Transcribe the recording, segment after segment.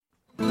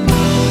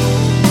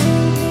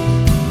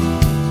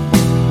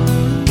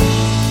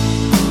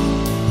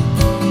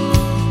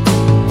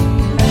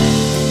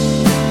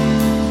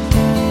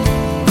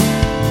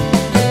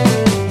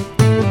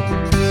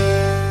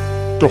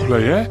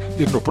Tohle je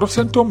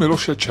 1%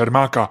 Miloše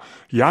Čermáka.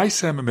 Já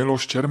jsem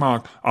Miloš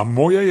Čermák a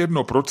moje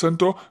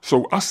 1%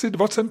 jsou asi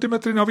 2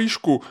 cm na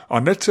výšku a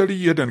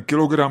necelý 1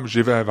 kilogram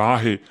živé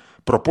váhy.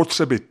 Pro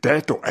potřeby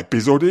této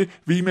epizody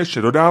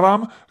výjimečně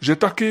dodávám, že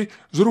taky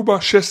zhruba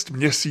 6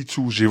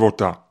 měsíců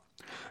života.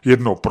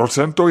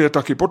 1% je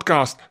taky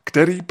podcast,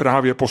 který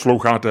právě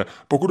posloucháte.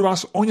 Pokud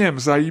vás o něm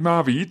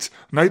zajímá víc,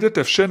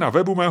 najdete vše na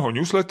webu mého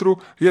newsletteru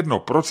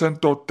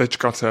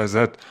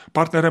 1%.cz.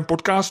 Partnerem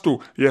podcastu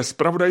je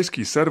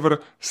zpravodajský server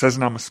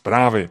Seznam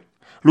Zprávy.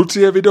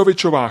 Lucie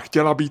Vidovićová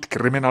chtěla být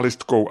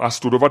kriminalistkou a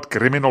studovat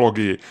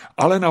kriminologii,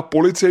 ale na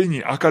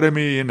policejní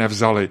akademii ji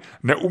nevzali.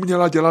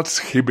 Neuměla dělat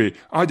chyby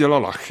a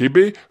dělala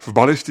chyby v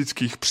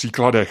balistických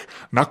příkladech.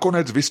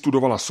 Nakonec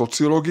vystudovala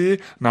sociologii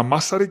na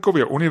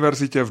Masarykově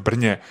univerzitě v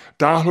Brně.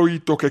 Táhlo jí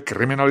to ke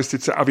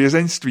kriminalistice a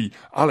vězeňství,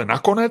 ale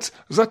nakonec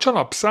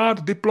začala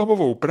psát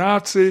diplomovou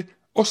práci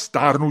o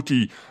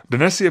stárnutí.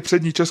 Dnes je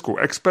přední českou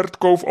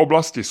expertkou v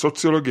oblasti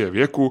sociologie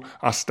věku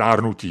a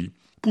stárnutí.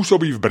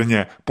 Působí v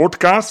Brně.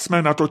 Podcast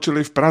jsme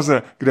natočili v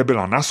Praze, kde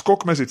byla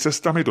naskok mezi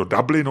cestami do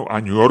Dublinu a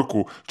New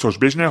Yorku, což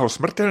běžného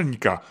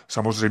smrtelníka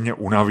samozřejmě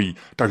unaví.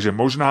 Takže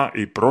možná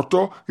i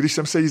proto, když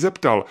jsem se jí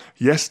zeptal,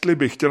 jestli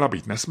by chtěla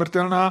být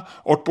nesmrtelná,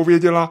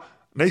 odpověděla,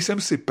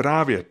 nejsem si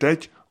právě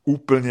teď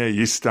úplně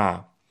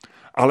jistá.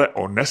 Ale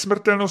o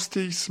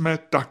nesmrtelnosti jsme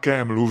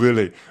také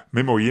mluvili.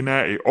 Mimo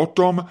jiné i o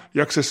tom,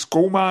 jak se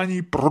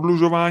zkoumání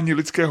prodlužování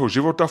lidského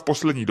života v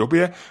poslední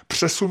době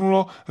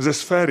přesunulo ze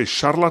sféry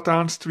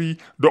šarlatánství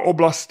do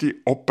oblasti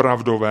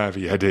opravdové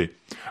vědy.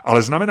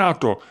 Ale znamená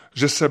to,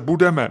 že se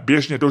budeme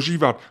běžně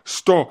dožívat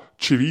 100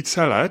 či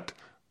více let?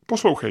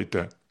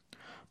 Poslouchejte.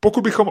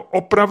 Pokud bychom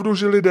opravdu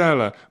žili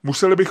déle,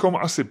 museli bychom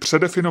asi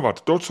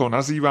předefinovat to, co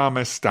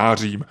nazýváme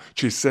stářím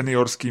či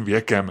seniorským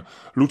věkem.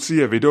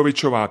 Lucie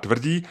Vidovićová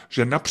tvrdí,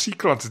 že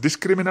například s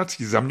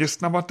diskriminací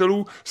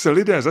zaměstnavatelů se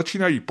lidé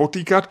začínají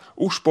potýkat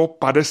už po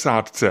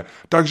 50.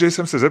 Takže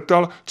jsem se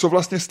zeptal, co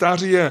vlastně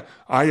stáří je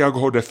a jak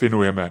ho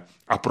definujeme.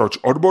 A proč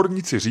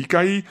odborníci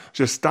říkají,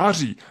 že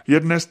stáří je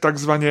dnes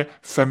takzvaně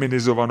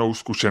feminizovanou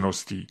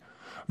zkušeností.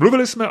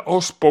 Mluvili jsme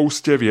o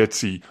spoustě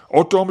věcí.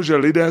 O tom, že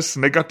lidé s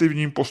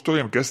negativním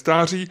postojem ke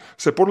stáří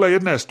se podle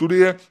jedné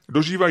studie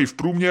dožívají v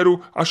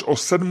průměru až o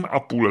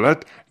 7,5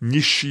 let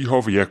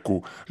nižšího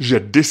věku. Že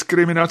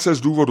diskriminace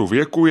z důvodu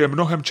věku je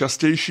mnohem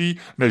častější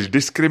než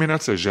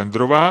diskriminace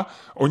genderová,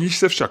 o níž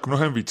se však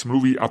mnohem víc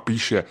mluví a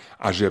píše.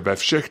 A že ve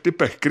všech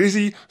typech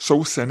krizí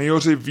jsou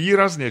seniori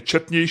výrazně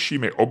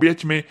četnějšími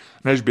oběťmi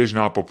než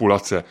běžná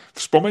populace.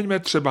 Vzpomeňme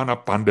třeba na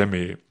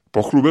pandemii.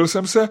 Pochlubil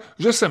jsem se,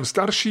 že jsem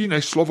starší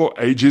než slovo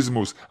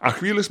ageismus a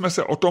chvíli jsme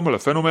se o tomhle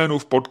fenoménu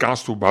v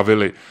podcastu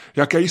bavili.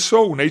 Jaké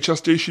jsou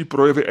nejčastější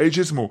projevy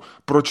ageismu,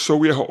 proč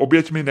jsou jeho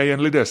oběťmi nejen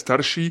lidé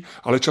starší,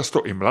 ale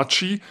často i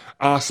mladší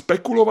a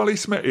spekulovali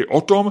jsme i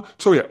o tom,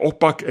 co je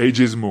opak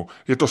ageismu.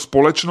 Je to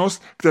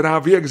společnost, která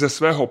věk ze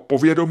svého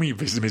povědomí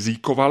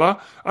vyzmizíkovala,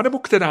 anebo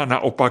která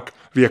naopak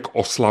věk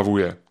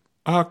oslavuje.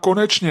 A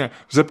konečně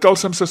zeptal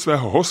jsem se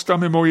svého hosta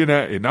mimo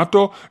jiné i na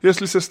to,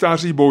 jestli se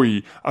stáří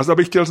bojí a zda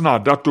by chtěl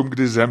znát datum,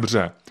 kdy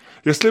zemře.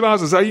 Jestli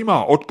vás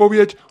zajímá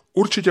odpověď,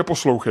 určitě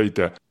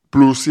poslouchejte.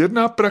 Plus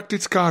jedna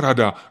praktická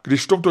rada.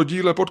 Když v tomto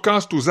díle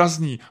podcastu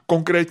zazní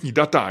konkrétní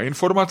data a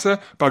informace,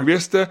 pak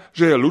vězte,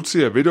 že je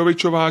Lucie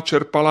Vidovićová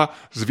čerpala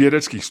z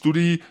vědeckých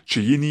studií či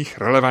jiných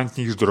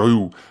relevantních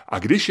zdrojů. A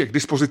když je k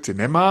dispozici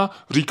nemá,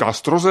 říká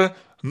stroze,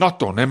 na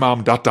to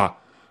nemám data.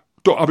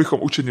 To, abychom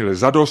učinili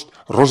zadost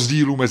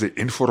rozdílu mezi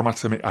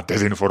informacemi a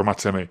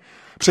dezinformacemi.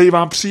 Přeji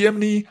vám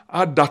příjemný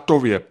a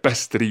datově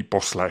pestrý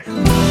poslech.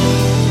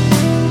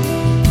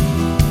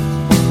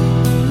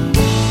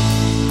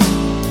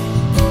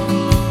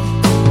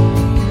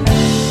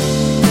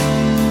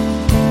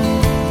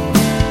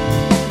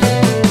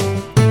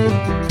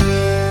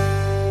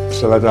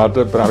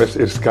 Přeletáte právě z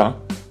Irska?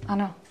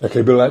 Ano.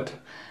 Jaký byl let?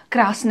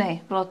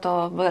 Krásný,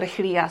 byl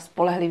rychlý a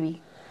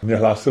spolehlivý. Mě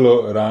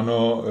hlásilo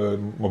ráno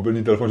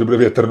mobilní telefon, že bude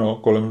větrno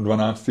kolem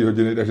 12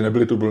 hodiny, takže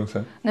nebyly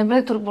turbulence?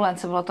 Nebyly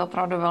turbulence, bylo to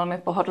opravdu velmi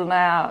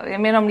pohodlné a je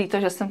mi jenom líto,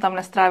 že jsem tam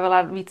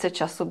nestrávila více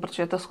času,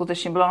 protože to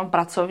skutečně bylo jenom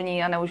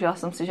pracovní a neužila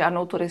jsem si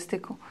žádnou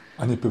turistiku.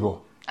 Ani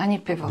pivo? Ani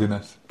pivo.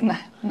 Guinness?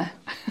 Ne.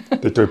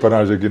 Teď to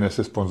vypadá, že Guinness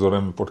je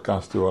sponzorem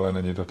podcastu, ale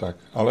není to tak.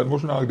 Ale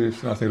možná,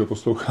 když nás někdo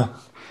poslouchá.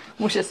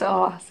 Může se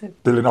ohlásit.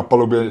 Byli na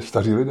palubě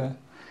staří lidé?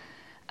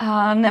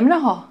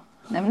 Nemnoho.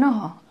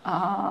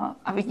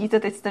 A vidíte,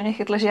 teď jste mě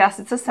chytli, že já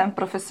sice jsem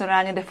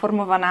profesionálně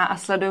deformovaná a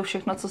sleduju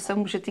všechno, co se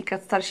může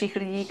týkat starších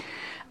lidí,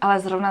 ale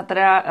zrovna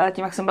teda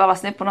tím, jak jsem byla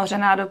vlastně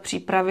ponořená do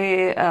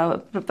přípravy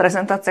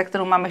prezentace,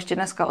 kterou mám ještě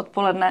dneska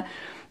odpoledne,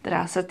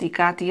 která se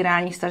týká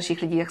týrání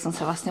starších lidí, jak jsem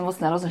se vlastně moc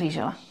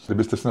nerozhlížela.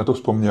 Kdybyste si na to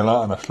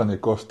vzpomněla a našla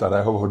někoho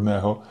starého,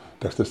 vhodného,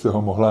 tak jste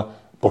ho mohla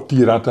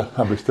potírat,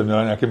 abyste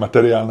měla nějaký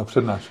materiál na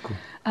přednášku.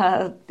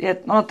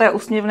 To je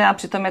úsměvné a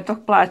přitom je to k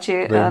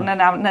pláči.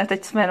 Ne,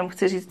 teď jsme jenom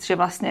chci říct, že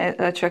vlastně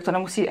člověk to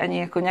nemusí ani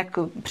jako nějak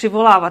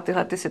přivolávat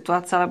tyhle ty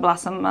situace, ale byla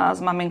jsem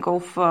s maminkou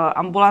v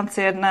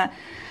ambulanci jedné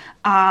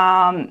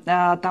A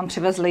tam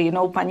přivezli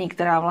jinou paní,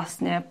 která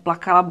vlastně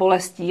plakala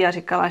bolestí a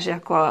říkala, že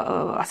jako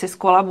asi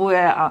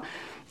skolabuje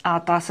a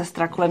ta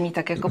sestra kolem ní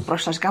tak jako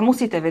prošla. Říká,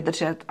 musíte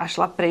vydržet a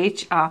šla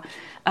pryč a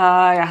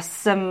já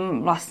jsem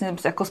vlastně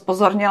jako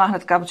spozornila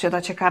hnedka, protože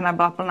ta čekárna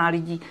byla plná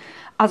lidí.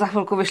 A za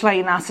chvilku vyšla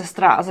jiná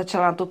sestra a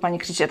začala na tu paní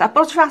křičet. A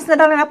proč vás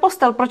nedali na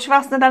postel? Proč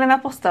vás nedali na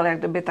postel? Jak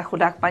kdyby ta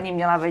chudák paní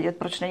měla vědět,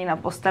 proč není na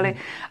posteli.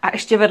 A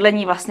ještě vedle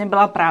ní vlastně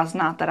byla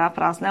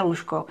prázdné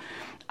lůžko.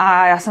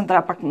 A já jsem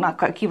teda pak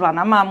kývla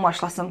na mámu a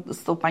šla jsem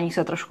s tou paní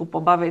se trošku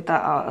pobavit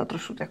a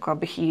trošku jako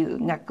abych jí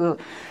nějak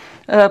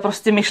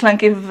prostě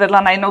myšlenky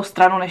vedla na jinou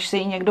stranu, než se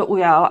jí někdo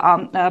ujal. A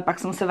pak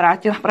jsem se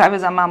vrátila právě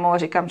za mámou a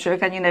říkám,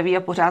 člověk ani neví a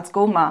pořád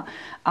zkoumá.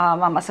 A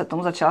máma se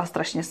tomu začala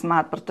strašně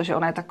smát, protože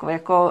ona je takový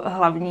jako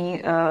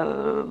hlavní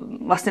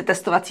vlastně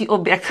testovací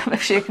objekt ve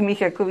všech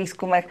mých jako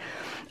výzkumech.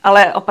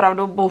 Ale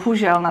opravdu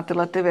bohužel na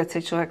tyhle ty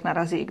věci člověk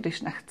narazí, i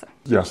když nechce.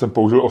 Já jsem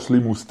použil oslí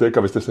můstek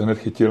a vy jste se hned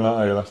chytila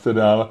a jela jste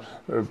dál,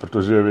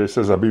 protože vy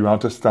se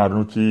zabýváte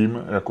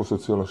stárnutím jako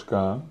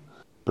socioložka.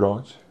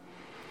 Proč?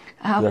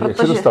 Jak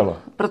se dostala?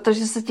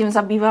 Protože se tím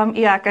zabývám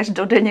i já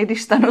každodenně,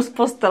 když stanu z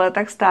postele,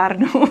 tak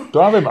stárnu. To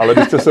já vím, ale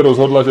když jste se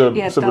rozhodla, že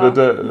se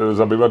budete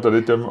zabývat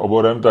tady tím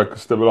oborem, tak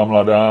jste byla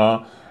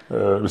mladá,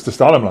 vy jste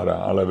stále mladá,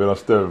 ale byla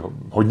jste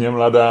hodně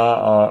mladá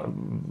a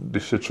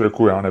když je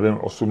člověku, já nevím,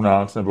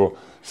 18 nebo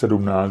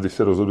 17, když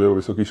se rozhoduje o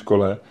vysoké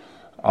škole,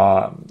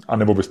 a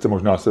nebo byste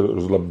možná se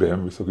rozhodla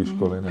během vysoké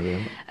školy,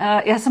 nevím.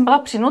 Já jsem byla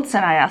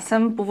přinucena. Já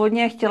jsem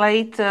původně chtěla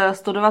jít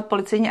studovat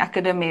policejní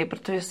akademii,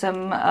 protože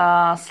jsem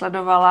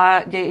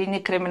sledovala dějiny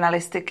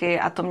kriminalistiky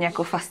a to mě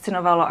jako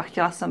fascinovalo a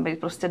chtěla jsem být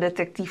prostě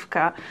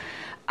detektivka.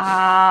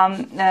 A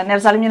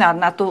nevzali mě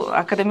na tu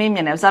akademii,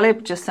 mě nevzali,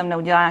 protože jsem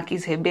neudělala nějaký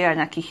zhyby a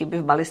nějaký chyby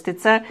v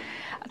balistice.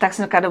 Tak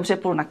jsem říkala, dobře,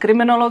 půjdu na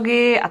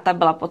kriminologii a ta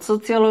byla pod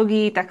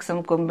sociologií, tak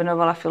jsem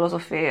kombinovala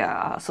filozofii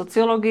a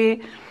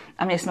sociologii.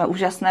 A měli jsme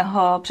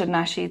úžasného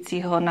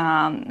přednášejícího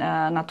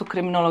na tu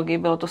kriminologii,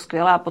 bylo to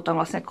skvělé a potom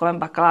vlastně kolem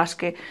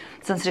bakalářky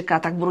jsem si říkala,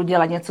 tak budu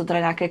dělat něco, teda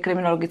nějaké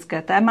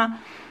kriminologické téma.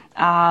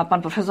 A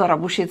pan profesor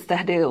Rabušic,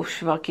 tehdy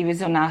už velký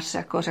vizionář,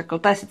 jako řekl,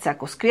 to je sice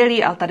jako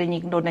skvělý, ale tady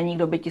nikdo není,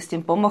 kdo by ti s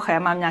tím pomohl. Já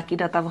mám nějaký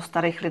data o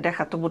starých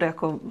lidech a to bude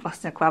jako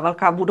vlastně taková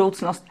velká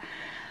budoucnost.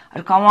 A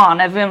říkám, no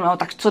nevím, no,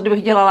 tak co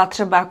kdybych dělala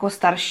třeba jako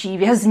starší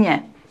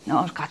vězně?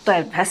 No, říká, to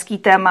je hezký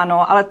téma,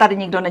 no, ale tady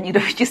nikdo není, kdo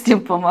by ti s tím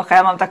pomohl. A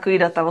já mám takový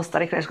data o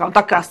starých lidech. Říkám,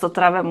 tak já to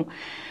teda vemu.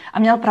 A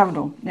měl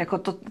pravdu. Jako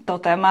to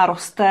téma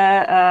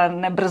roste,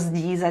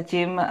 nebrzdí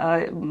zatím,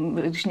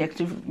 když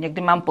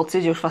někdy mám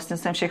pocit, že už vlastně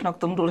jsem všechno k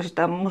tomu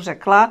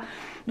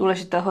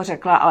důležitého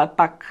řekla, ale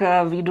pak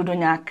vyjdu do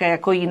nějaké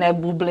jako jiné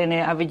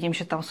bubliny a vidím,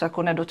 že tam jsou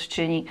jako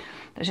nedotčení.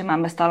 Takže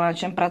máme stále na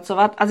čem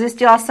pracovat. A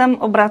zjistila jsem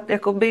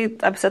jakoby,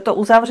 aby se to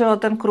uzavřelo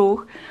ten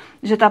kruh,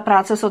 že ta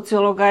práce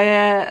sociologa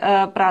je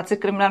práce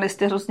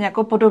kriminalisty hrozně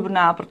jako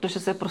podobná, protože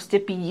se prostě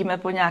pídíme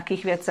po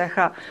nějakých věcech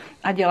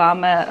a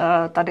děláme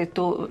tady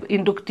tu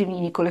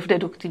induktivní, nikoliv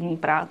deduktivní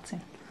práci.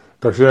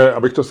 Takže,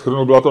 abych to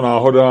shrnul, byla to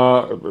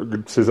náhoda,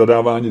 při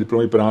zadávání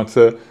diplomové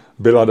práce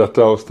byla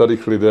data o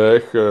starých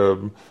lidech,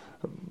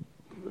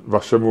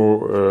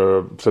 vašemu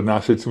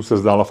přednášejícímu se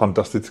zdála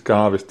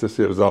fantastická, vy jste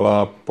si je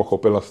vzala,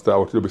 pochopila jste a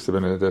od té doby se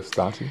věnujete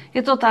stáří?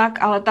 Je to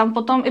tak, ale tam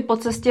potom i po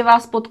cestě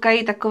vás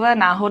potkají takové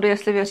náhody,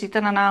 jestli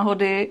věříte na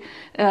náhody,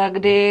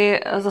 kdy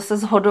zase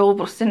shodou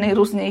prostě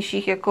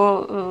nejrůznějších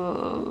jako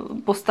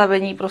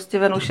postavení prostě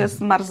Venuše s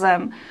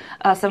Marsem.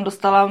 Jsem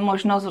dostala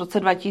možnost v roce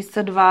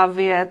 2002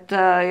 vyjet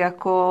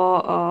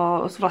jako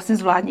vlastně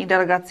z vládních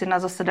delegací na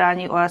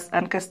zasedání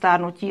OSN ke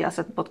stárnutí a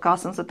potkala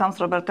jsem se tam s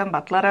Robertem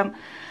Butlerem,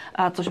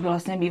 což byl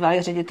vlastně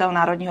bývalý ředitel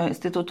Národního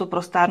institutu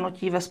pro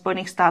stárnutí ve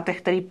Spojených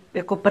státech, který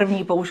jako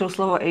první použil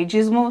slovo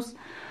ageismus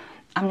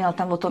a měl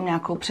tam o tom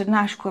nějakou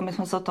přednášku a my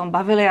jsme se o tom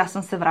bavili, já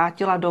jsem se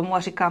vrátila domů a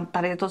říkám,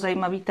 tady je to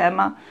zajímavý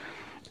téma.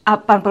 A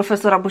pan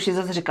profesor Rabušic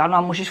zase říkal, no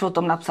a můžeš o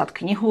tom napsat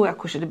knihu,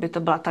 jakože kdyby to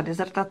byla ta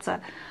dizertace.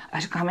 A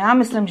říkám, já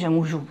myslím, že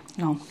můžu.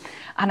 No.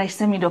 A než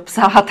jsem ji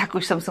dopsala, tak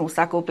už jsem se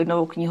musela koupit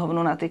novou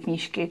knihovnu na ty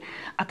knížky.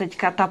 A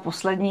teďka ta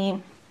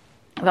poslední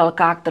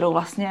velká, kterou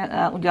vlastně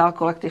udělal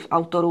kolektiv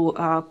autorů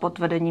pod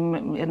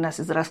vedením jedné z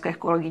izraelských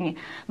kolegyní,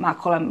 má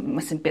kolem,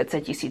 myslím,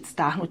 500 000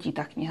 stáhnutí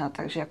ta kniha,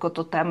 takže jako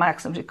to téma, jak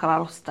jsem říkala,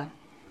 roste.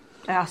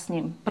 A já s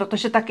ním,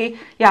 protože taky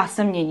já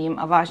se měním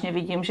a vážně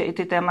vidím, že i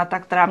ty témata,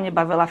 která mě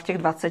bavila v těch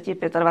 20,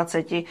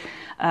 25,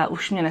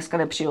 už mě dneska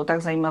nepřijdou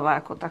tak zajímavá,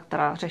 jako ta,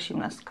 která řeším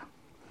dneska.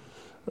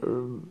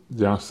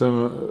 Já jsem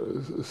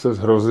se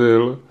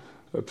zhrozil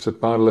před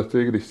pár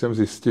lety, když jsem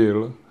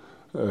zjistil,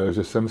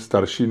 že jsem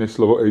starší než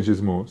slovo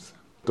ageismus.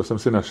 To jsem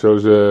si našel,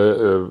 že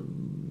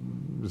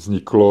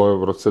vzniklo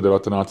v roce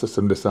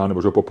 1970,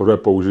 nebo že ho poprvé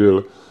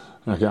použil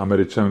nějaký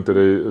Američan,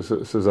 který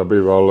se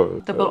zabýval...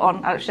 To byl on,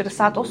 ale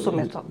 68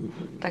 je to.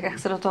 Tak jak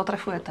se do toho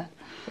trefujete?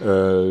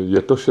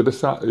 Je to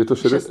 60...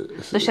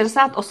 Do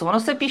 68. Ono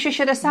se píše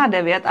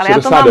 69, ale 69.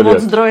 Já to mám od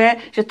zdroje,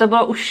 že to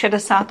bylo už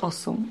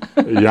 68.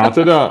 Já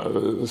teda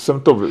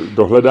jsem to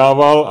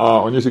dohledával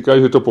a oni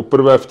říkají, že to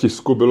poprvé v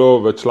tisku bylo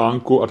ve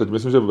článku, a teď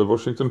myslím, že ve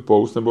Washington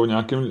Post nebo v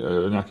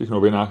nějakých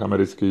novinách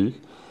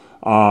amerických,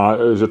 a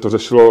že to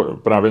řešilo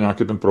právě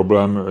nějaký ten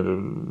problém,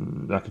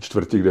 nějaký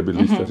čtvrtí, kde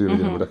bydlí staří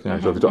lidi, nebo tak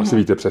nějak, vy to asi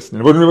víte přesně,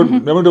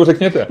 nebo to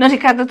řekněte. No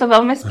říkáte to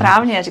velmi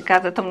správně,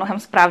 říkáte to mnohem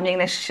správněji,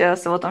 než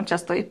se o tom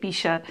často i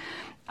píše.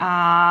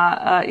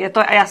 A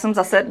já jsem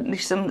zase,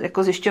 když jsem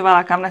jako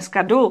zjišťovala, kam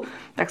dneska jdu,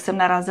 tak jsem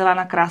narazila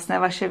na krásné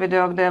vaše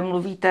video, kde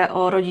mluvíte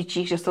o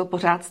rodičích, že jsou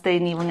pořád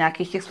stejný, o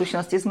nějakých těch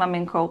zkušeností s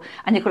maminkou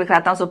a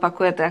několikrát tam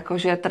zopakujete, jako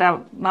že teda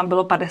vám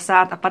bylo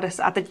 50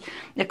 a teď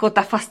jako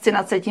ta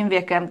fascinace tím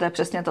věkem, to je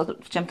přesně to,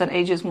 v čem ten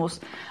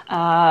ageismus,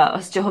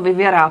 z čeho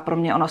vyvěrá pro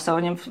mě, ono se o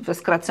něm ve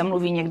zkratce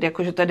mluví někdy,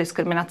 jako že to je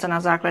diskriminace na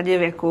základě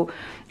věku,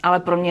 ale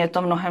pro mě je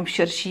to mnohem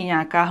širší,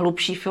 nějaká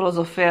hlubší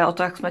filozofie o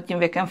to, jak jsme tím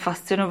věkem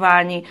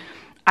fascinováni,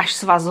 až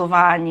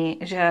svazování,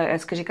 že já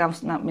vždycky říkám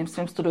mým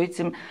svým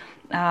studujícím,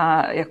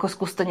 jako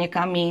zkuste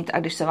někam jít a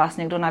když se vás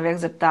někdo na věk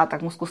zeptá,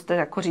 tak mu zkuste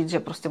jako říct, že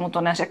prostě mu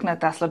to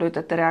neřeknete a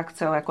sledujte ty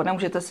reakce. Jako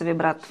nemůžete si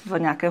vybrat v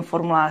nějakém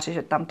formuláři,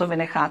 že tam to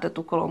vynecháte,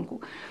 tu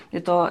kolonku.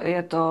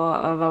 Je to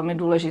velmi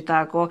důležitá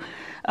jako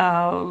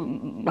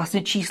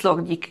vlastně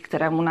číslo, díky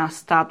kterému nás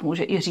stát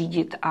může i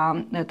řídit a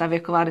ta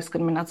věková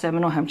diskriminace je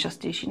mnohem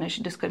častější než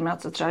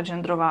diskriminace třeba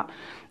genderová.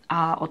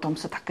 A o tom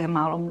se také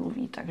málo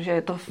mluví. Takže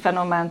je to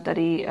fenomén,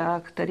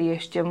 který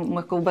ještě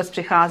jako vůbec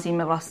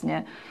přicházíme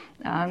vlastně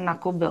na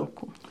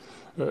kobylku.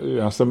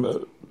 Já jsem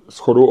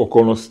shodou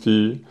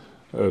okolností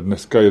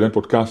dneska jeden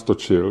podcast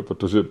točil,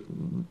 protože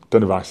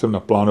ten váš jsem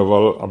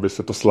naplánoval, aby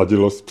se to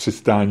sladilo s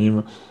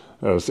přistáním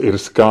z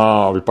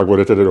Irska a vy pak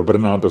budete do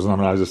Brna, to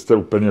znamená, že jste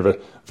úplně v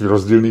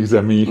rozdílných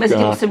zemích. Mezi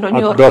tím musím do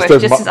New Yorku,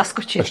 ještě si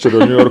zaskočit. Ještě do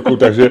New Yorku,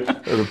 takže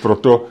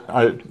proto,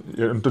 a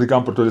jen to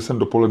říkám, protože jsem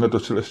dopoledne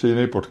točil ještě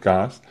jiný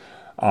podcast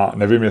a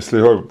nevím,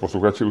 jestli ho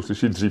posluchači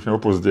uslyší dřív nebo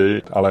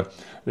později, ale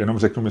jenom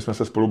řeknu, my jsme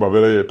se spolu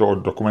bavili, je to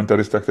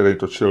dokumentarista, který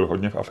točil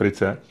hodně v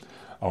Africe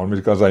a on mi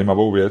říkal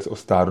zajímavou věc o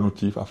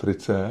stárnutí v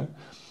Africe,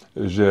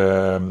 že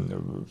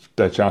v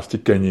té části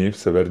Keni, v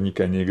severní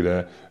Keni,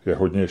 kde je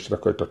hodně ještě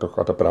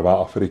taková ta pravá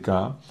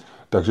Afrika,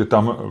 takže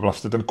tam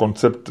vlastně ten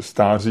koncept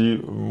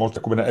stáří moc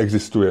jakoby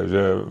neexistuje,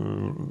 že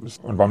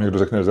on vám někdo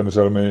řekne,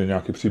 zemřel mi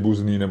nějaký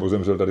příbuzný, nebo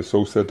zemřel tady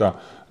soused a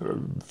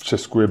v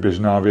Česku je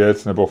běžná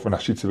věc, nebo v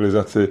naší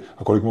civilizaci,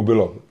 a kolik mu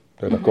bylo.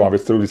 To je taková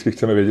věc, kterou vždycky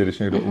chceme vědět, když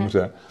někdo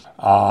umře.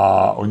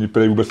 A oni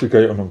prý vůbec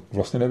říkají,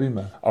 vlastně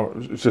nevíme. A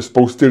že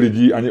spousty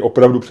lidí ani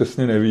opravdu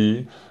přesně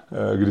neví,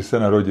 kdy se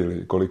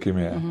narodili, kolik jim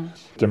je.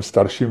 Těm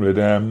starším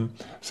lidem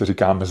se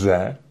říká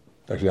mze,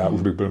 takže já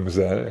už bych byl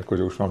mze,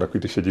 jakože už mám takový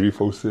ty šedivý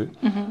fousy.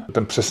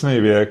 Ten přesný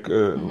věk,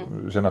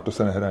 že na to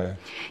se nehraje.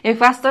 Jak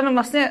vás to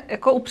vlastně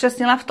jako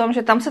upřesnila v tom,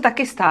 že tam se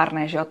taky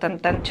stárne, že jo? Ten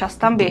čas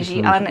tam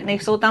běží, ale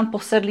nejsou tam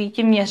posedlí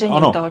tím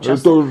měřením toho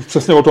času. Ano, to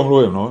přesně o tom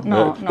mluvím.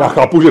 No. Já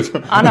chápu, že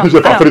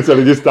v Africe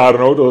lidi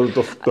stárnou.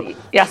 To.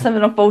 Já jsem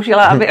jenom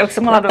použila, aby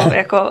se mohla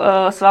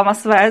s váma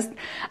svést,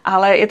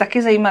 ale je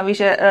taky zajímavý,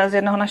 že z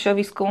jednoho našeho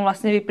výzkumu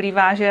vlastně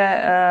vyplývá,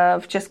 že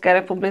v České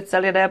republice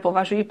lidé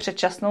považují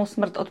předčasnou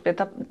smrt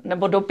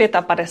nebo do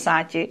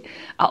 55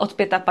 a od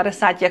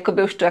 55 jako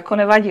by už to jako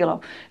nevadilo.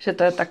 Že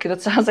to je taky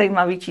docela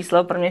zajímavý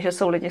číslo pro mě, že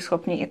jsou lidi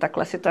schopní i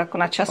takhle si to jako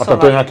načasovat. A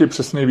to je nějaký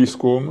přesný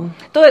výzkum?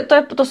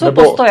 To jsou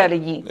postoje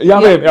lidí. Já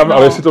vím,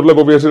 ale jestli tohle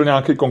ověřil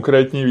nějaký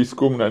konkrétní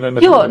výzkum?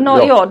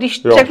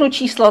 Když řeknu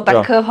číslo,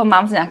 tak ho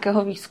mám z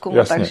nějakého výzkumu.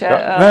 Jasně, takže,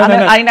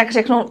 a jinak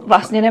řeknu,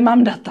 vlastně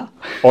nemám data.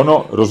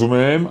 Ono,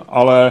 rozumím,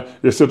 ale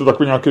jestli je to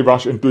takový nějaký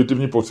váš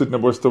intuitivní pocit,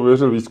 nebo jestli to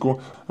ověřil výzkum,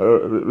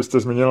 vy jste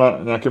zmínila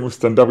nějakému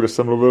stand-up, kde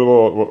jsem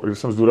mluvil když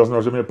jsem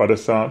zdůraznil, že mě je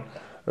 50,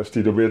 v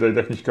té době je tady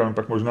ta knížka, vám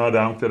pak možná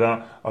dám,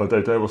 ale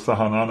tady to je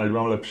osahaná, najdu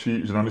vám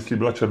lepší, že nám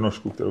slíbila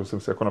Černošku, kterou jsem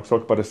si jako napsal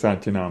k 50.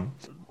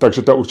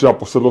 Takže ta určitá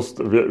posedlost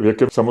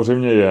věkem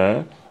samozřejmě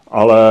je,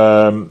 ale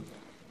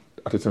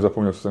a teď jsem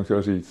zapomněl, co jsem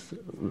chtěl říct.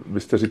 Vy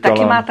jste říkala...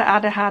 Taky máte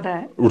ADHD?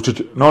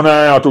 Určitě. No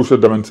ne, a to už je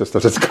demence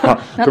stařecká.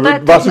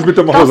 Vás už by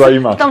to mohlo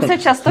zajímat. V tom se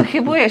často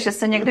chybuje, že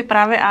se někdy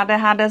právě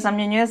ADHD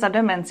zaměňuje za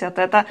demenci. A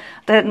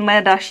to je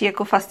moje další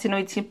jako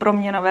fascinující, pro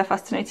mě nové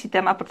fascinující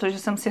téma, protože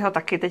jsem si ho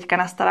taky teďka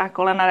na stará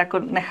kolena jako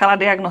nechala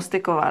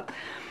diagnostikovat.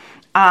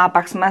 A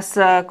pak jsme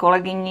s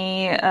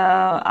kolegyní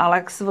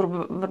Alex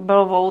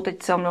Vrbelovou,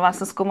 teď se omlouvám,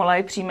 jsem zkomolila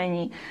i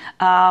příjmení,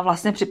 a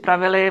vlastně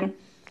připravili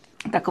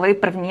takový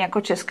první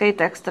jako český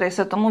text, který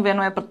se tomu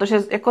věnuje, protože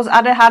jako z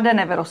ADHD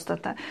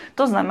nevyrostete.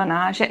 To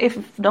znamená, že i v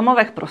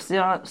domovech pro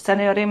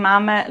seniory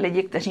máme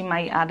lidi, kteří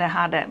mají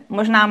ADHD.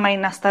 Možná mají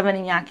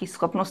nastavený nějaký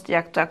schopnosti,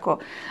 jak to jako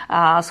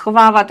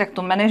schovávat, jak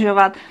to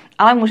manažovat,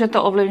 ale může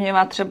to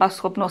ovlivňovat třeba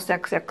schopnost,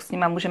 jak s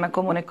nimi můžeme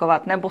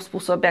komunikovat, nebo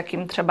způsob,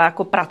 jakým třeba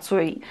jako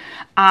pracují.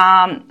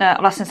 A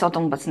vlastně se o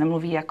tom vůbec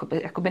nemluví,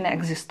 jako by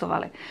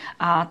neexistovaly.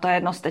 A to je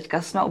jedno,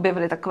 teďka jsme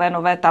objevili takové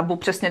nové tabu,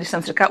 přesně když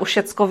jsem si říkala, už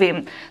všecko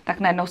vím, tak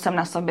najednou jsem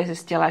na sobě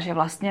zjistila, že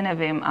vlastně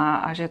nevím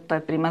a že to je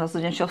prima zase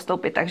do něčeho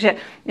vstoupit. Takže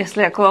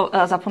jestli jako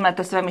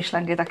zapomenete své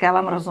myšlenky, tak já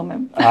vám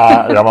rozumím.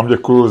 A já vám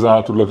děkuju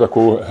za tuhle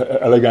takovou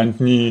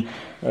elegantní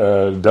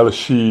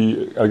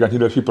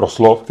delší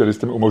proslov, který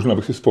jste mi umožnil,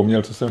 abych si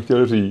vzpomněl, co jsem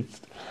chtěl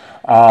říct.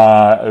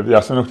 A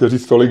já jsem jenom chtěl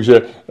říct tolik,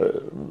 že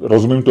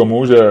rozumím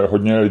tomu, že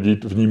hodně lidí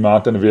vnímá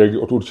ten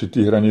věk od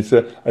určitý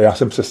hranice a já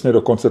jsem přesně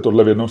dokonce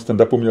tohle v jednom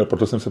stand-upu měl,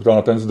 proto jsem se ptal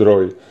na ten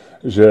zdroj,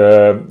 že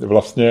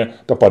vlastně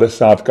ta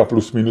 50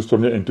 plus minus pro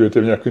mě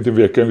intuitivně takovým tím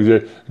věkem,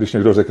 že když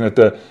někdo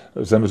řeknete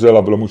zemřel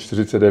a bylo mu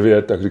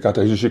 49, tak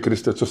říkáte, Ježiši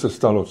Kriste, co se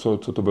stalo, co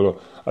to bylo?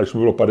 A když mu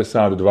bylo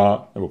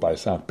 52 nebo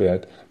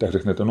 55, tak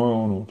řeknete,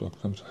 no, tak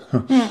jsem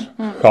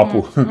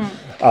chápu.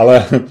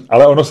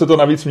 Ale ono se to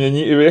navíc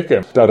mění i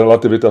věkem. Ta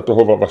relativita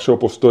toho vašeho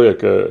postoje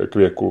k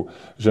věku,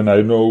 že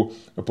najednou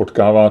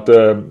potkáváte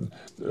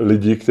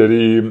lidi,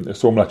 kteří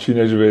jsou mladší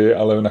než vy,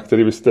 ale na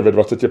který vy jste ve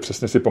 20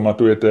 přesně si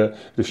pamatujete,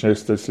 když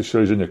jste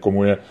slyšeli, že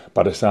někomu je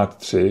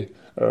 53,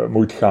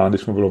 můj tchán,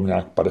 když mu bylo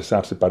nějak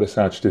 53,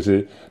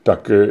 54,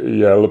 tak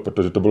jel,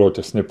 protože to bylo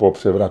těsně po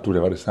převratu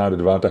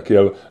 92, tak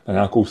jel na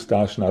nějakou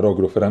stáž na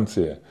rok do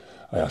Francie.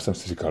 A já jsem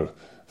si říkal,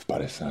 v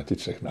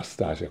 53 na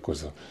stáž, jako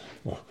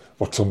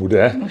o co mu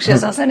jde? Už je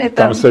zase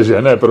tam se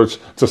žene,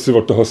 co si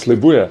od toho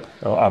slibuje.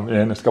 Jo, a mě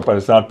je dneska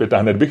 55 a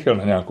hned bych jel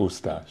na nějakou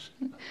stáž.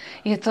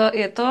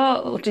 Je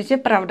to určitě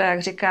pravda,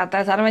 jak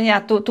říkáte. Zároveň já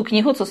tu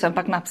knihu, co jsem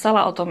pak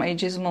napsala o tom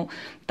ageismu,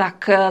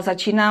 tak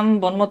začínám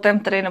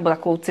bonmotem, nebo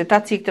takovou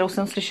citací, kterou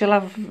jsem slyšela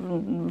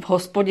v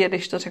hospodě,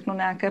 když to řeknu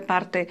nějaké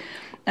party,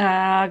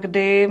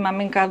 kdy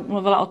maminka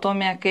mluvila o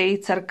tom, jak její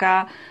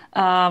dcerka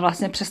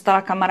vlastně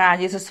přestala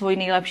kamarádit se svojí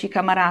nejlepší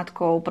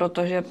kamarádkou,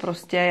 protože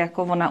prostě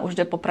jako ona už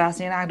jde po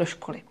prázdninách do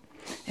školy.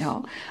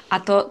 Jo.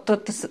 A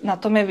na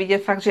tom je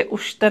vidět fakt, že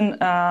už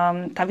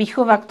ta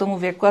výchova k tomu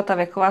věku a ta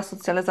věková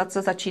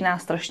socializace začíná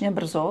strašně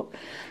brzo.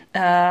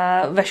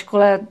 Ve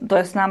škole to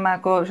je známé,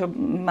 jako, že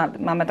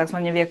máme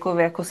takzvaně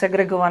věkově jako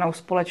segregovanou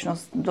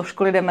společnost. Do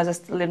školy jdeme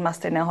s lidma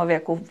stejného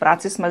věku, v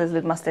práci jsme s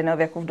lidma stejného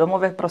věku, v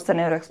domovech pro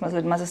seniory jsme s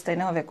lidma ze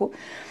stejného věku.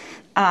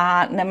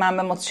 A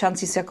nemáme moc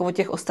šancí se jako o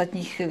těch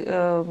ostatních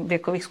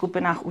věkových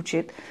skupinách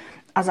učit.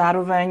 A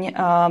zároveň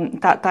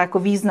ta jako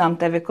význam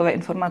té věkové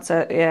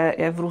informace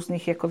je v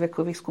různých jako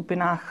věkových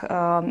skupinách,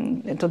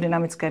 je to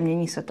dynamické,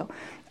 mění se to.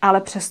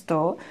 Ale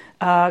přesto,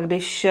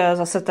 když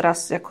zase teda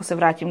jako se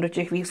vrátím do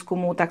těch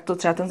výzkumů, tak to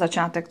třeba ten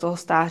začátek toho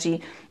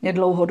stáří je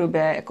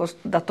dlouhodobě jako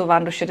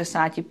datován do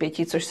 65,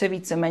 což se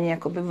víceméně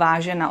jakoby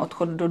váže na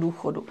odchod do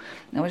důchodu.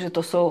 Nebo, že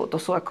to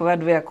jsou takové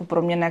dvě jako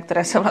proměny,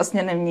 které se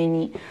vlastně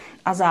nemění.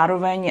 A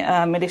zároveň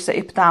my, když se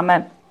i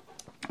ptáme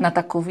na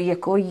takový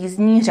jako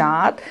jízdní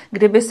řád,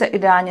 kdyby se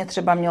ideálně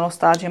třeba mělo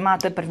stát, že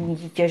máte první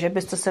dítě, že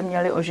byste se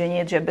měli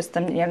oženit, že byste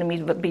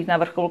měli být na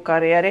vrcholu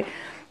kariéry,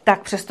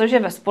 tak přestože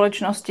ve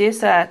společnosti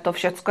se to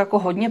všechno jako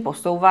hodně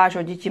posouvá,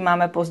 že děti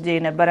máme později,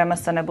 nebereme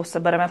se nebo se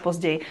bereme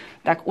později,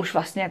 tak už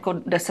vlastně jako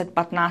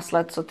 10-15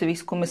 let, co ty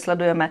výzkumy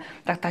sledujeme,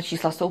 tak ta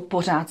čísla jsou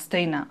pořád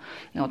stejná.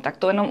 No, tak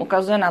to jenom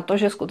ukazuje na to,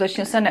 že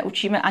skutečně se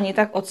neučíme ani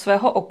tak od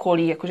svého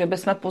okolí, jakože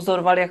bychom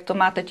pozorovali, jak to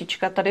má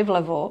tetička tady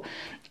vlevo,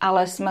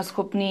 ale jsme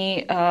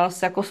schopní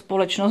se jako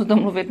společnost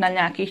domluvit na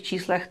nějakých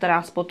číslech,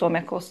 která potom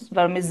jako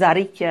velmi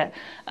zarytě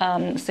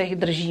se jich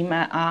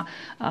držíme a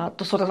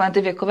to jsou takové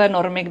ty věkové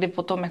normy, kdy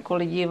potom jako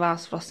lidi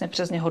vás vlastně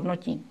přesně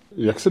hodnotí.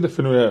 Jak se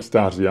definuje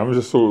stáří? Já vím,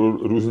 že jsou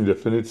různé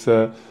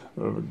definice.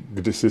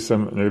 Kdysi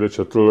jsem někde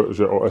četl,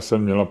 že OSN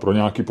měla pro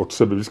nějaké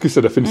potřeby. Vždycky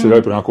se definice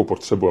dělaly pro nějakou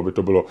potřebu, aby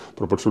to bylo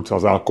pro potřebu třeba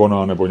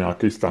zákona nebo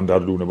nějakých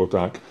standardů nebo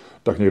tak.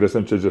 Tak někde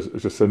jsem četl,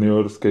 že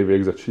seniorský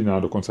věk začíná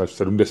dokonce až v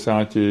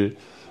 70.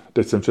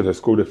 Teď jsem četl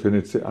hezkou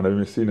definici a nevím,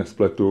 jestli ji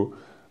nespletu,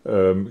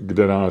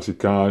 kde nám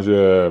říká, že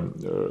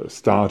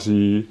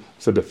stáří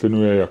se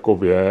definuje jako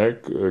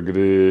věk,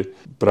 kdy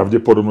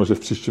pravděpodobnost, že v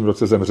příštím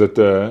roce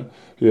zemřete,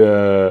 je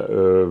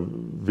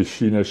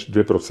vyšší než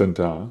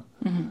 2%.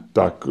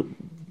 Tak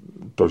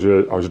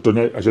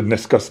že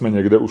dneska jsme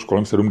někde už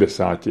kolem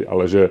 70,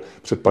 ale že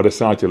před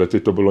 50 lety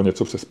to bylo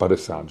něco přes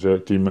 50, že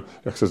tím,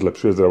 jak se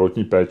zlepšuje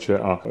zdravotní péče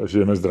a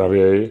žijeme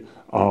zdravěji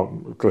a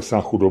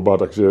klesá chudoba,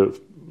 takže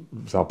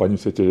v západním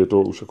světě je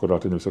to už jako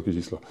relativně vysoké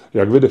číslo.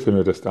 Jak vy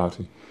definujete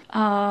stáří?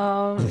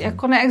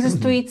 Jako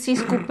neexistující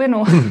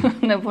skupinu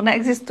nebo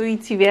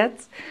neexistující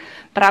věc.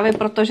 Právě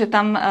proto, že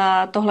tam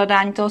to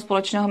hledání toho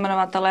společného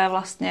jmenovatele je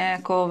vlastně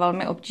jako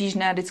velmi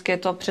obtížné. Vždycky je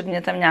to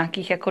předmětem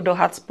nějakých jako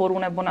dohad, sporů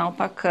nebo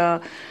naopak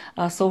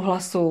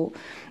souhlasů.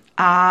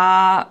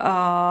 A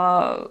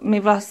my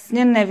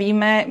vlastně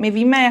nevíme, my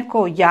víme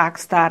jako jak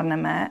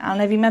stárneme, ale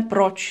nevíme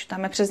proč.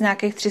 Tam je přes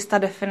nějakých 300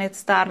 definic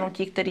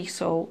stárnutí, kterých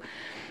jsou.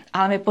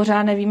 Ale my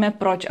pořád nevíme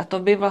proč. A to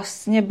by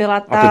vlastně byla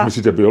ta... A teď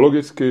myslíte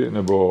biologicky?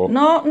 Nebo...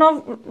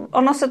 No,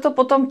 ono se to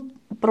potom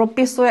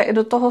propisuje i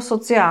do toho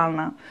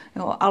sociálna.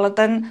 Jo, ale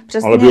ten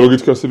přesně... Ale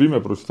biologicky asi víme,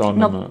 proč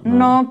stárneme.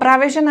 No,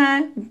 právě, že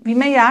ne.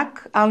 Víme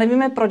jak, ale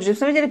nevíme proč. Když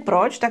jsme věděli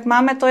proč, tak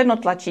máme to jedno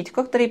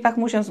tlačítko, který pak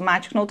můžeme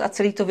zmáčknout a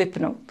celý to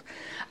vypnout.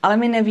 Ale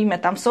my nevíme.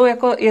 Tam jsou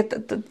jako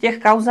těch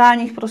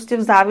kauzálních prostě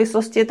v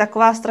závislosti je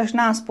taková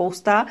strašná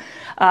spousta.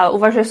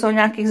 Uvažuje se o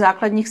nějakých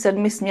základních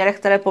 7 směrech,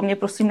 které po mně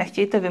prosím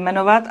nechtějte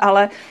vyjmenovat,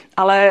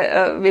 ale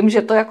vím,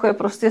 že to jako je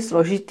prostě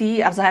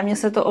složitý a vzájemně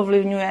se to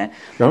ovlivňuje.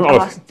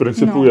 Ale v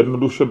principu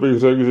jednoduše bych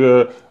řekl, že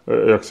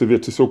jak si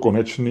věci jsou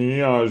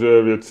konečný a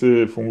že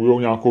věci fungují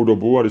nějakou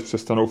dobu a když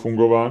přestanou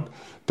fungovat,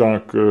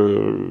 tak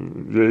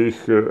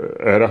jejich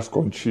éra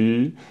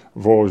skončí.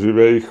 O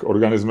živých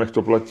organismech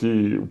to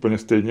platí úplně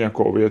stejně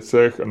jako o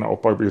věcech.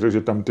 Naopak bych řekl,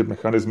 že tam ty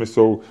mechanismy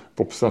jsou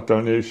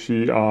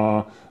popsatelnější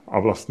a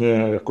vlastně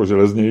jako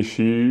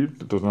železnější.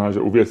 To znamená, že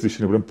u věc, když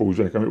ji nebudeme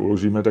používat, někam ji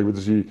uložíme, tak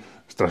vydrží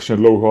strašně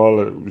dlouho,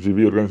 ale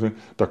živý organismy.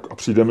 Tak a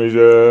přijde mi,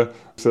 že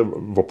se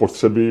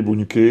opotřebí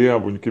buňky a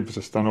buňky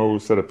přestanou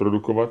se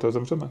reprodukovat a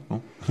zemřeme.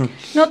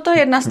 No to je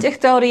jedna z těch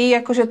teorií,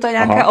 jakože to je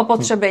nějaké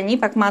opotřebení,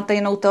 pak máte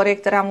jinou teorii,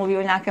 která mluví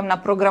o nějakém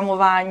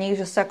naprogramování,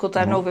 že se jako to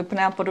jednou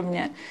vypne a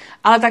podobně.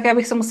 Ale tak já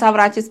bych se musela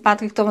vrátit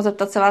zpátky k tomu,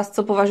 zeptat se vás,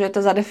 co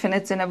považujete za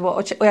definici, nebo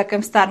o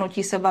jakém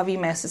stárnutí se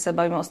bavíme, jestli se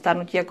bavíme o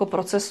stárnutí jako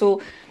procesu,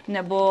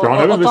 nebo já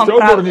nevím, o tom vy jste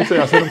odbornice,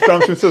 já se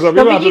ptám, čím se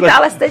zabýváte. No vidíte, tak...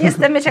 ale stejně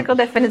jste mi řekl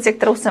definici,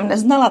 kterou jsem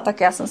neznala,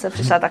 tak já jsem se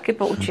přišla taky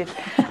poučit.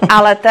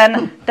 Ale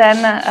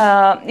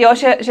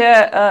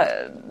že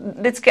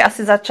vždycky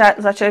asi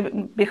začali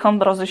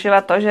bychom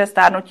rozlišovat to, že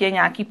stárnutí je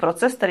nějaký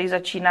proces, který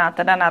začíná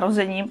teda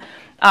narozením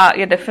a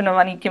je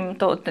definovaný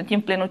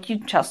tím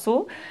plynutím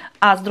času.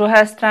 A z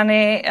druhé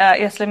strany,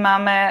 jestli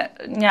máme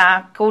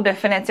nějakou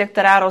definici,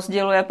 která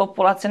rozděluje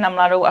populaci na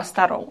mladou a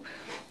starou.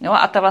 Jo,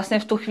 a ta vlastně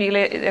v tu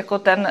chvíli jako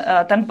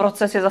ten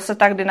proces je zase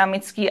tak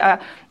dynamický a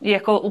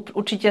jako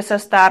určitě se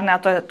stárne,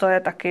 a to je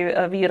taky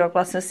výrok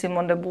vlastně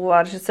Simone de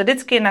Beauvoir, že se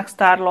vždycky jinak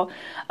stárlo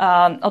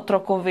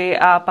otrokovi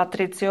a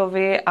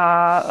Patriciovi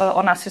a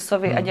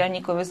Onasisovi a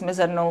dělníkovi s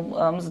mizernou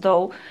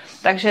mzdou.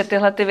 Takže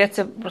tyhle ty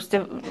věci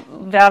prostě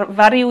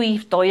variují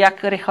v to,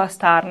 jak rychle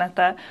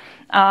stárnete.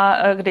 A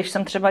když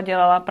jsem třeba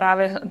dělala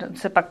právě,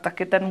 se pak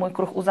taky ten můj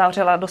kruh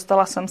uzavřela,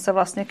 dostala jsem se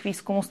vlastně k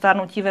výzkumu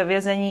stárnutí ve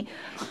vězení,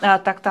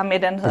 tak tam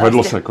jeden...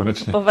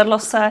 Povedlo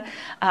se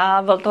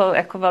a bylo to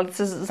jako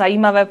velice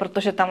zajímavé,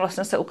 protože tam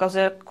vlastně se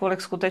ukazuje,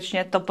 kolik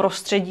skutečně to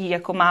prostředí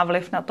jako má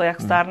vliv na to,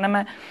 jak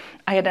stárneme.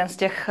 A jeden z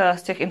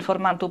těch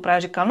informantů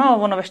právě říkal, no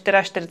ono ve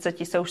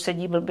 44 se už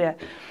sedí blbě.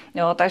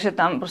 Jo, takže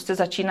tam prostě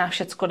začíná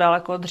všecko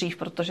daleko dřív,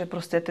 protože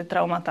prostě ty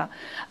traumata.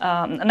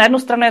 Na jednu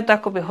stranu je to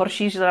jakoby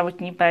horší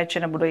zdravotní péče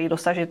nebo její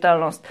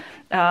dosažitelnost.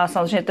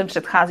 Samozřejmě ten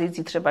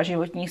předcházející třeba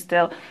životní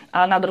styl.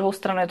 Ale na druhou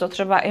stranu je to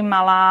třeba i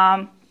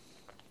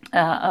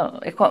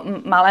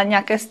malé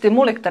nějaké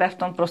stimuly, které v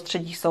tom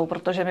prostředí jsou,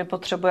 protože my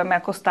potřebujeme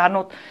jako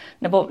stárnout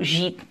nebo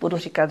žít, budu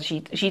říkat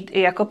žít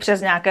i jako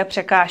přes nějaké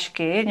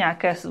překážky,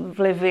 nějaké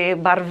vlivy,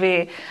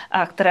 barvy,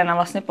 které nám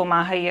vlastně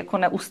pomáhají jako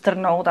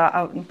neustrnout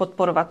a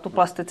podporovat tu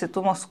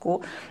plasticitu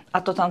mozku,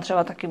 a to tam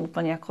třeba taky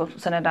úplně jako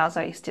se nedá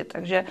zajistit.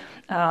 Takže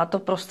to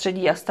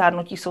prostředí a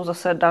stárnutí jsou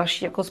zase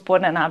další jako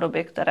spojené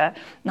nádoby, které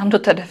nám do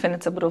té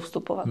definice budou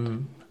vstupovat.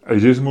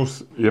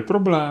 Ageismus je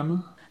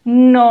problém?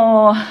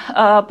 No,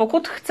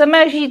 pokud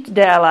chceme žít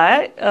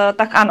déle,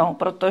 tak ano,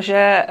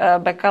 protože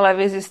Becca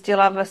Levy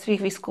zjistila ve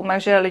svých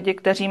výzkumech, že lidi,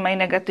 kteří mají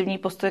negativní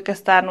postoj ke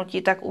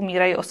stárnutí, tak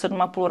umírají o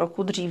 7,5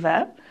 roku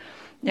dříve.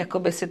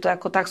 Jakoby si to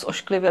jako tak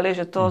zošklivili,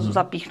 že to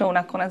zapíchnou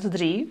nakonec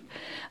dřív.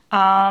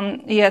 A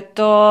je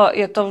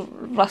to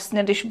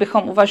vlastně, když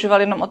bychom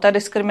uvažovali jenom o té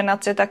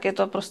diskriminaci, tak je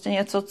to prostě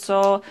něco,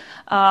 co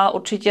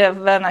určitě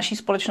ve naší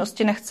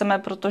společnosti nechceme,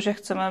 protože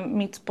chceme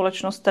mít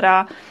společnost,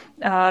 která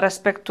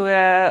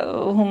respektuje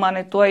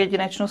humanitu a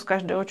jedinečnost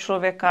každého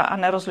člověka a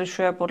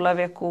nerozlišuje podle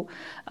věku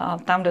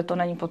tam, kde to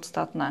není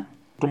podstatné.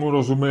 Tomu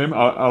rozumím,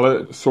 ale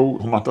jsou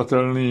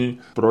hmatatelný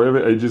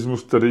projevy ageismu,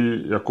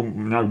 který jako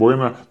nějak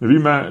bojíme. My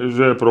víme,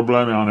 že je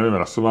problém, já nevím,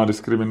 rasová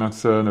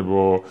diskriminace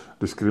nebo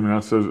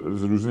diskriminace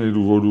z různých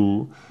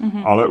důvodů,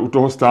 ale u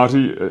toho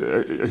stáří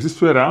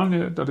existuje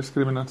reálně ta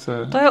diskriminace?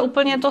 To je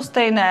úplně to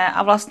stejné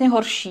a vlastně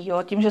horší,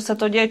 jo, tím, že se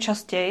to děje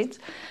častěji.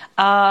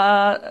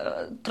 A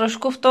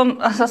trošku v tom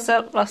zase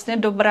vlastně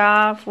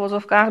v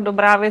uvozovkách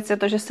dobrá věc je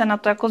to, že se na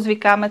to jako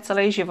zvykáme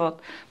celý život,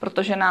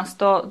 protože nás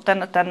to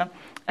ten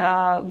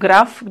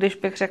graf, když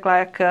bych řekla,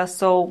 jak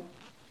jsou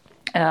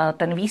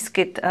ten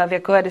výskyt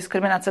věkové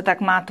diskriminace,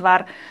 tak má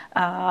tvar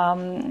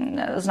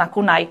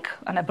znaku Nike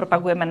a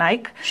nepropagujeme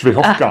Nike.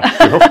 Švihovka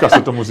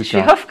se tomu říká.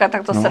 Švihovka,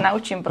 tak to se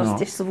naučím,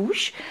 prostě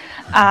swoosh.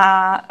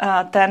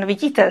 A ten,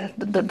 vidíte,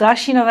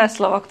 další nové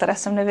slovo, které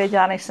jsem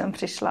nevěděla, než jsem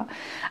přišla.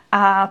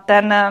 A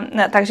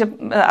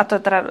to je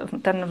teda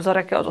ten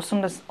vzorek je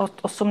od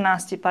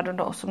 18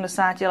 do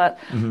 80 let.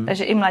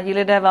 Takže i mladí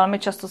lidé velmi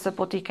často se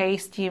potýkají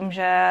s tím,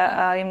 že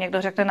jim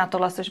někdo řekne, na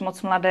tohle jsi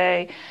moc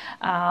mladý,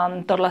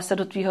 tohle se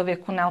do tvýho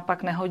věku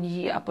naopak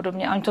nehodí a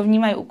podobně. A oni to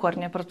vnímají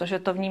úkorně, protože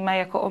to vnímají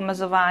jako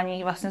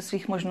omezování vlastně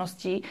svých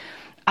možností.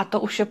 A to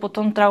už je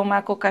potom trauma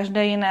jako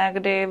každé jiné,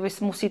 kdy vy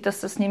musíte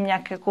se s ním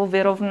nějak jako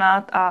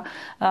vyrovnat a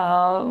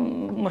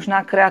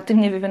možná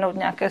kreativně vyvinout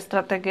nějaké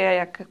strategie,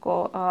 jak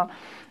jako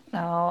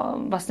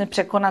vlastně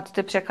překonat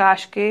ty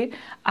překážky,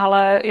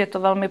 ale je to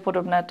velmi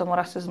podobné tomu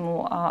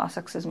rasismu a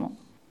sexismu.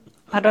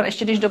 Pardon,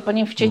 ještě když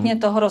doplním, včetně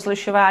toho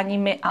rozlišování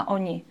my a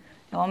oni.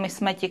 Jo, my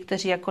jsme ti,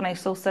 kteří jako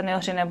nejsou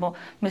seniori, nebo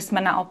my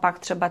jsme naopak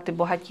třeba ty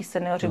bohatí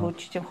seniori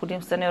vůči těm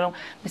chudým seniorům,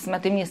 my jsme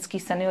ty městský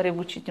seniori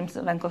vůči těm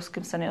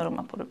venkovským seniorům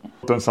a podobně.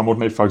 Ten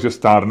samotný fakt, že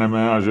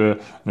stárneme a že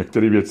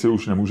některé věci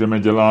už nemůžeme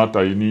dělat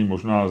a jiný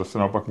možná zase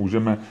naopak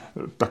můžeme,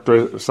 tak to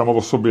je samo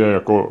o sobě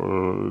jako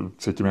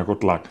cítím jako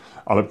tlak.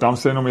 Ale ptám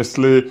se jenom,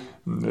 jestli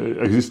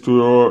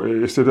existují,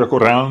 jestli je to jako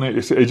reálný,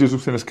 jestli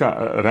ageismus je dneska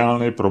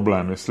reálný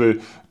problém, jestli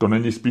to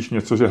není spíš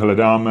něco, že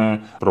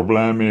hledáme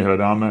problémy,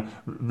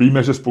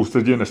 víme, že spousta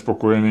lidí je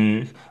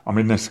nespokojených a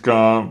my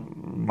dneska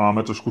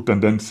máme trošku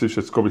tendenci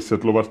všecko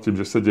vysvětlovat tím,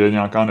 že se děje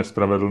nějaká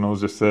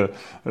nespravedlnost, že se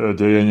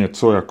děje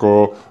něco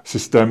jako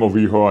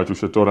systémového, ať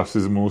už je to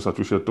rasismus, ať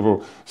už je to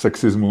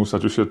sexismus,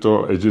 ať už je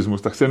to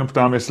ageismus. Tak se jenom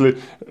ptám, jestli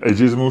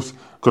ageismus,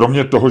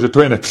 kromě toho, že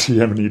to je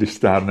nepříjemný, když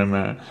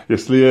stárneme,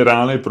 jestli je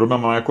reálný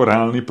problém, má jako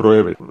reálný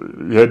projevy.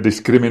 Je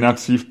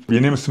diskriminací v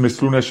jiném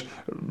smyslu, než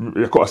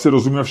jako asi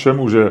rozumíme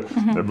všemu, že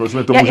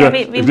tomu,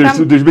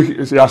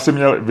 když já si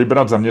měl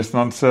vybrat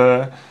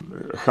zaměstnance,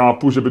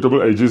 chápu, že by to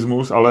byl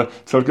ageismus, ale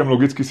celkem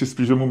logicky si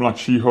spíš mu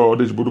mladšího,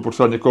 když budu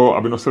potřebovat někoho,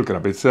 aby nosil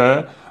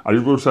krabice, a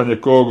když budu potřebovat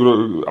někoho,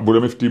 a bude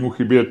mi v týmu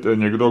chybět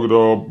někdo,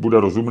 kdo bude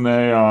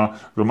rozumný a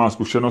kdo má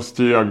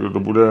zkušenosti a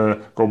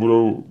koho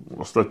budou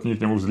ostatní k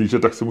němu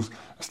vzlížet, tak si mu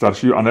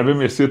starší. A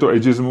nevím, jestli je to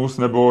ageismus,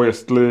 nebo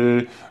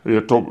jestli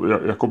je to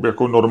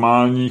jako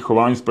normální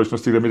chování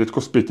společnosti, kde my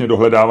teďko zpětně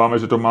dohledáváme,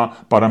 že to má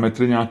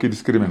parametry nějaké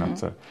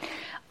diskriminace.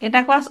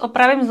 Jednak vás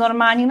opravím z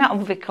normální na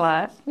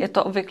obvyklé. Je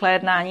to obvyklé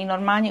jednání,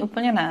 normální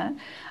úplně ne.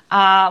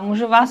 A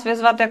můžu vás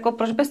vyzvat, jako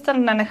proč byste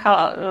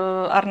nenechal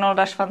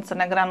Arnolda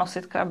Schwarzeneggera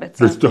nosit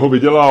krabice? Vy jste ho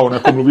viděla, on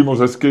jako mluví moc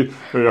hezky,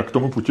 jak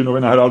tomu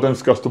Putinovi nahrál ten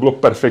vzkaz, to bylo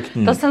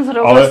perfektní. To jsem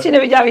zrovna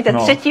neviděla, víte,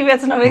 třetí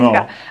věc, novinka.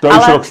 No, to je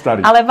už rok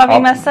starý. Ale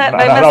bavíme se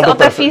o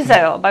té fíze,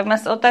 jo. Bavíme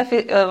se o té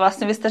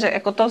vlastně vy jste řekl,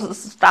 jako to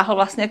vztáhl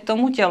vlastně k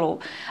tomu tělu.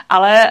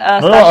 Ale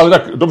ale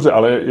tak dobře,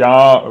 ale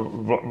já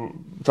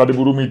tady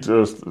budu mít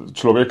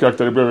člověka,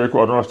 který bude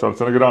věku Arnolda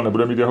Schwarzeneggera,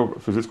 nebude mít jeho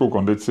fyzickou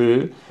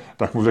kondici,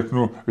 tak mu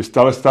řeknu, vy jste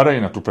ale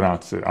starý na tu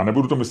práci. A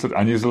nebudu to myslet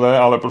ani zle,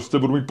 ale prostě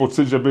budu mít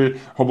pocit, že by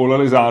ho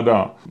bolely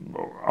záda.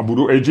 A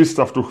budu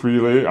ageista v tu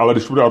chvíli, ale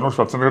když bude Arnold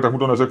Schwarzenegger, tak mu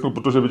to neřeknu,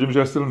 protože vidím, že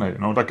je silný.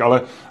 No, tak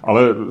ale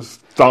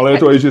stále je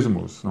to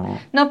ageismus.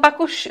 No pak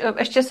už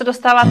ještě se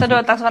dostáváte do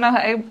takzvaného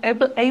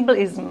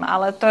ableism,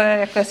 ale to je,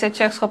 jako jestli je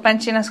člověk schopen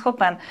či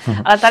neschopen.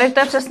 Ale tady to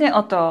je přesně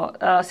o to,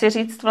 si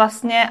říct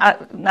vlastně, a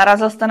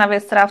narazil jste na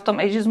věc, která v tom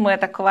ageismu je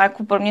taková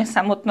jako pro mě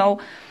samotnou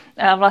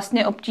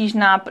vlastně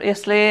obtížná,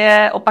 jestli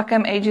je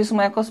opakem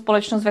ageismu jako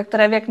společnost, ve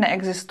které věk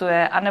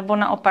neexistuje, anebo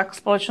naopak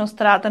společnost,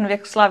 která ten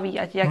věk slaví,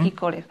 ať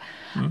jakýkoliv.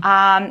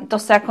 A to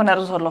se jako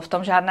nerozhodlo, v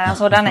tom žádná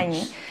shoda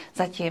není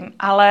zatím.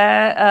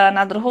 Ale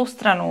na druhou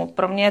stranu,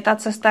 pro mě je ta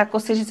cesta jako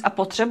si říct, a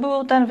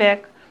potřebuju ten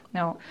věk.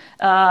 Jo.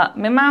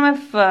 My máme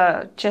v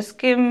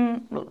českém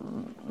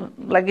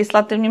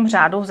legislativním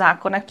řádu v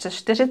zákonech přes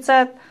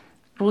 40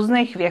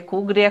 různých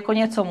věků, kdy jako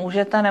něco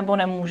můžete nebo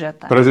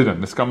nemůžete. Prezident.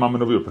 Dneska máme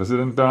nového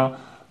prezidenta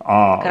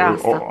a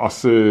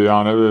asi,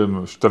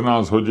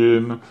 14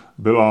 hodin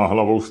byla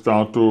hlavou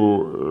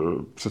státu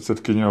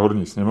předsedkyně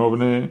horní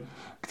sněmovny,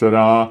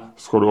 která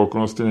shodou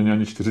okolností není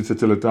ani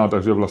 40letá,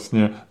 takže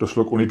vlastně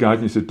došlo k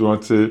unikátní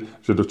situaci,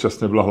 že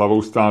dočasně byla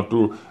hlavou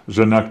státu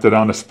žena,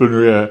 která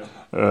nesplňuje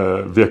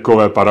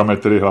věkové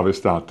parametry hlavy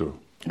státu.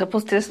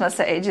 Dopustili jsme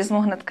se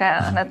ageismu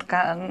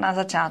hnedka na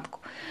začátku.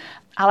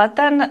 Ale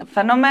ten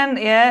fenomén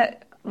je,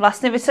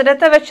 vlastně vy se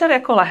jdete večer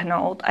jako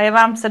lehnout a je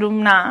vám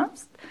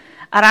 17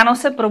 a ráno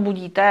se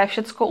probudíte a je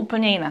všecko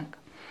úplně jinak.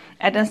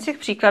 A jeden z těch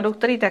příkladů,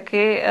 který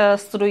taky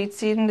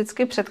studujícím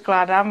vždycky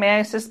předkládám, je,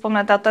 jestli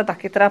vzpomněte, to je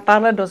taky teda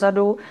pár let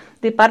dozadu,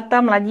 kdy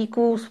parta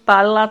mladíků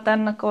spálila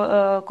ten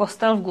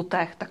kostel v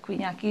Gutech, takový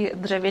nějaký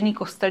dřevěný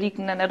kostelík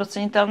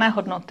nedocenitelné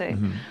hodnoty.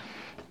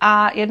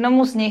 A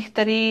jednomu z nich,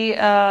 který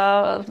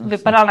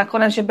vypadal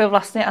nakonec, že byl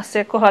vlastně asi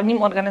jako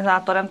hlavním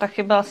organizátorem, tak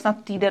chyběl snad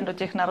týden do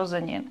těch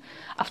narozenin.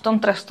 A v tom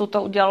trestu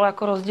to udělalo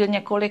jako rozdíl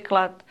několik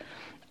let.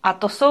 A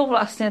to jsou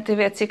vlastně ty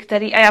věci,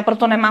 které, a já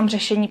proto nemám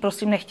řešení,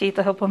 prosím,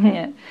 nechtějte ho po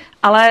mně,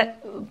 ale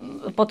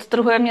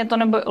podtrhuje mě to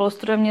nebo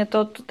ilustruje mě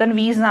to ten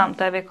význam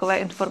té věkové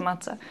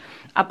informace.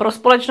 A pro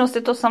společnost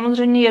je to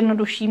samozřejmě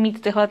jednodušší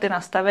mít tyhle ty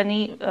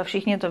nastavený,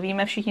 všichni to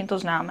víme, všichni to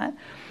známe.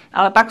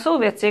 Ale pak jsou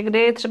věci,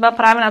 kdy třeba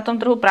právě na tom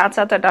trhu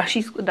práce, a to je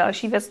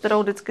další věc,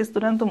 kterou vždycky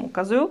studentům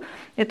ukazuju,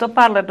 je to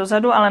pár let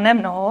dozadu, ale ne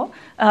mnoho,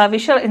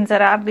 vyšel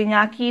inzerát, kdy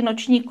nějaký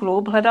noční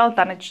klub hledal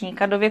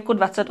tanečníka do věku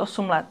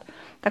 28 let.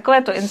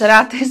 Takovéto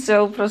inzeráty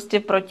jsou prostě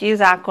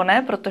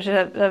protizákonné,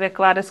 protože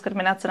věková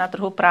diskriminace na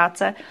trhu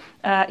práce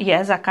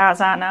je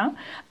zakázána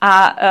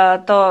a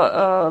to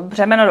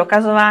břemeno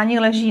dokazování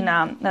leží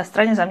na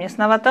straně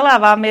zaměstnavatele a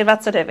vám je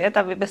 29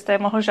 a vy byste je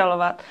mohl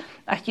žalovat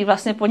a chtít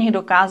vlastně po nich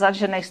dokázat,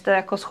 že nejste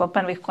jako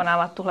schopen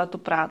vykonávat tuhletu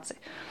práci.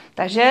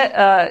 Takže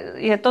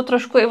je to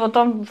trošku i o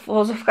tom v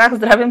uvozovkách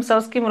zdravým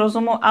selským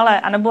rozumu,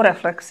 anebo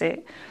reflexi,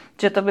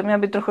 že to by mělo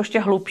být trochu ještě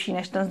hlubší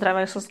než ten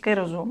zdravý selský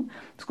rozum.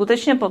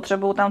 Skutečně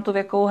potřebují tam tu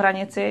věkovou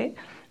hranici,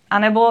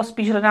 anebo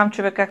spíš hledám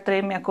člověka, který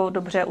jim jako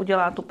dobře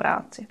udělá tu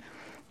práci.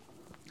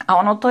 A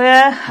ono to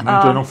je... Není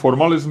to jenom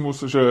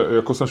formalismus, že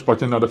jako jsem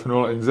špatně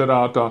nadefinoval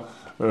inzerát a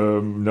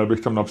neměl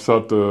bych tam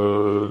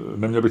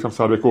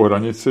psát věkovou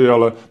hranici,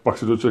 ale pak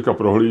si to člověka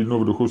prohlídnu,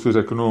 v duchu si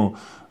řeknu,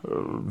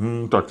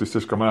 tak ty jsi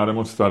kamarádem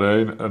moc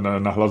starý,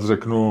 nahlas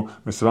řeknu,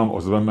 my se vám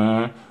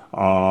ozveme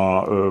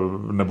a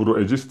nebudu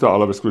ageista,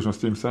 ale ve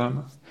skutečnosti jim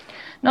jsem.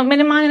 No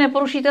minimálně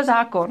neporušíte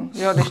zákon,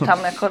 jo, když tam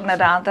jako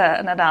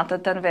nedáte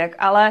ten věk,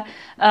 ale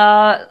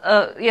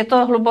je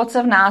to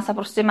hluboce v nás a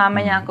prostě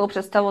máme nějakou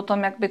představu o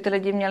tom, jak by ty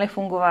lidi měli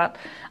fungovat.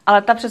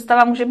 Ale ta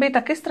představa může být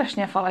taky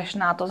strašně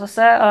falešná. To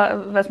zase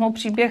vezmu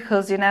příběh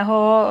z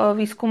jiného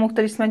výzkumu,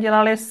 který jsme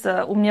dělali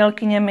s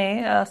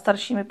umělkyněmi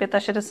staršími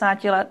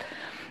 65 let.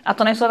 A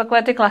to nejsou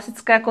takové ty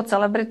klasické jako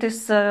celebrity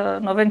z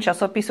novin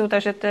časopisů,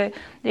 takže ty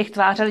jejich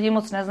tváře lidi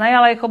moc neznají,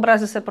 ale jejich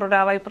obrazy se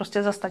prodávají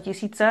prostě za 100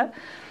 000.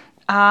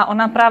 A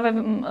ona právě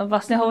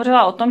vlastně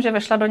hovořila o tom, že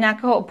vešla do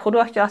nějakého obchodu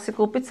a chtěla si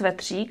koupit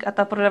svetřík a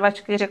ta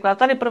prodavačka jí řekla,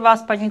 tady pro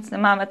vás paní nic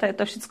nemáme, tady je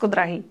to všecko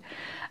drahý.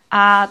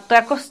 A to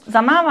jako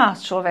zamává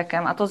s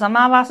člověkem a to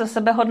zamává se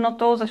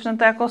sebehodnotou,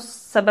 začnete jako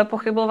sebe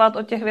pochybovat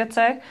o těch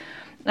věcech.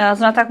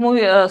 Zrovna tak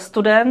můj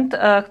student,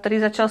 který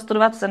začal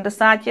studovat v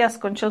 70 a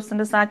skončil v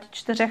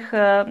 74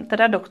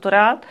 teda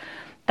doktorát,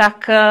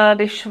 tak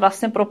když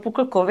vlastně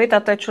propukl covid a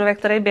to je člověk,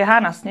 který běhá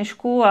na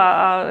sněžku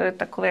a je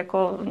takový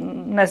jako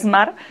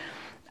nezmar,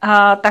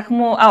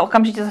 a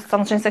okamžitě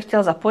samozřejmě se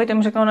chtěl zapojit, a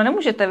mu řekl, no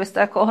nemůžete, vy jste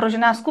jako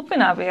ohrožená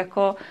skupina, vy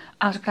jako,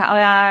 a říká,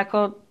 ale já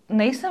jako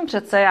nejsem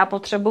přece, já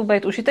potřebuji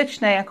být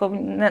užitečný, jako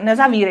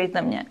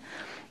nezavírejte mě.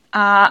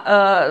 A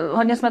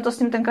hodně jsme to s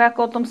ním tenkrát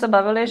jako o tom se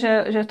bavili,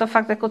 že to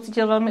fakt jako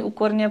cítil velmi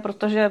úkorně,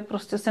 protože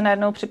prostě si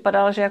najednou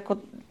připadal, že jako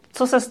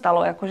co se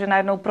stalo, jako že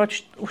najednou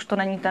proč už to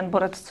není ten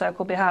borec, co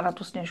jako běhá na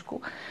tu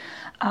sněžku.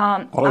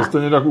 Ale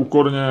stejně tak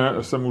úkorně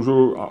se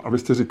můžu,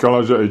 abyste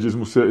říkala, že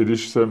ageismus je, i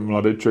když se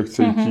mladý člověk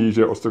cítí,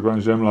 že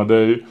ostrkovaný, že je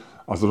mladý,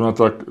 a zrovna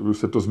tak, už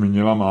se to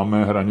zmínila,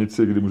 máme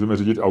hranici, kdy můžeme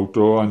řídit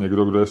auto a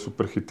někdo, kdo je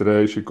super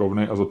chytrý,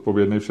 šikovný a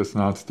zodpovědný v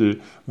 16,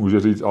 může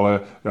říct, ale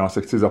já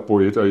se chci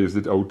zapojit a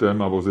jezdit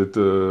autem a vozit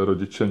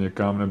rodiče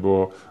někam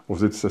nebo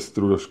vozit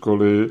sestru do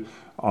školy,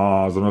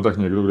 a zrovna tak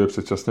někdo, kdo je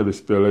předčasně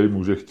vyspělý,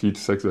 může chtít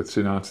sex ve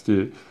 13.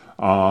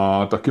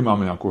 A taky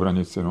máme nějakou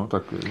hranici, no,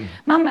 tak...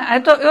 Máme, a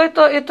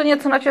je to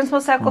něco, na čem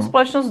jsme se jako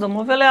společnost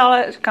domluvili,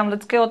 ale říkám,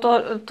 vždycky o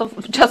to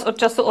čas od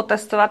času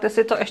otestovat,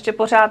 jestli to ještě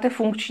pořád je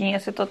funkční,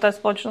 jestli to té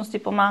společnosti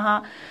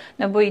pomáhá,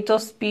 nebo jí to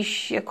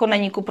spíš jako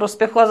není ku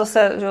prospěchu, a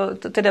zase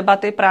že, ty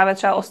debaty právě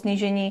třeba o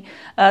snížení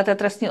té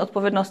trestní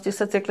odpovědnosti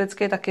se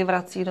cyklicky taky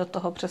vrací do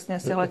toho přesně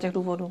z těch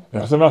důvodů.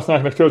 Já jsem vás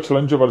nějak nechtěl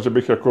challengeovat, že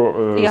bych jako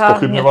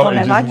zpochybňoval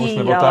ageismus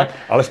nebo tak,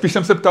 ale spíš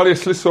jsem se ptal,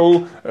 jestli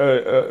jsou,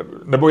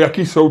 nebo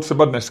jaký jsou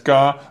třeba dneska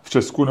v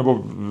Česku nebo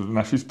v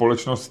naší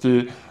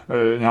společnosti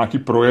nějaký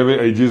projevy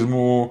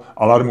ageismu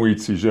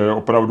alarmující, že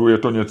opravdu je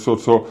to něco,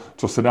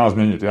 co se dá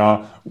změnit.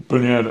 Já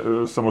úplně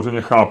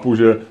samozřejmě chápu,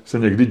 že se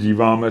někdy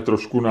díváme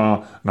trošku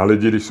na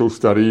lidi, když jsou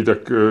starí, tak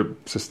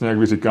přesně jak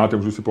vy říkáte,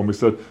 můžu si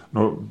pomyslet,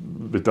 no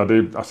vy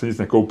tady asi nic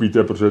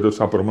nekoupíte, protože je to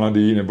třeba pro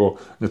mladý, nebo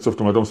něco v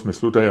tomhle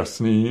smyslu, to je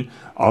jasný,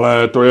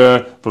 ale to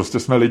je, prostě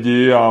jsme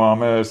lidi a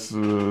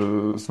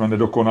jsme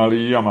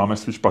nedokonalí a máme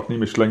svý špatné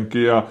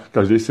myšlenky a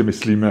každý si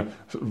myslíme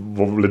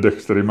o lidech,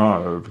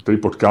 který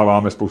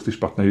potkáváme spousty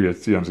špatných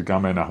věcí a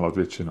říkáme je nahlas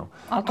většinou.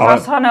 A to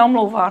vás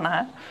neomlouvá,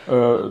 ne?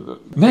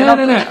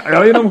 Ne,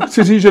 já jenom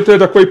chci říct, že to je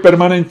takový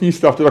permanentní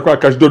stav, to je taková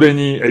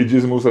každodenní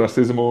ageismus,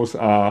 rasismus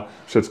a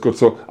všecko,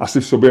 co asi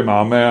v sobě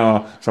máme,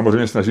 a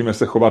samozřejmě snažíme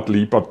se chovat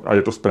líp a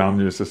je to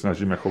správně, že se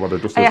snažíme chovat.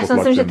 A já si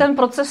myslím, že ten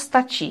proces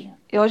stačí.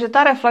 Jo, že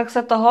ta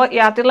reflexe toho,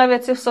 já tyhle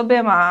věci v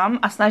sobě mám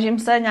a snažím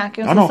se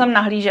nějakým způsobem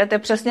nahlížet, je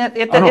přesně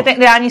ten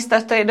ideální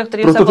stav, do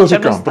kterého se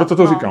potřebuje dostat. Proto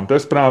to říkám, to je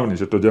správný,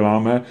 že to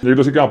děláme.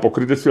 Někdo říká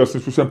pokrytectví, ale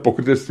svým způsobem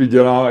pokrytectví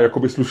dělá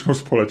jakoby slušnou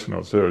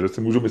společnost, že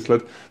si můžu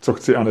myslet, co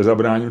chci a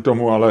nezabráním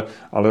tomu, ale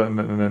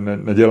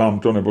nedělám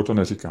to nebo to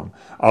neříkám.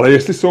 Ale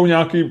jestli jsou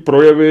nějaký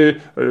projevy,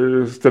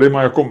 s kterými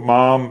jako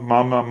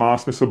má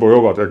smysl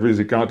bojovat, jak vy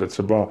říkáte,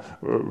 třeba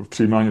v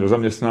přijímání do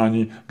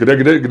zaměstnání,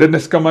 kde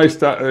dneska mají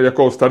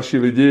jako starší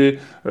lidi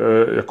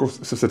jako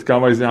se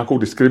setkávají s nějakou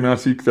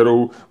diskriminací,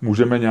 kterou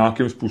můžeme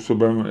nějakým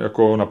způsobem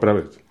jako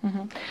napravit.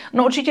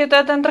 No určitě to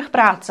je ten trh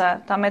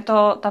práce,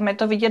 tam je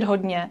to vidět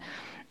hodně.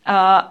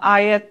 A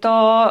je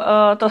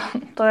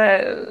to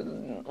je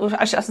už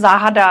až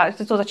záhada,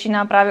 že to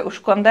začíná právě už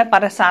kolem té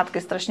 50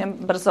 strašně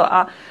brzo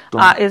a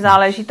i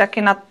záleží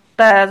taky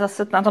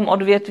zase na tom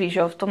odvětví,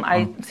 že? V tom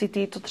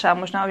ICT to třeba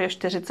možná už je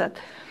 40.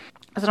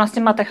 Zrovna s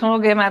těma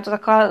technologiemi je to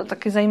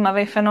taky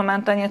zajímavý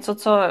fenomén, to je něco,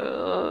 co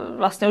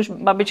vlastně už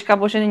babička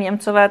Boženy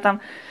Němcové, tam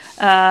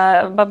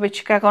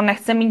babička jako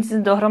nechce mít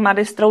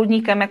dohromady s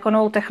troudníkem jako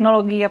novou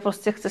technologií a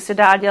prostě chce si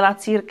dál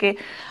dělat círky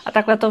a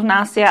takhle to v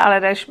nás je, ale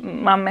když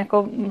mám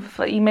jako v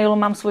e-mailu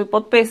mám svůj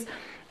podpis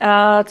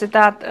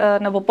citát,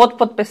 nebo pod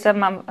podpisem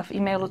mám v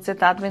e-mailu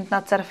citát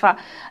Vintna Cerfa,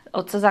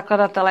 otce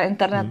zakladatele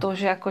internetu,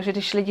 že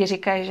když lidi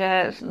říkají,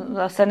 že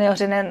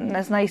seniori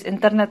neznají s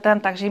internetem,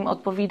 takže jim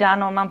odpovídá,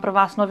 no mám pro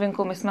vás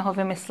novinku, my jsme ho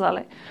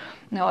vymysleli.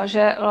 Jo,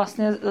 že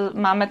vlastně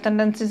máme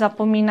tendenci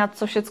zapomínat,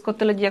 co všecko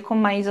ty lidi jako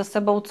mají za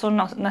sebou, co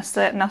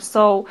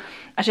nesou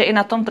a že i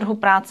na tom trhu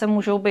práce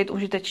můžou být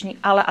užiteční.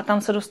 A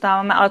tam se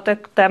dostáváme, ale to je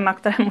téma,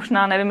 které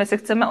možná nevím, jestli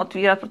chceme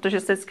otvírat, jže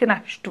se vždycky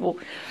naštvu.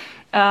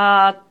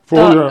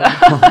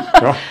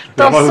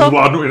 Já vás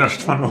zvládnu i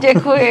naštvanou.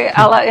 Děkuji,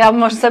 ale já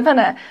možná sebe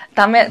ne.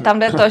 Tam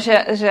jde to,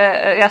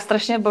 že já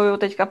strašně bojuju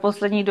teďka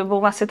poslední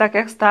dobou, asi tak,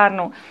 jak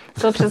stárnu.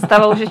 S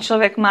představou, že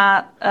člověk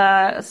má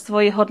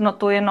svoji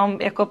hodnotu jenom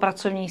jako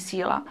pracovní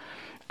síla.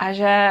 A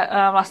že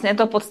vlastně je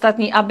to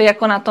podstatný, aby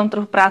jako na tom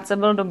trhu práce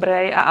byl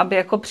dobrý a aby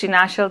jako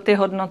přinášel ty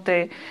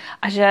hodnoty.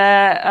 A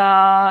že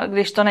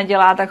když to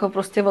nedělá, tak ho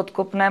prostě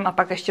odkopneme a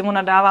pak ještě mu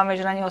nadáváme,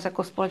 že na něho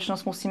jako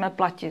společnost musíme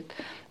platit.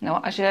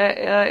 No, a že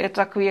je to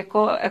takový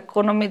jako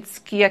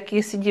ekonomický,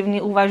 jakýsi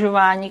divný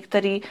uvažování,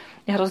 který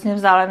je hrozně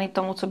vzdálený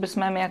tomu, co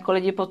bychom my jako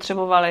lidi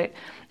potřebovali.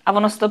 A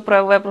ono se to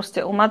projevuje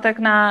prostě u matek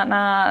na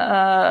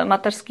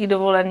mateřský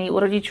dovolený, u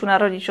rodičů na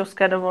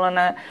rodičovské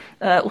dovolené,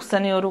 u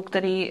seniorů,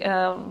 který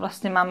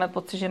vlastně máme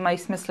pocit, že mají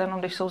smysl jenom,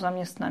 když jsou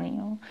zaměstnaný.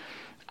 Jo.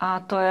 A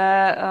to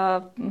je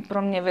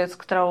pro mě věc,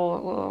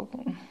 kterou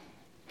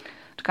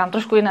říkám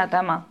trošku jiné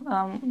téma.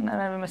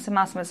 Nevím, jestli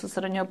má smysl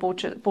se do něho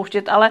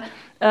pouštět, ale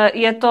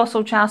je to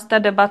součást té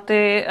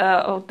debaty.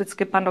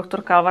 Vždycky pan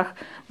doktor Kalvach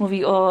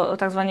mluví o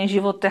takzvaných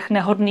životech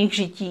nehodných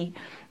žití.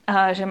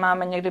 Že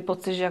máme někdy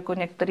pocit, že jako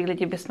některý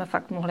lidi bychom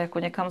fakt mohli jako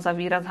někam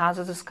zavírat,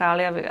 házet ze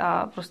skály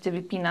a prostě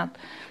vypínat.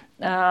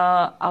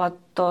 Ale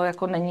to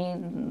jako není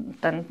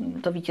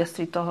to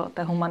vítězství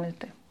té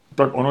humanity.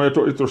 Tak ono je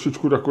to i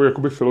trošičku takový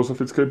jakoby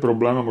filozofický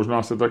problém a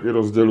možná se tak i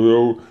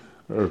rozdělujou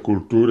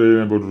kultury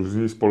nebo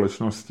různé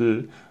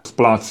společnosti.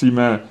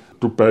 Splácíme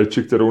tu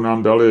péči, kterou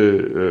nám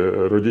dali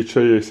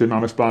rodiče, jestli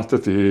máme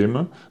splácet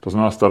jim, to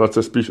znamená starat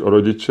se spíš o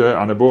rodiče,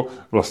 anebo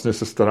vlastně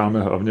se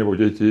staráme hlavně o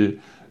děti.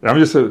 Já vím,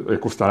 že se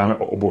jako staráme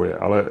o oboje,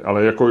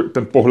 ale jako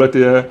ten pohled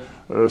je,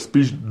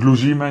 spíš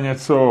dlužíme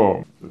něco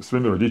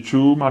svým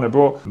rodičům,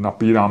 anebo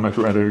napíráme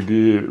tu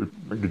energii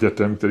k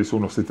dětem, kteří jsou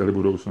nositeli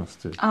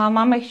budoucnosti. A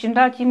máme jich čím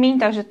dál tím míň,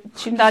 takže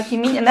čím dál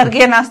tím míň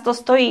energie nás to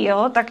stojí,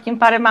 jo? Tak tím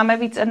pádem máme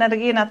víc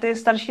energie na ty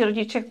starší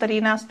rodiče,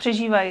 který nás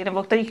přežívají,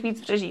 nebo kterých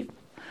víc přežívají.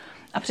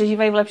 A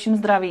přežívají v lepším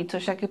zdraví,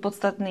 což je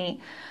podstatný.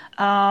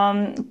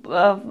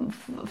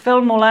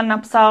 Phil Mullen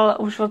napsal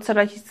už v roce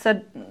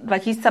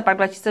 2000 pak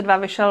 2002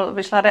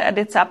 vyšla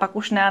reedice a pak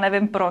už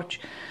nevím proč.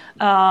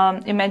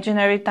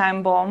 Imaginary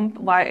Time Bomb,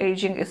 Why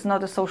Aging is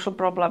not a social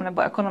problem,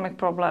 nebo economic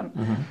problem.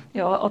 Mm-hmm.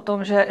 Jo, o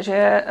tom,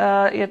 že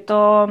je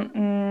to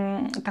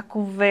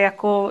takové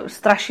jako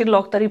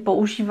strašidlo, který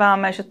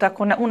používáme, že to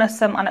jako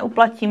neunesem a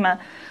neuplatíme.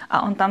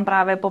 A on tam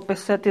právě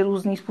popisuje ty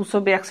různý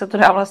způsoby, jak se to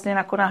dá vlastně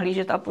jako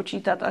nahlížet a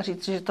počítat a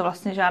říct, že to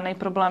vlastně žádný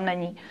problém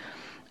není.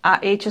 A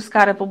i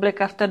Česká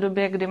republika v té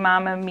době, kdy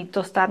máme mít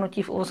to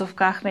stárnutí v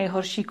uvozovkách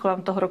nejhorší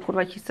kolem toho roku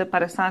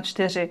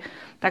 2054,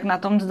 tak na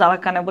tom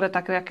zdaleka nebude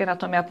tak, jak je na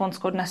tom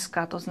Japonsko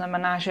dneska. To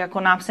znamená, že jako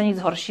nám se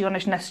nic horšího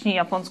než dnešní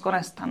Japonsko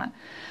nestane.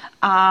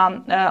 A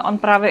on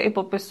právě i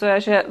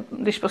popisuje, že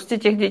když prostě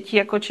těch dětí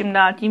jako čím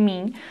dál tím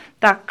míň,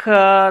 tak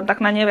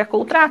na ně jako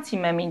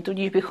utrácíme míň,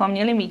 tudíž bychom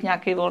měli mít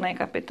nějaký volný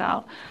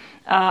kapitál.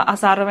 A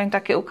zároveň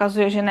taky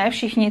ukazuje, že ne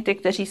všichni ty,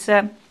 kteří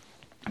se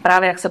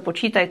právě jak se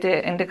počítají ty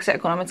indexy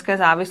ekonomické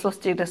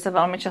závislosti, kde se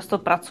velmi často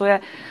pracuje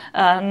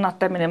na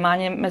té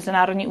minimálně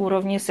mezinárodní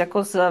úrovni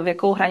s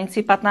věkovou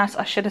hranicí 15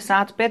 až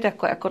 65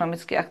 jako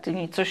ekonomicky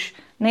aktivní, což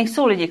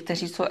nejsou lidi,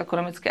 kteří jsou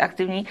ekonomicky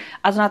aktivní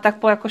a zrovna tak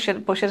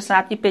po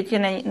 65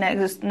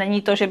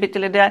 není to, že by ty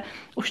lidé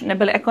už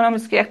nebyli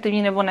ekonomicky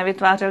aktivní nebo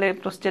nevytvářeli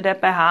prostě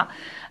DPH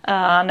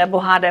nebo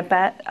HDP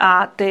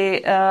a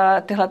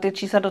tyhle ty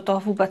čísla do toho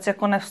vůbec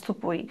jako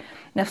nevstupují.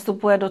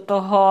 Nevstupuje do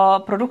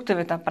toho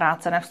produktivita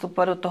práce,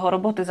 nevstupuje do toho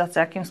robotizace,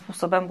 jakým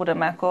způsobem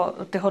budeme jako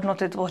ty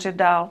hodnoty tvořit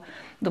dál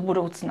do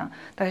budoucna.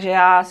 Takže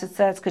já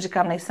sice vždycky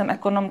říkám, nejsem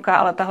ekonomka,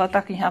 ale tahle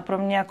ta kniha pro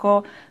mě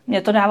jako,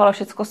 mě to dávalo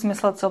všechno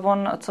smysl,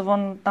 co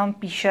on tam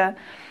píše.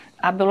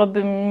 A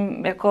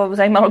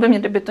zajímalo by mě,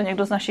 kdyby to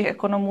někdo z našich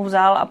ekonomů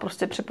vzal a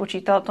prostě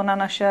přepočítal to na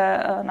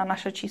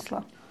naše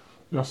čísla.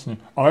 Jasně.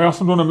 Ale já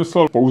jsem to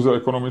nemyslel pouze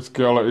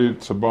ekonomicky, ale i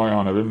třeba,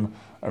 já nevím,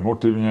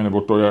 emotivně,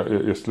 nebo to je,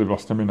 jestli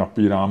vlastně my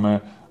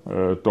napíráme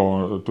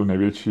tu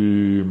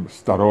největší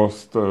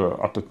starost,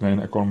 a teď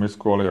nejen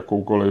ekonomickou, ale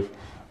jakoukoliv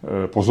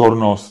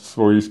pozornost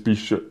svoji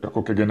spíš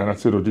jako ke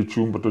generaci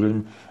rodičům, protože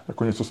jim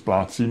jako něco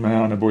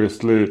splácíme, nebo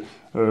jestli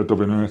to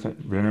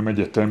věnujeme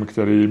dětem,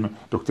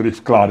 do kterých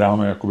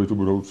vkládáme jakoby tu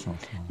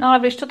budoucnost. No ale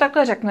když to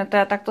takhle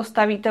řeknete, tak to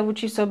stavíte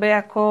vůči sobě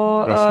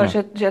jako,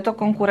 že je to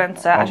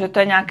konkurence a že to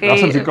je nějaký... Já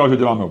jsem říkal, že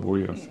děláme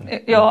obojí.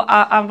 Jo,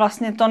 a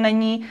vlastně to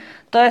není,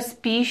 to je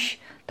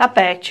spíš ta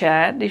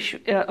péče, když,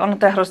 ono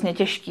to je hrozně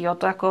těžký, jo,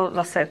 to jako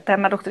zase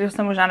téma, do kterého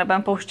se možná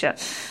nebudeme pouštět,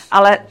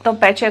 ale to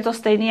péče je to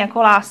stejný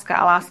jako láska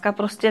a láska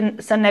prostě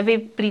se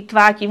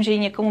nevyplýtvá tím, že ji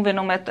někomu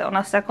věnujete,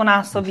 ona se jako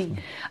násobí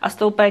a s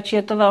tou péčí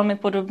je to velmi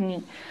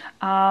podobný.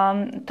 A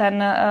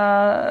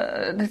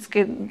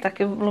vždycky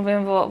taky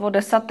mluvím o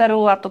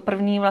desateru a to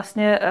první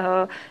vlastně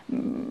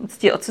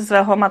ctí otce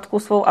svého, matku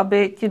svou,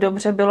 aby ti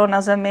dobře bylo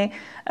na zemi,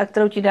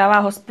 kterou ti dává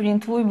Hospodin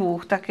tvůj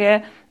Bůh, tak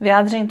je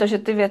vyjádření to, že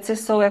ty věci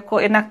jsou jako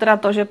jednak teda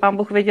to, že Pán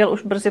Bůh věděl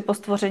už brzy po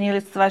stvoření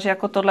lidstva, že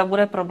jako tohle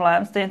bude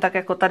problém, stejně tak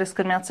jako ta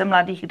diskriminace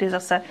mladých, kdy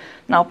zase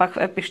naopak v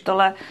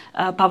epištole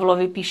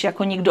Pavlovi píše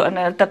jako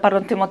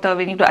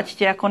Timoteovi, nikdo ať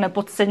tě jako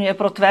nepodceňuje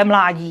pro tvé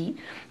mládí.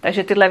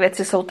 Takže tyhle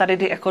věci jsou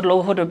tady jako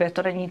dlouhodobě,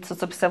 to není něco,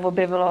 co by se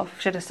objevilo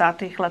v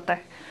 60. letech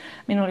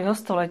minulého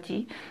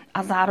století.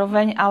 A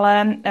zároveň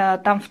ale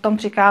tam v tom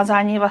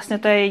přikázání vlastně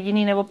to je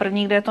jediný nebo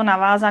první, kde je to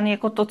navázané,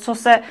 jako to,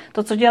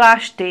 co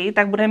děláš ty,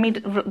 tak bude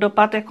mít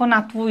dopad jako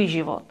na tvůj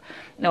život.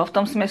 No, v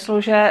tom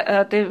smyslu, že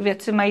ty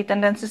věci mají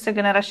tendenci se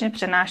generačně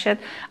přenášet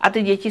a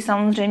ty děti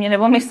samozřejmě,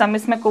 nebo my sami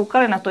jsme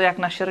koukali na to, jak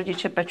naše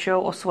rodiče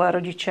pečujou o svoje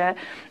rodiče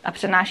a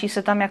přenáší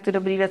se tam jak ty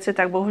dobré věci,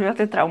 tak bohužel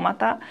ty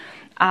traumata.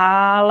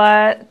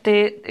 Ale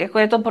jako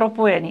je to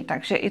propojený,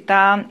 takže i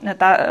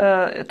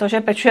to,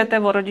 že pečujete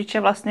o rodiče,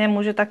 vlastně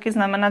může taky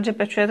znamenat, že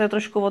pečujete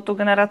trošku o tu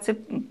generaci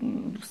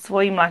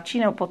svojí mladší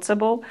nebo pod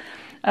sebou,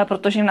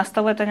 protože jim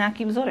nastavujete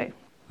nějaký vzory.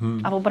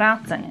 A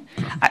obráceně.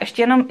 A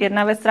ještě jenom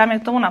jedna věc, která mě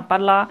k tomu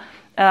napadla,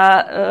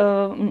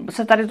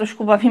 se tady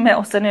trošku bavíme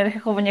o seniorech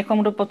jako o někom,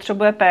 kdo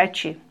potřebuje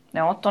péči.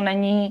 Jo?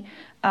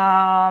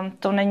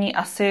 To není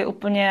asi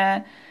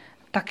úplně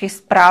taky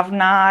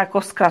správná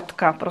jako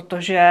zkratka,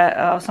 protože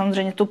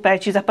samozřejmě tu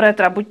péči, zaprvé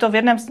teda buď to v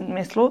jednom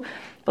smyslu,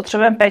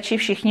 potřebujeme péči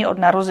všichni od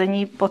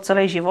narození po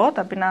celý život,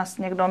 aby nás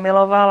někdo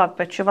miloval a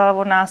pečoval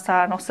o nás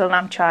a nosil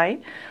nám čaj.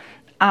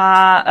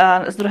 A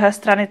z druhé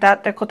strany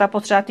ta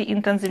potřeba té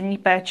intenzivní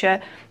péče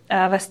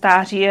ve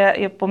stáří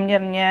je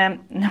poměrně,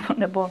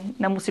 nebo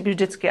nemusí být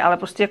vždycky, ale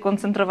prostě je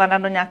koncentrovaná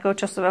do nějakého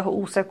časového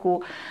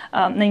úseku.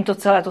 Není to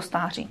celé to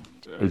stáří.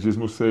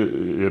 Ageismus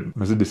je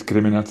mezi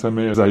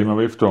diskriminacemi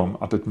zajímavý v tom,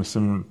 a teď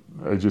myslím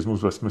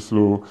ageismus ve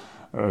smyslu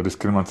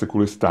diskriminace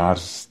kvůli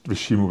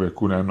vyššímu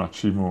věku, ne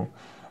mladšímu,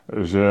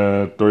 že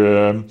to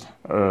je,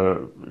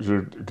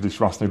 že když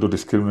vás někdo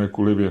diskriminuje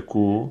kvůli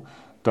věku,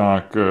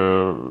 tak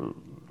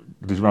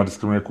když vás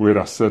diskriminuje kvůli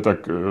rase, tak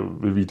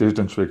vy víte, že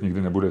ten člověk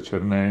nikdy nebude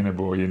černý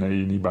nebo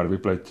jiný barvy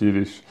pleti.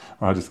 Když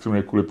vás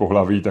diskriminuje kvůli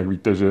pohlaví, tak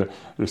víte, že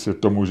se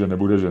to může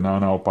nebude žena,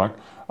 naopak.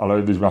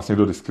 Ale když vás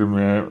někdo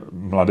diskriminuje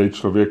mladý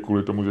člověk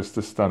kvůli tomu, že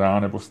jste stará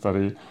nebo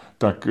starý,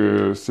 tak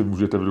si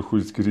můžete v duchu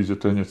vždycky říct, že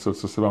to je něco,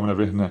 co se vám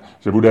nevyhne.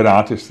 Že bude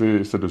rád,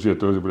 jestli se dožije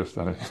toho, že bude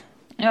starý.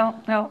 Jo,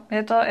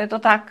 je to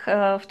tak.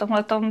 V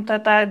tomhletom to je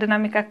ta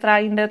dynamika, která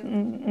jinde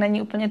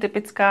není úplně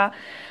typická,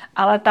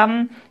 ale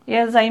tam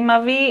je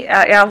zajímavý,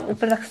 a já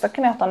úplně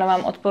taky na to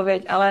nemám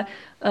odpověď, ale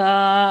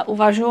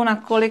uvažuji,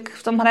 nakolik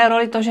v tom hraje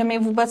roli to, že my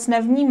vůbec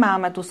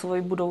nevnímáme tu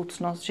svoji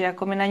budoucnost, že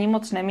jako my na ní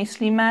moc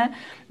nemyslíme,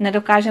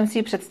 nedokážeme si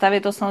ji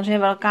představit, to samozřejmě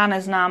velká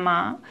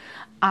neznámá,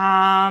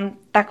 a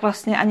tak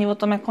vlastně ani o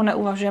tom jako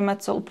neuvažujeme,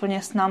 co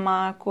úplně s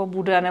náma jako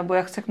bude, nebo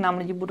jak se k nám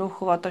lidi budou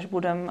chovat, až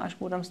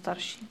budem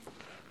starší.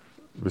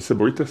 Vy se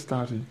bojíte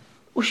stáří?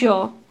 Už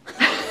jo.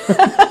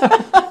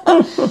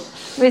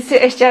 Vy si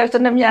ještě, abych to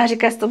neměla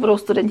říkat, jestli to budou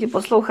studenti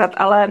poslouchat,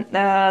 ale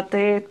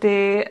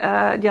ty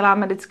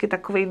děláme vždycky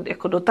takový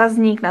jako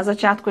dotazník na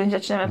začátku, když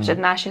začneme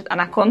přednášet a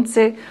na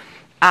konci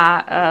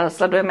a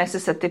sledujeme, jestli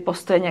se ty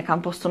postoje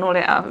někam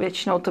posunuly a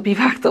většinou to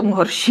bývá k tomu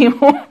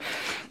horšímu.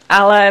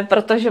 Ale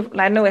protože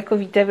najednou jako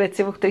víte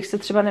věci, o kterých jste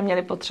třeba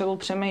neměli potřebu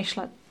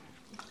přemýšlet.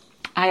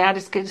 A já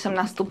vždycky,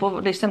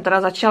 když jsem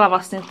teda začala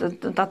vlastně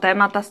ta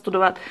témata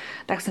studovat,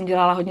 tak jsem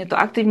dělala hodně to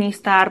aktivní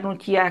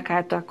stárnutí a jaká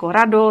je to jako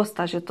radost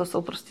a že to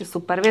jsou prostě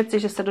super věci,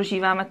 že se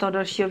dožíváme toho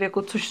dalšího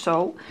věku, což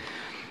jsou.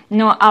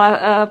 No ale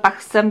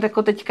pak jsem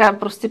jako teďka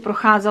prostě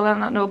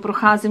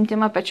procházím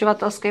těma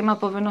pečovatelskýma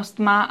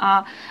povinnostma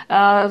a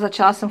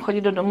začala jsem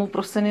chodit do domů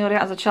pro seniory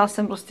a začala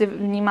jsem prostě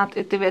vnímat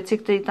i ty věci,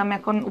 které tam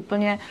jako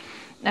úplně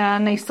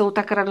nejsou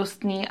tak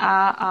radostný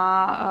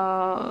a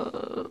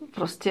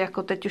prostě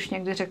jako teď už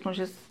někdy řeknu,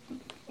 že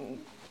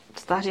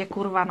stáří je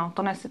kurva, no,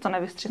 to si to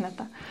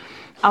nevystřihnete.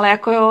 Ale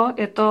jako jo,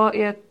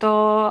 je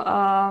to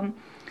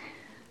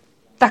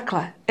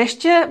takhle.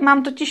 Ještě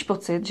mám totiž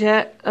pocit,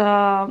 že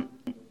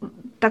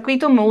takový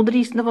to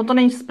moudrý, nebo to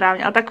není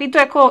správně, ale takový to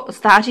jako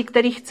stáří,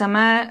 který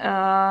chceme,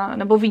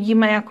 nebo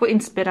vidíme jako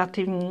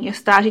inspirativní, je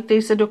stáří,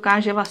 který se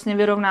dokáže vlastně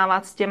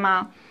vyrovnávat s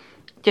těma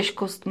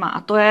těžkostma.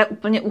 A to je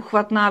úplně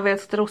uchvatná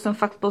věc, kterou jsem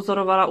fakt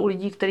pozorovala u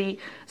lidí, který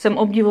jsem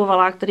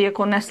obdivovala, který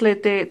jako nesli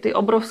ty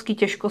obrovské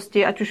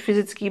těžkosti, ať už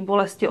fyzické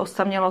bolesti,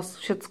 osamělost,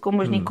 všecko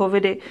možný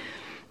covidy.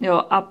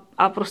 Jo,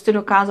 a prostě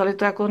dokázali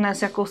to jako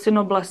dnes jakousi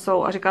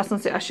noblesou. A říkala jsem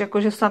si až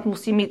jako, že snad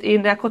musí mít i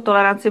jinde jako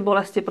toleranci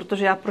bolesti,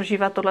 protože já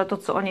prožívám tohleto,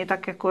 co oni,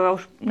 tak jako já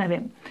už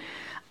nevím.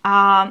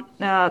 A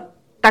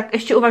tak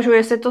ještě uvažuji,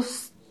 jestli to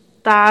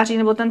stáří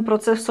nebo ten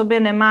proces v sobě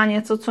nemá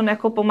něco, co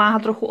jako pomáhá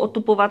trochu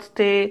otupovat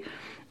ty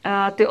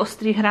ty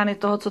ostrý hrany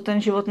toho, co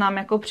ten život nám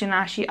jako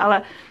přináší,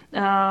 ale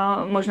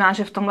možná,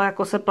 že v tomhle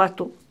jako se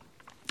pletu.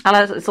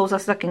 Ale jsou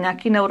zase taky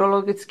nějaký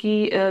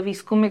neurologický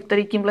výzkumy,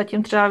 které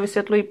tímhletím třeba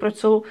vysvětlují, proč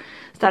jsou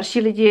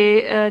starší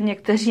lidi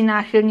někteří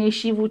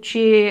náchylnější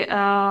vůči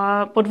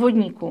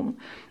podvodníkům.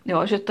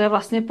 Jo, že to je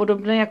vlastně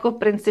podobný jako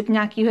princip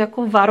nějakého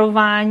jako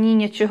varování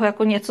něčeho,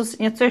 jako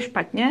něco je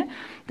špatně.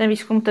 Ten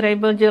výzkum, který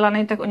byl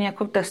dělaný, tak oni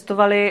jako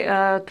testovali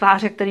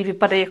tváře, které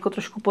vypadají jako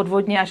trošku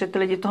podvodně a že ty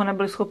lidi toho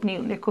nebyli schopni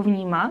jako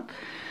vnímat.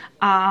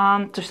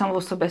 A což samo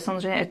o sobě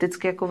samozřejmě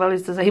eticky jako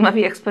velice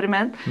zajímavý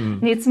experiment.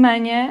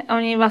 Nicméně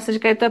oni vlastně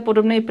říkají, to je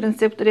podobný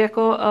princip, který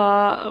jako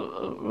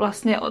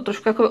vlastně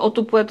trošku jako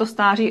otupuje to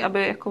stáří,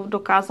 aby jako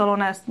dokázalo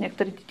nést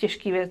některé ty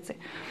těžké věci.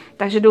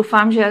 Takže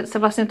doufám, že se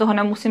vlastně toho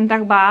nemusím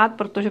tak bát,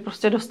 protože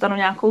prostě dostanu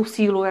nějakou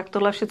sílu, jak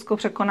tohle všechno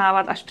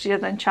překonávat, až přijde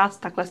ten čas,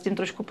 takhle s tím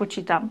trošku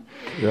počítám.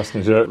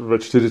 Jasně, že ve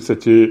 40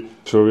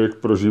 člověk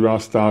prožívá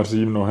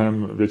stáří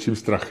mnohem větším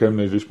strachem,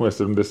 než když mu je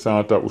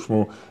 70 a už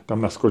mu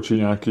tam naskočí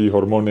nějaký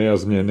hormony a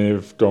změny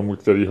v tom,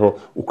 který ho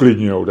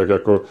uklidňují. Tak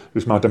jako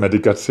když máte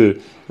medikaci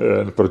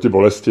proti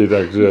bolesti,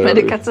 takže...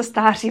 Medikace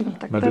stářím,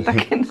 tak to je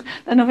taky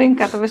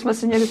novinka, to bychom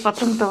si měli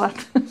patentovat.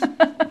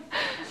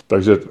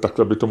 Takže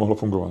takhle by to mohlo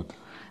fungovat.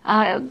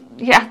 A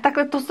já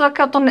takhle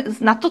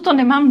na to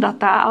nemám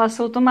data, ale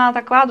jsou to má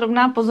taková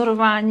drobná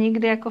pozorování,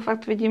 kdy jako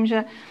fakt vidím,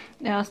 že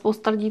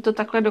spousta lidí to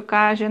takhle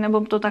dokáže, nebo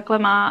to takhle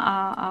má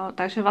a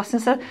takže vlastně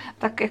se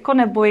tak jako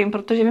nebojím,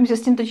 protože vím, že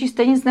s tím totiž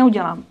stejně nic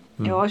neudělám.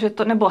 Jo, že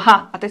to, nebo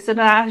a teď se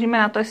narážíme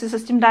na to, jestli se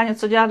s tím dá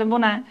něco dělat nebo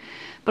ne.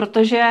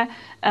 Protože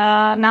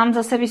nám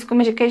zase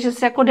výzkumy říkají, že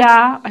se jako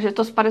dá a že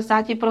to z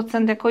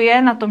 50% jako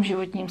je na tom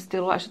životním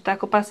stylu a že to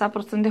jako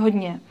 50% je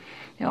hodně.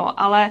 Jo,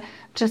 ale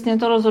přesně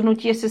to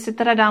rozhodnutí, jestli si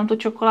teda dám tu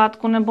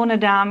čokoládku nebo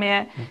nedám,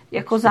 je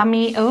jako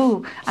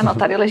ano,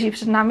 tady leží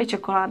před námi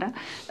čokoláda,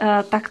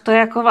 tak to je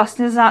jako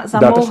vlastně za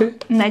mou... si?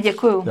 Ne,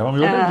 děkuju. Já vám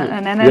ji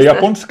je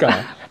japonská,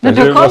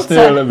 takže je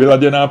vlastně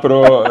vyladěná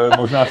pro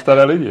možná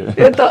staré lidi.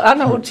 Je to,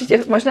 ano,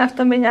 určitě, možná v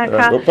tom je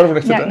nějaká...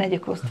 Ne,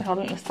 děkuju,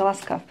 jste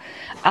laskav.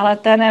 Ale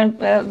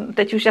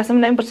teď už, já jsem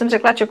nevím, proč jsem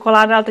řekla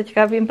čokoláda, ale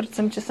teďka vím, proč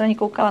jsem se na ní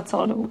koukala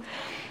celou dobu.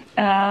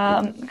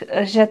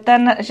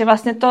 Že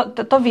vlastně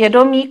to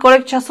vědomí,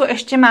 kolik času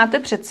ještě máte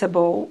před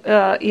sebou,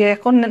 je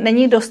jako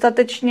není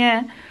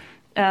dostatečně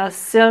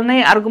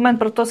silný argument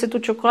pro to si tu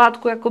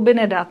čokoládku jakoby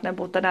nedat,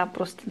 nebo teda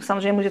prostě,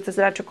 samozřejmě můžete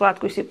si dát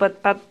čokoládku, když si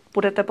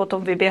budete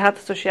potom vyběhat,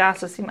 což já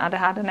se svým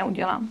ADHD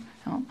neudělám.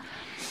 Jo.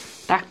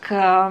 Tak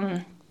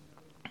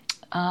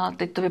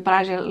teď to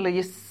vypadá, že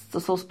lidi,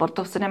 co jsou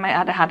sportovci, nemají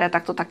ADHD,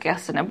 tak to taky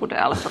asi nebude,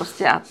 ale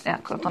prostě já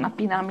jako to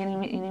napínám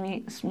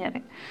jinými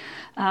směry.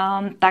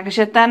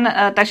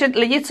 Takže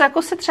lidi, co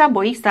jako se třeba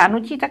bojí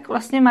stárnutí, tak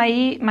vlastně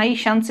mají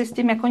šanci s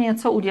tím jako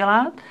něco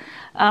udělat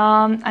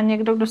a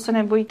někdo, kdo se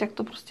nebojí, tak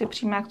to prostě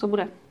přijme, jak to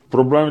bude.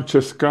 Problém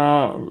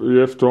Česka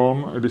je v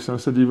tom, když jsem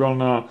se díval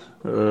na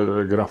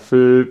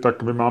grafy,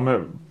 tak my máme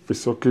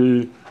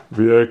vysoký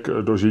věk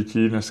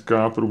dožití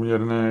dneska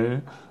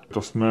průměrný.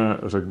 To jsme,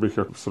 řekl bych,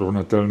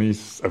 srovnatelný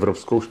s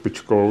evropskou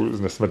špičkou,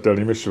 s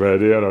nesmrtelnými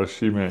Švédy a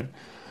dalšími.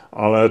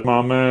 Ale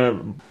máme,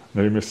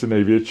 nevím jestli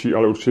největší,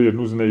 ale určitě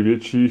jednu z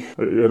největších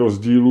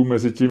rozdílů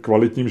mezi tím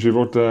kvalitním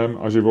životem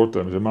a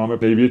životem. Že máme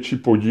největší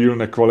podíl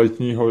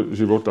nekvalitního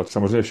života.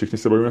 Samozřejmě všichni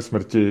se bojíme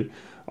smrti,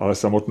 ale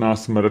samotná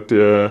smrt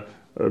je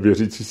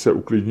věřící se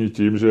uklidní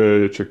tím, že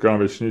je čeká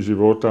věčný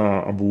život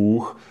a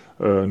Bůh.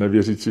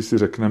 Nevěřící si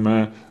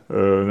řekneme,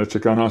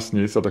 nečeká nás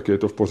nic a taky je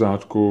to v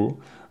pořádku.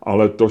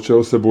 Ale to,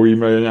 čeho se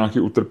bojíme, je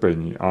nějaké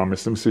utrpení. A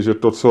myslím si, že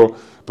to, co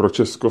pro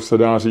Česko se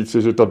dá říct,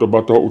 je, že ta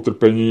doba toho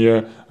utrpení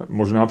je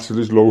možná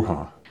příliš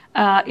dlouhá.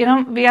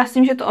 Jenom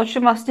vyjasním, že to, o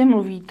čem vlastně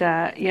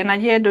mluvíte, je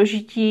naděje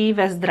dožití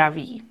ve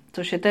zdraví,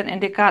 což je ten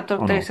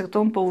indikátor, který se k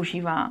tomu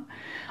používá.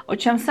 O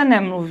čem se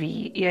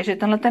nemluví, je, že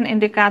tenhle ten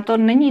indikátor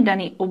není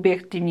daný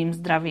objektivním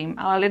zdravím,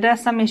 ale lidé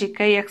sami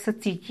říkají, jak se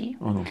cítí.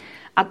 Ano.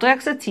 A to,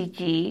 jak se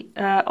cítí,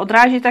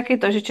 odráží taky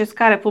to, že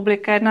Česká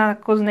republika je jedna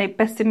jako z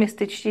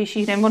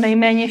nejpesimističtějších nebo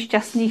nejméně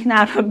šťastných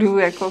národů,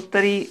 jako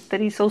který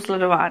jsou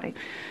sledovány.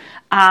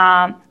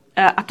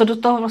 A to do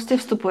toho vlastně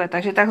vstupuje.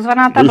 Takže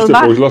takzvaná ta blbá... Když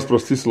jste použila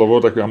prostý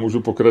slovo, tak já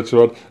můžu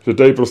pokračovat, že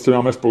tady prostě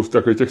máme spoustu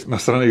takových těch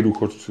nasraných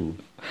důchodců.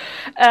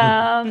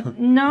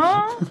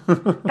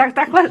 Tak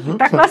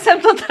takhle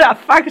jsem to teda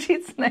fakt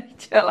říct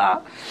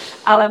nechtěla.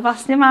 Ale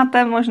vlastně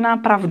máte možná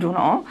pravdu,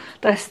 no.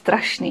 To je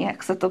strašný,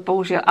 jak se to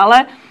použil.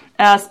 Ale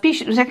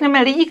spíš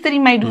řekneme lidi, kteří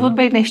mají důvod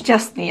být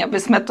nešťastný, aby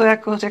jsme to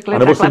jako řekli. A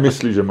nebo si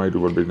myslí, že mají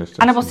důvod být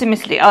nešťastný. A nebo si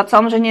myslí, ale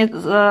samozřejmě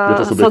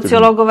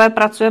sociologové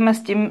pracujeme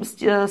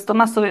s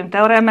Thomasovým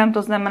teoremem,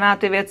 to znamená,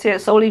 ty věci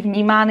jsou-li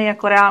vnímány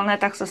jako reálné,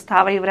 tak se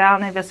stávají v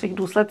reálné ve svých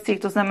důsledcích,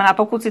 to znamená,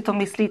 pokud si to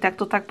myslí, tak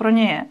to tak pro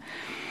ně je.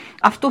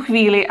 A v tu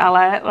chvíli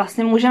ale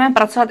vlastně můžeme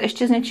pracovat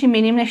ještě s něčím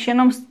jiným, než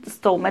jenom s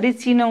tou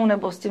medicínou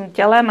nebo s tím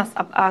tělem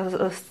a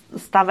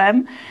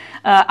stavem,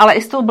 ale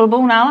i s tou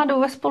blbou náladou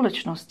ve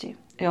společnosti.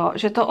 Jo,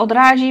 že to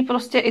odráží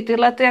prostě i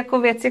tyhle ty jako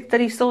věci,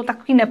 které jsou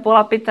takový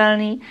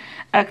nepolapitelné,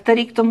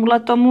 které k tomuhle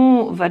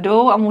tomu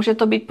vedou a může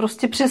to být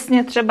prostě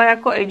přesně třeba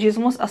jako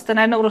ageismus a jste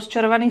najednou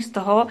rozčarovaný z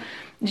toho,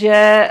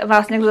 že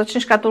vás někdo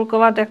začne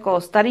škatulkovat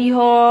jako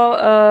starýho,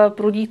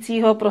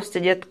 prudícího prostě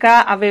dětka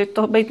a vy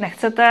to být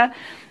nechcete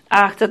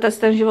a chcete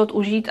si ten život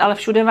užít, ale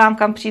všude vám,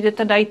 kam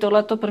přijdete, dají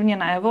tohleto prvně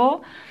najevo.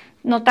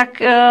 No tak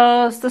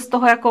jste z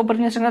toho jako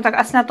prvně řekne, tak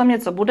asi na tom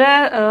něco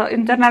bude,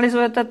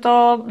 internalizujete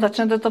to,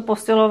 začnete to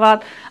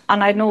posilovat a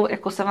najednou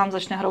jako se vám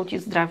začne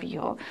hroutit zdraví.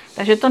 Jo.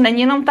 Takže to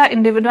není jenom ta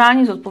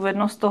individuální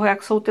zodpovědnost toho,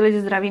 jak jsou ty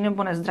lidi zdraví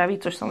nebo nezdraví,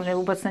 což samozřejmě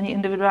vůbec není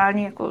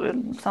individuální jako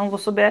samou o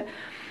sobě.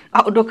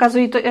 A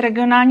dokazují to i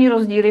regionální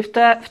rozdíly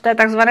v té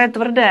takzvané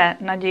tvrdé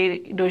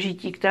naději do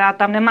žití, která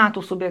tam nemá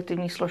tu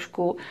subjektivní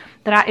složku,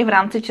 která i v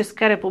rámci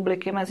České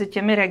republiky mezi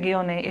těmi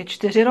regiony je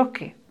 4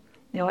 roky.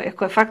 Jo,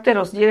 jako je fakt ty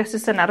rozdíl, jestli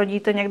se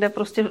narodíte někde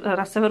prostě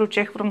na severu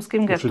Čech v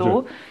romském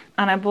getu,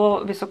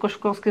 anebo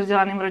vysokoškolsky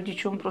vzdělaným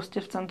rodičům prostě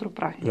v centru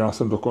Prahy. Já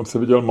jsem dokonce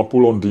viděl mapu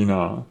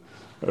Londýna,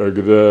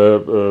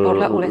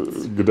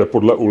 kde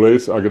podle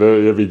ulic a kde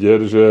je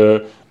vidět,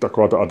 že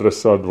taková ta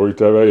adresa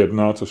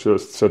 2TV1, což je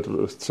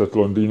střed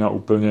Londýna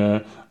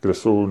úplně, kde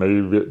jsou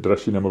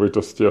nejdražší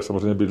nemovitosti a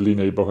samozřejmě bydlí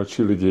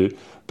nejbohatší lidi,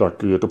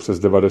 tak je to přes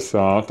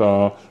 90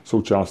 a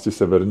jsou části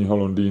severního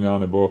Londýna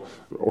nebo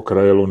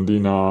okraje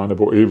Londýna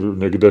nebo i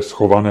někde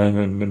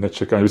schované,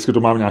 nečekané. Vždycky to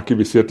mám nějaké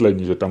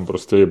vysvětlení, že tam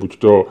prostě je buď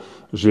to,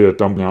 že je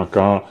tam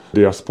nějaká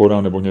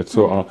diaspora nebo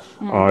něco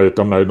a je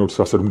tam najednou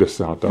třeba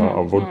 70 a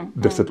od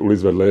 10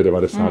 ulic vedle je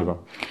 92.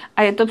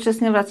 A je to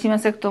přesně, vracíme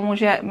se k tomu,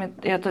 že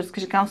já to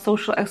vždycky říkám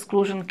social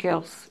exclusion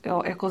kills.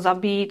 Jo, jako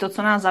zabíjí, to,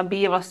 co nás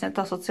zabíjí, je vlastně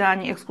ta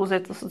sociální exkluze,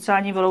 to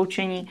sociální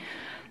vyloučení.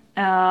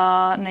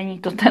 Není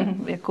to ten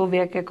jako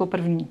věk jako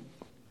první.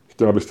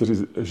 Chtěla byste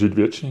žít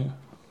věčně?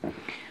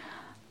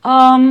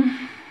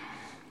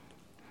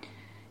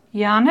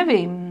 Já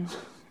nevím.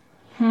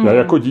 Já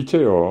jako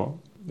dítě, jo.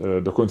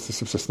 Dokonce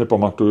si přesně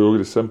pamatuju,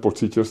 když jsem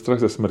pocítil strach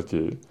ze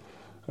smrti.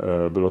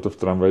 Bylo to v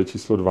tramvaji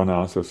číslo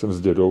 12, já jsem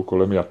s dědou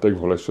kolem jatek v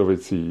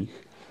Holešovicích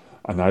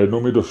a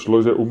najednou mi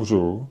došlo, že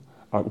umřu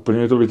a úplně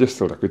mě to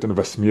vyděsil. Takový ten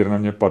vesmír na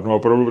mě padnul a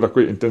opravdu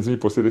takový intenzivní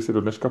pocit, který si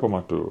do dneška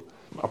pamatuju.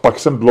 A pak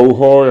jsem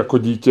dlouho jako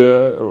dítě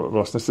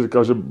vlastně si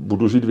říkal, že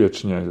budu žít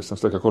věčně, že jsem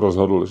se tak jako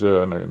rozhodl, že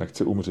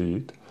nechci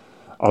umřít.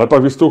 Ale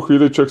pak v jistou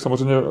chvíli člověk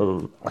samozřejmě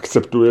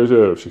akceptuje,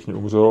 že všichni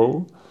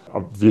umřou a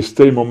v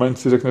jistý moment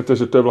si řeknete,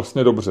 že to je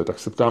vlastně dobře. Tak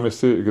se ptám,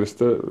 kde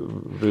jste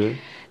vy?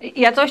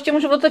 Já to ještě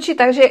můžu otočit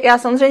tak, že já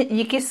samozřejmě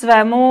díky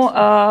svému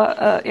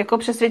jako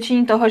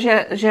přesvědčení toho,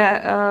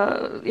 že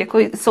jako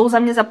jsou za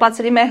mě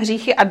zaplacený mé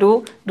hříchy a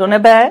jdu do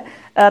nebe,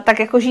 tak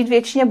jako žít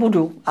věčně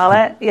budu.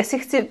 Ale jestli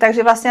chci,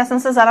 takže vlastně já jsem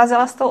se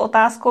zarazila s tou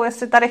otázkou,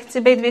 jestli tady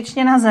chci být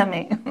věčně na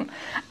zemi.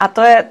 A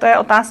to je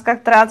otázka,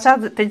 která třeba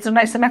teď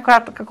zrovna, když jsem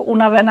jako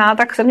unavená,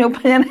 tak se mě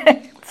úplně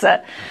nechce.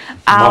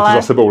 Máte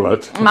za sebou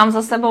let? Mám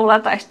za sebou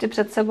let a ještě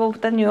před sebou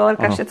ten New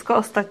York a všecko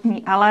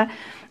ostatní, ale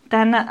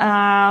ten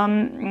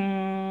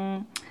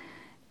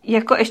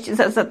jako ještě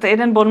za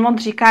jeden bonmot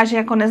říká, že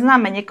jako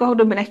neznáme nikoho,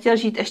 kdo by nechtěl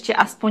žít ještě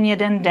aspoň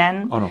jeden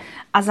den. Ano.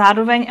 A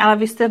zároveň, ale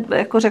vy jste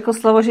jako řekl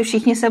slovo, že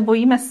všichni se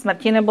bojíme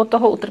smrti nebo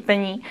toho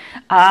utrpení.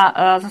 A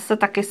zase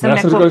taky jsem já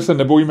jsem říkal, že se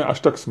nebojíme až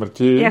tak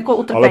smrti,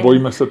 jako ale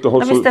bojíme se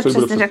toho, co bude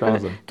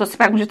předcházet. To si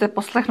pak můžete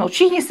poslechnout.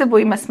 Všichni se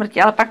bojíme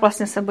smrti, ale pak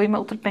vlastně se bojíme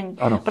utrpení.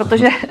 Ano.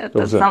 Protože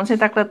samozřejmě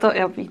takhle to,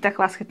 jo, tak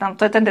vás chytám,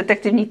 to je ten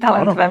detektivní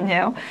talent ve mně.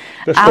 Jo.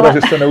 To je škoda,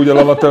 že jste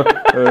neudělala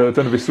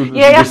ten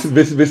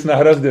vys na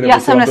hrazdě. Já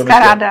jsem dneska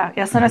ráda.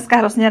 Já jsem dneska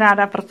hrozně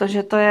ráda,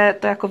 protože to je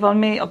jako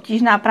velmi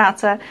obtížná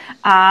práce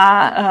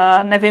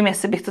a nevím,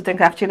 jestli bych to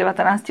tenkrát v těch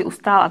 19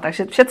 ustála.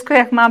 Takže všecko,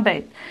 jak má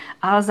být.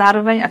 Ale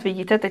zároveň, a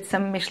vidíte, teď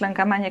jsem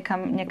myšlenkama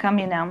někam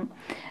jinam.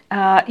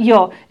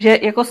 Jo, že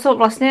jako jsou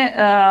vlastně,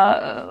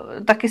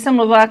 taky jsem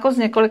mluvila jako s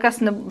několika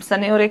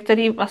seniory,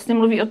 který vlastně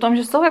mluví o tom,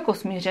 že jsou jako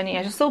smířený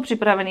a že jsou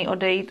připravený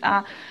odejít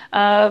a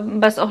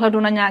bez ohledu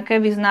na nějaké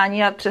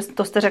vyznání a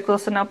to jste řekl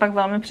se naopak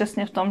velmi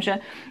přesně v tom, že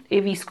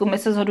i výzkumy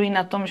se shodují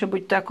na tom, že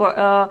buď to jako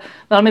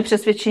velmi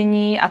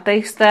přesvědčení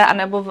ateisté,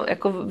 anebo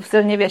jako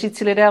silně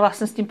věřící lidé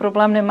vlastně s tím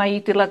problém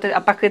nemají a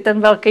pak je ten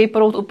velký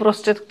proud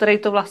uprostřed, který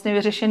to vlastně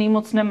vyřešený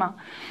moc nemá.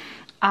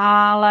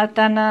 Ale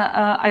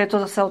a je to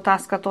zase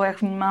otázka toho,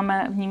 jak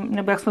vnímáme,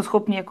 nebo jak jsme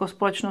schopni jako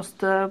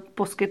společnost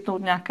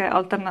poskytnout nějaké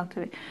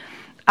alternativy.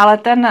 Ale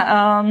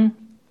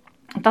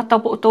ta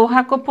touha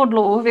jako po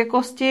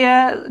dlouhověkosti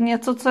je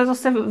něco, co je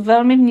zase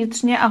velmi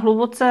vnitřně a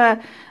hluboce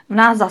v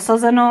nás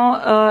zasazeno.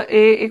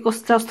 I jako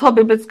z toho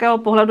biblického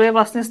pohledu je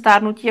vlastně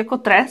stárnutí jako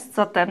trest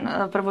za ten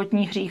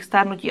prvotní hřích,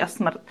 stárnutí a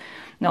smrt.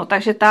 No,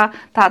 takže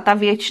ta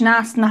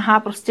věčná snaha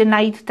prostě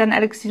najít ten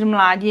elixír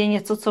mládí je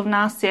něco, co v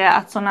nás je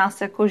a co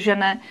nás jako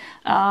žene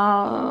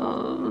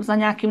za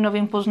nějakým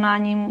novým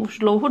poznáním už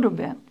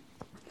dlouhodobě.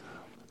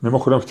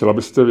 Mimochodem, chtěla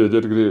byste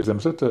vědět, kdy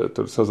zemřete?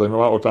 To je docela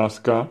zajímavá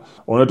otázka.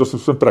 On je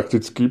dost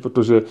praktický,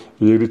 protože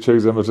když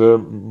člověk zemře,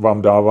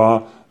 vám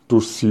dává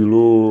tu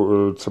sílu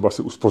třeba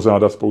si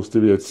uspořádat spousty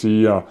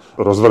věcí a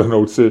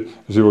rozvrhnout si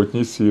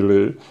životní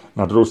síly.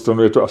 Na druhou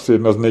stranu je to asi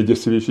jedna z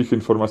nejděsivějších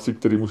informací,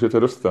 které můžete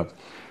dostat.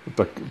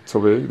 Tak co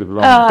vy, kdyby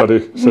vám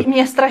tady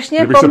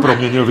kdybych se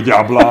proměnil v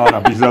ďábla a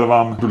nabízel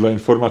vám tuhle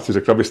informaci,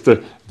 řekla byste,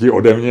 jdi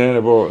ode mě,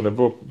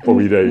 nebo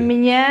povídej?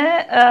 Mně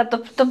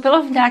to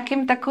bylo v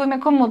nějakým takovým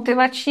jako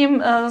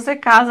motivačním zase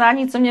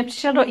kázání, co mě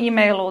přišlo do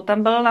e-mailu.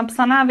 Tam byla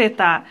napsaná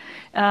věta,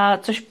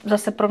 což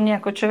zase pro mě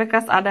jako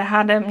člověka s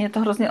ADHD mě to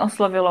hrozně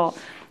oslovilo.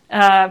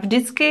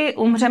 Vždycky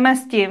umřeme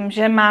s tím,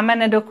 že máme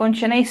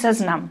nedokončený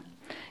seznam.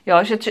 Jo,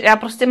 že já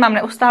prostě mám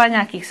neustále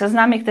nějakých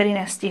seznamy, který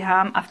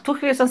nestíhám a v tu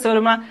chvíli jsem si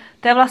uvědomila,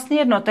 to je vlastně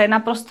jedno, to je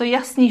naprosto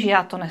jasný, že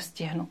já to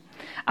nestihnu.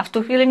 A v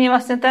tu chvíli mě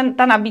vlastně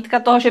ta nabídka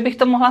toho, že bych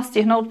to mohla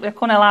stihnout,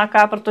 jako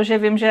neláká, protože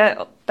vím, že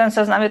ten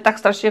seznam je tak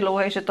strašně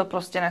dlouhý, že to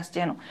prostě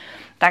nestihnu.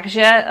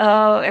 Takže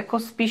jako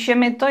spíše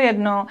mi to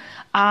jedno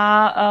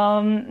a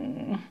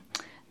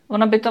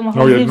ono by to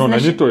mohlo být... No jedno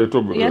není to, je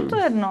to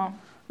jedno.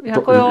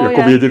 Jako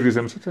vědět, kdy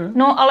zemřete?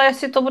 No, ale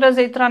jestli to bude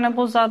zítra,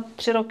 nebo za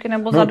 3 roky,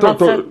 nebo za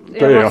 20.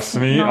 To je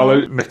jasný, no.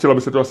 Ale nechtěla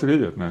byste to asi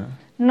vědět, ne?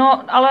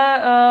 No,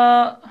 ale...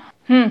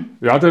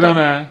 Já teda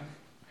ne.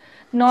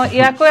 No,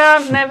 jako já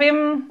nevím...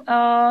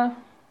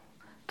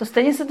 to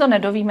stejně se to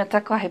nedovíme,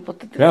 taková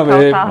hypotetická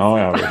otázka.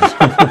 Já vím.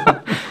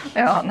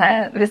 Jo,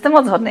 ne, vy jste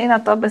moc hodný na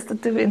to, abyste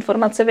ty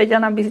informace věděl,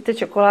 nabízíte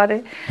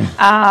čokolády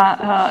a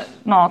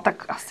no,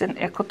 tak asi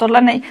jako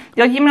tohle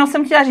Jo, tím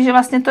jsem chtěla říct, že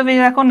vlastně to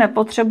vědět jako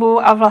nepotřebuju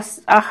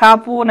a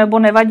chápu, nebo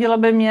nevadilo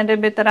by mě,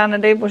 kdyby teda,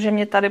 nedej bože,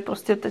 mě tady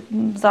prostě teď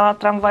vzala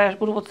tramvaj, až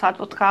budu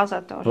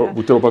odcházet. Jo, no, že...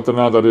 Buďte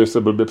opatrná, tady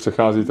se blbě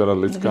přechází ta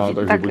lidská,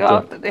 takže tak buďte...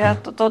 Jo, já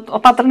to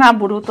opatrná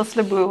budu, to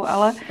slibuju,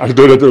 ale... Až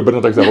dojdete do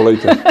Brna, tak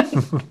zavolejte.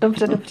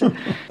 Dobře.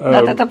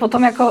 Dáte to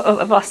potom jako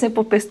vlastně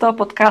popis toho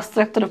podcastu,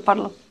 jak to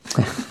dopadlo.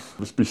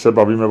 Spíš se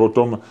bavíme o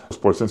tom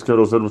společenském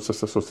rozhledu, co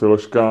se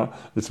socioložka.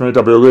 Nicméně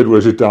ta biologie je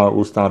důležitá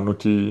u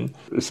stárnutí.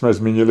 Jsme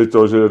zmínili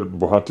to, že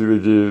bohatí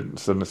lidi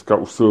se dneska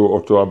usilují o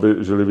to, aby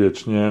žili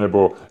věčně,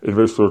 nebo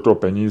investují do toho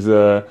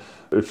peníze.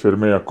 I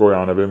firmy jako,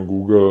 já nevím,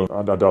 Google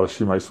a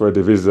další mají svoje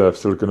divize. V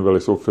Silicon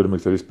Valley jsou firmy,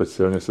 které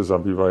speciálně se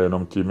zabývají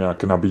jenom tím,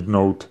 jak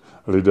nabídnout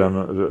lidem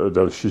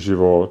delší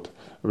život.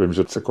 Vím,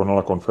 že se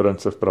konala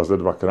konference v Praze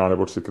 2x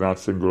nebo 3x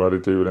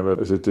Singularity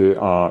University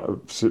a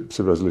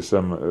přivezli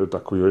sem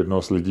takového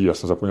jednoho z lidí, já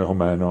jsem zapomněl jeho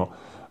jméno,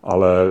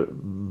 ale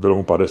bylo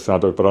mu 50,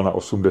 to vypadalo na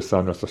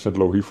 80, měl strašně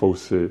dlouhý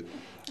fousy.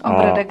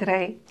 Brede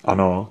Grey.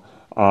 Ano.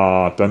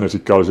 A ten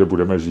říkal, že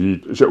budeme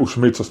žít, že už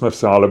my, co jsme v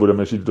sále,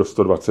 budeme žít do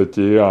 120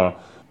 a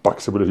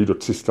pak se bude žít do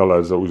 300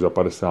 let, už za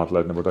 50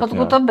 let, nebo tak Pokud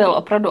nějak. to byl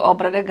opravdu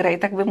Brede Grey,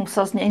 tak by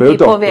musel změnit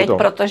výpověď,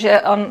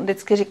 protože on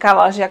vždycky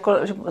říkával,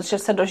 že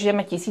se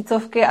dožijeme 1000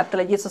 a ty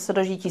lidi, co se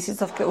dožijí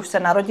 1000, už se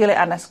narodili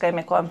a dneska jim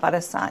je kolem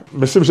 50.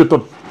 Myslím, že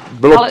to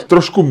bylo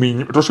trošku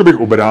míň, trošku bych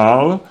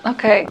ubral,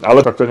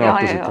 ale tak to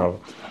nějak to říkal.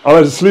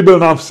 Ale slíbil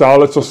nám v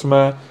sále, co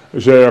jsme,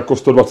 že jako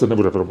 120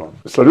 nebude problém.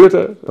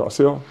 Sledujete? To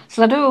asi jo.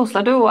 Sleduju.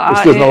 Už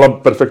jste znala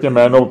perfektně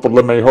jméno,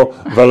 podle mého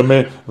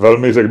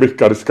velmi, řekl bych,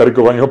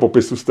 karikovaného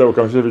popisu jste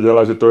okamžitě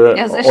viděla, že to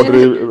je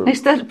Audrey... Než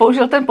jste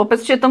použil ten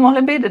popis, že to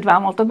mohly být dva,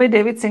 mohl to být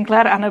David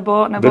Sinclair,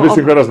 anebo David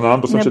Sinclaira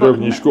znám, to jsem četl v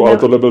knížku, ale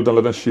tohle byl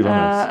tenhle ten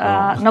šílenec.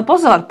 No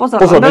pozor,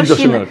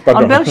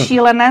 on byl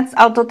šílenec,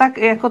 ale to tak,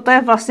 jako to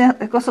je vlastně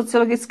jako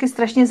sociologicky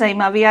strašně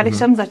zajímavý. Já když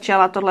jsem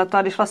začala tohleto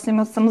a když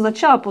vlastně jsem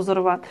začala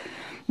pozorovat,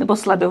 nebo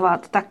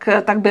sledovat,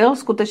 tak byl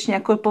skutečně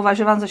jako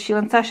považován za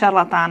šílence a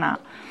šarlatána.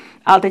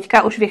 Ale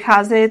teďka už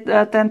vychází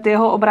ty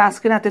jeho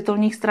obrázky na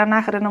titulních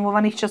stranách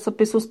renomovaných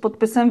časopisů s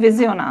podpisem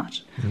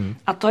vizionář.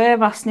 A to je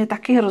vlastně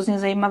taky hrozně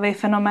zajímavý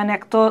fenomén,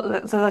 jak to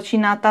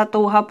začíná ta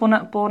touha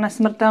po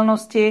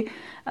nesmrtelnosti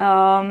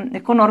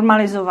jako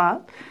normalizovat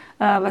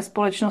ve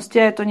společnosti.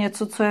 Je to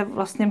něco, co je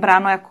vlastně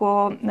bráno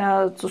jako,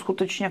 co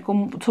skutečně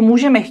jako, co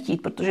můžeme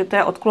chtít, protože to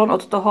je odklon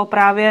od toho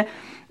právě,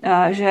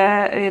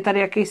 že je tady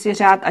jakýsi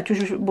řád, ať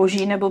už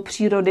boží nebo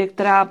přírody,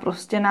 která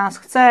prostě nás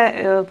chce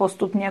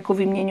postupně jako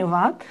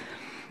vyměňovat.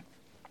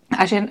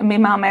 A že my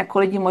máme jako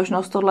lidi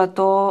možnost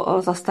tohleto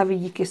zastavit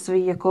díky své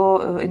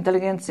jako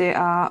inteligenci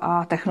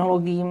a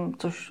technologiím,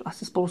 což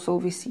asi spolu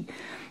souvisí.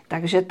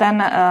 Takže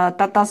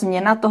ta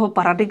změna toho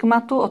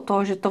paradigmatu od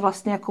toho, že to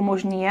vlastně jako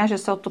možný je, že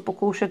se o to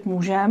pokoušet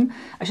můžeme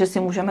a že si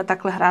můžeme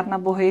takhle hrát na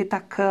bohy,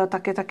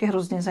 tak je taky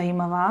hrozně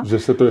zajímavá. Že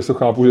se to, jestli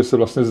chápu, že se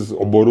vlastně z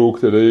oboru,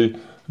 který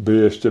by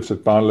ještě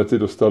před pár lety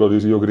dostal od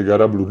Jiřího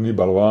Grigara bludný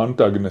balván,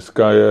 tak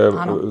dneska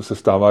se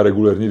stává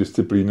regulérní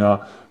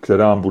disciplína,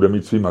 která bude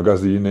mít svý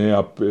magazíny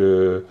a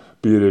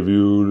peer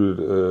review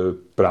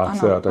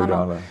práce a tak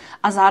dále.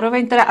 A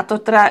zároveň teda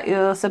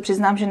se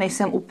přiznám, že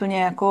nejsem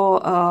úplně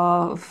jako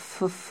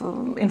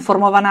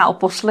informovaná o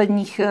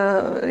posledních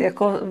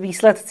jako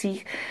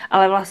výsledcích,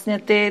 ale vlastně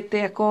ty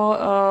jako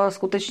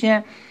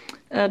skutečně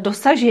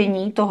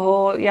dosažení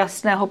toho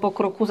jasného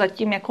pokroku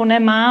zatím jako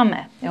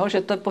nemáme. Jo?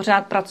 Že to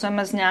pořád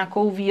pracujeme s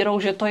nějakou vírou,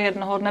 že to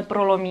jednoho dne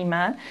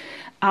prolomíme.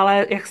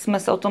 ale jak jsme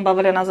se o tom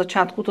bavili na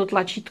začátku, to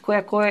tlačítko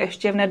jako je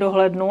ještě v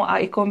nedohlednu a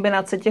i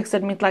kombinace těch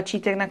 7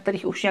 tlačítek, na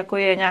kterých už jako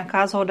je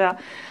nějaká shoda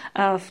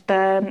v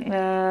té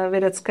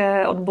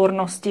vědecké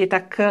odbornosti,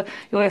 tak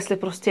jo, jestli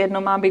prostě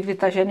jedno má být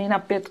vytažený na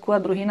 5 a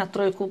druhý na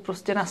 3,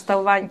 prostě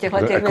nastavování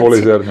těchto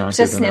věcí.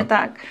 Přesně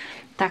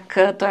tak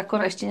to jako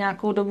ještě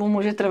nějakou dobu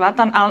může trvat.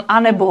 A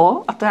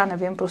nebo, a to já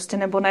nevím, prostě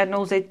nebo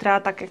najednou zítra,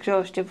 tak jakže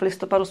ještě v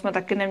listopadu jsme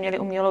taky neměli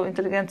umělou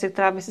inteligenci,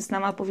 která by si s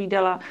náma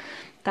povídala,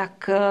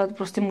 tak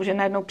prostě může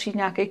najednou přijít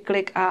nějaký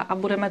klik a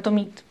budeme to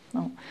mít.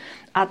 No.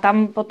 A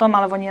tam potom,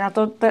 ale oni na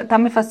to,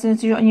 tam je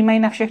fascinující, že oni mají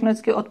na všechno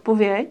vždycky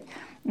odpověď,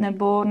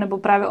 nebo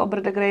právě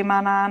Obert de Grey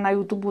má na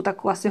YouTube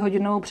takovou asi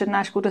hodinovou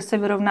přednášku, kde se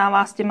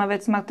vyrovnává s těma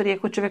věcma, které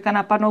jako člověka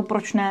napadnou,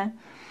 proč ne.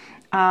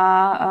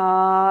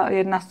 A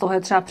jedna z toho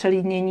je třeba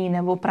přelídnění,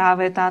 nebo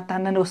právě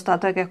ten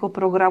nedostatek jako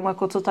programu,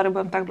 jako co tady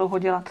budeme tak dlouho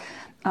dělat.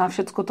 A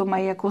všecko to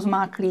mají jako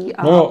zmáklý.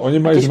 No, oni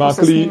mají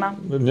zmáklý.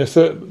 Mně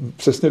se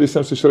přesně, když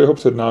jsem slyšel jeho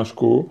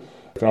přednášku,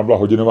 která byla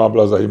hodinová,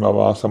 byla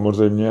zajímavá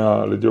samozřejmě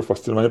a lidi ho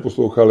fascinovaně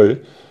poslouchali,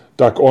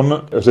 tak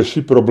on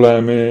řeší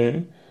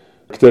problémy,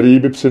 který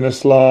by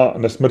přinesla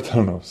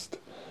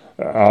nesmrtelnost.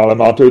 Ale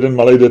má to jeden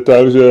malý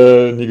detail, že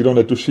nikdo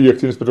netuší, jak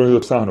si nesmrtelnost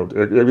dosáhnout.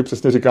 Jak vy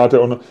přesně říkáte,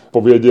 on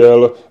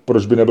pověděl,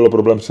 proč by nebylo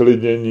problém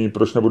přelidnění,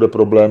 proč nebude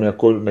problém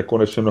jako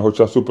nekonečně mnoho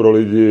času pro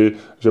lidi,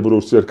 že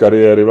budou střílet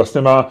kariéry.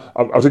 Vlastně má,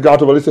 a říká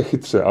to velice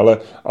chytře,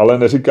 ale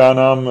neříká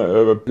nám,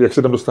 jak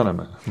se tam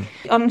dostaneme.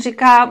 On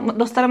říká,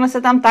 dostaneme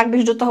se tam tak,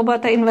 když do toho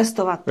budete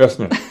investovat.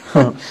 Jasně.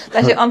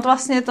 Takže on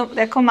vlastně to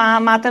jako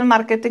má ten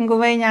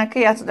marketingový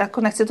nějaký, já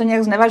jako nechci to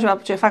nějak znevažovat,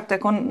 protože fakt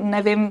jako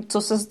nevím,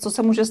 co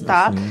se může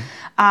stát. Jasně.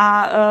 A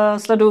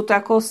sleduju to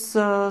jako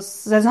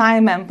se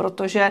zájmem,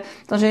 protože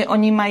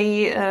oni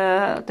mají,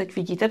 teď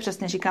vidíte,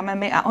 přesně říkáme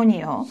my a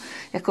oni, jo,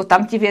 jako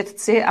tam ti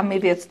vědci a my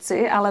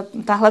vědci, ale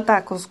tahle ta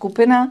jako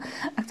skupina,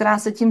 která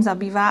se tím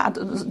zabývá, a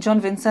John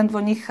Vincent o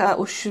nich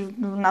už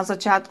na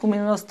začátku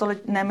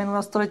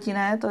minulého století,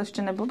 to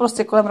ještě nebylo,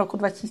 prostě kolem roku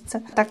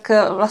 2000, tak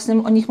vlastně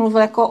o nich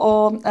mluvil jako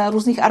o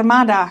různých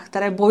armádách,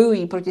 které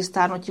bojují proti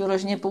stárnutí,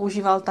 vyloženě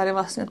používal tady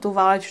vlastně tu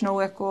válečnou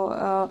jako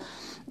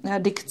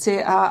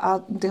dikci a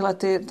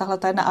tahle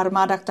jedna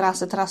armáda, která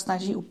se teda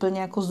snaží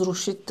úplně jako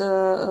zrušit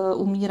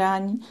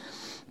umírání,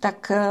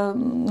 tak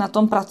na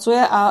tom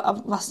pracuje a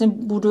vlastně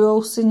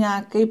budujou si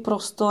nějaký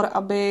prostor,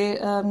 aby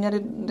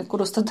měli jako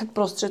dostatek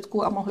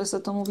prostředků a mohli se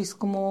tomu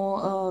výzkumu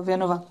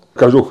věnovat.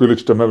 Každou chvíli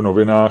čteme v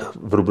novinách,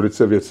 v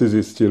rubrice Vědci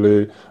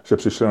zjistili, že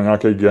přišli na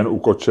nějaký gen u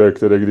koček,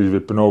 které když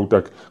vypnou,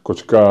 tak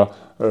kočka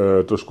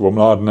trošku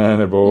omládne,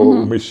 nebo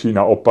u myší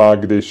naopak,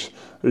 když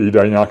jí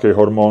dají nějaký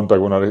hormon,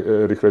 tak ona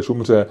rychleji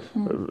umře.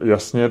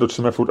 Jasně, to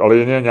čteme furt, ale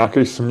je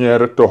nějaký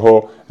směr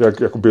toho, jak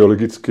jako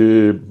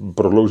biologicky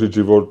prodloužit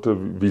život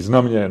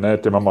významně, ne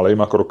těma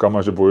malejma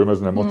krokama, že bojujeme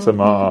s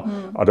nemocema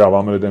a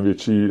dáváme lidem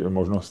větší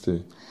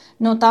možnosti.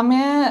 No tam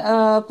je,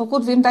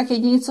 pokud vím, tak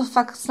jediné, co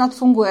fakt snad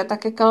funguje,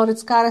 tak je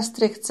kalorická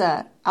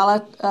restrikce,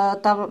 ale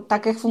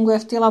tak, jak funguje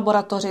v té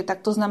laboratoři, tak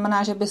to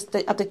znamená, že byste,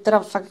 a teď teda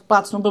fakt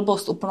plácnu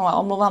blbost úplnou a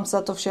omlouvám se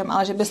za to všem,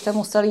 ale že byste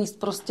museli jíst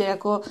prostě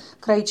jako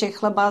krajíček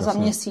chleba Jasně. za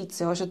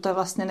měsíc, jo, že to je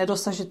vlastně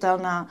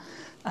nedosažitelná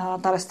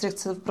ta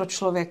restrikce pro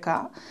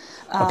člověka.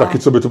 A taky,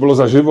 co by to bylo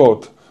za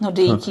život? No,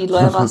 dejít jídlo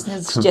je vlastně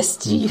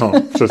štěstí. No,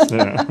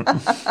 přesně.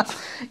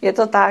 Je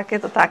to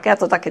tak, já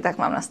to taky tak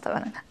mám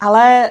nastavené.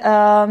 Ale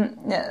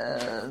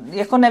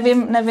jako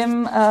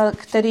nevím,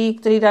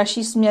 který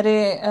další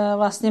směry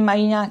vlastně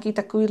mají nějaký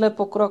takovýhle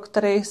pokrok,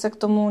 který se k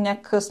tomu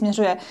nějak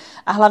směřuje.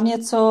 A hlavně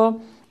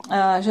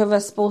že ve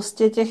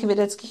spoustě těch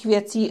vědeckých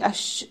věcí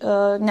až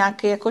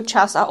nějaký jako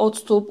čas a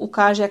odstup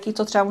ukáže, jaký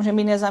to třeba může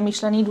mít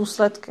nezamýšlený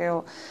důsledky.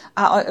 Jo.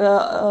 A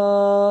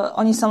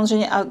oni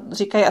samozřejmě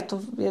říkají, a to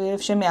je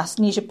všem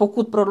jasný, že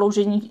pokud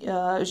prodloužení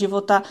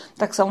života,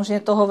 tak samozřejmě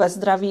toho ve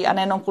zdraví a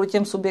nejenom kvůli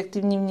těm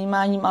subjektivním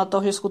vnímáním, ale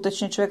toho, že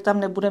skutečně člověk tam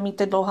nebude mít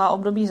ty dlouhá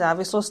období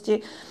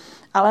závislosti.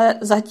 Ale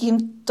zatím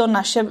to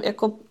naše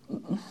jako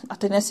a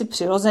teď ne si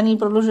přirozený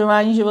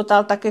prodlužování života,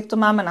 ale tak, jak to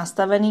máme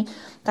nastavený,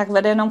 tak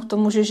vede jenom k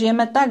tomu, že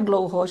žijeme tak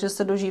dlouho, že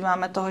se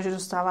dožíváme toho, že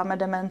dostáváme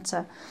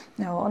demence,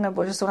 jo?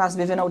 Nebo že se u nás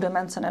vyvinou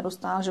demence,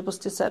 nedostává, že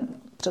prostě se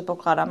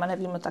předpokládáme,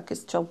 nevíme taky,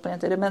 z čeho úplně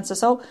ty demence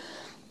jsou,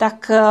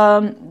 tak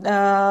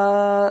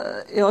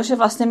jo, že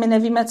vlastně my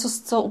nevíme,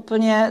 co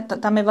úplně,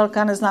 tam je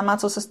velká neznámá,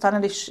 co se stane,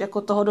 když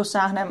jako toho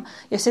dosáhneme.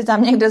 Jestli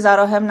tam někde za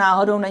rohem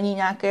náhodou není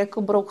nějaký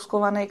jako brouk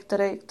skovaný,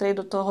 který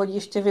do toho hodí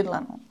ještě vidle,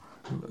 no.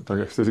 Tak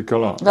jak jste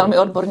říkala... Velmi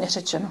odborně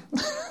řečeno.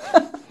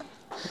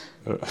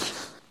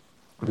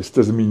 Vy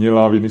jste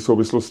zmínila v jiné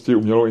souvislosti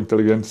umělou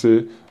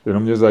inteligenci,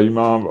 jenom mě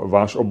zajímá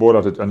váš obor,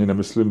 a teď ani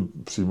nemyslím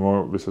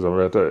přímo, vy se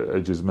zabýváte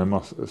ageismem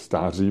a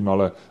stářím,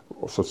 ale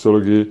o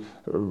sociologii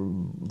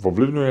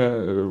ovlivňuje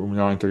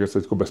umělá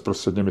inteligence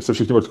bezprostředně. My se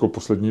všichni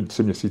poslední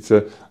 3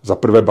 měsíce za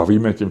prvé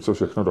bavíme tím, co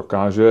všechno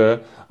dokáže,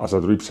 a za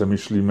druhý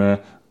přemýšlíme,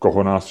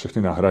 koho nás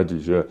všechny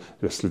nahradí, že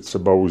jestli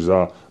třeba už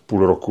za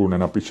půl roku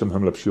nenapíšeme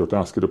mnohem lepší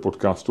otázky do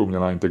podcastu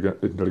umělá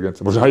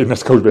inteligence. Možná i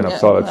dneska už by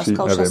napsal lepší,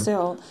 nevím. Asi,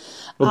 jo.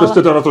 No to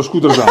jste teda trošku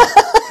drzá.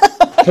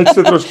 Teď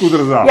se trošku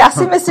drzá. Já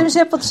si myslím, že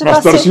je potřeba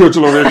na staršího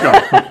člověka.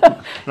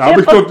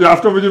 Já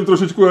v tom vidím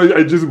trošičku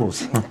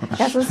ageismus.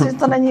 Já si myslím, že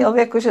to není o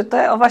věku, že to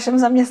je o vašem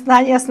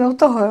zaměstnání a jsme u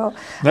toho, jo.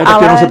 Ne,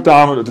 tak jenom se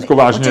ptám teďko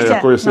vážně, určitě,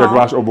 jako jestli jak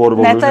váš obor.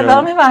 Ne, to je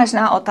velmi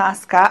vážná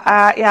otázka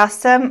a já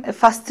jsem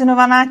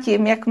fascinovaná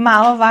tím, jak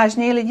málo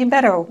vážně lidi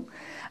berou.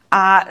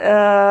 A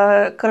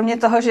kromě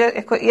toho, že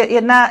jako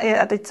jedna,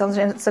 a teď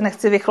samozřejmě se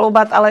nechci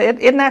vychloubat, ale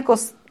jedna jako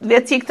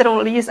věcí, kterou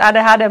lidi s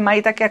ADHD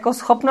mají, tak jako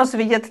schopnost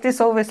vidět ty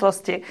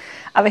souvislosti.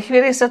 A ve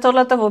chvíli se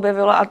tohleto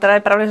objevilo, a teda je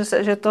pravda,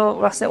 že to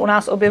vlastně u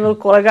nás objevil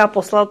kolega,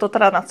 poslal to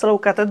teda na celou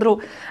katedru,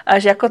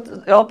 že jako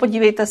jo,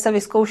 podívejte se,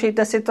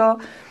 vyzkoušejte si to,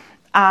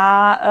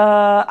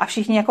 a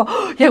všichni jako,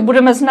 jak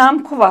budeme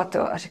známkovat,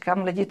 jo? A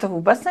říkám, lidi, to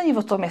vůbec není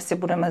o tom, jestli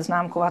budeme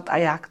známkovat a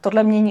jak.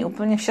 Tohle mění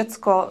úplně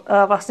všecko,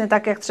 vlastně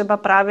tak, jak třeba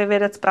právě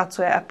vědec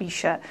pracuje a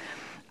píše.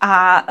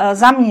 A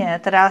za mě,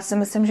 teda si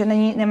myslím, že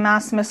nemá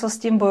smysl s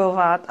tím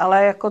bojovat,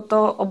 ale jako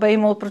to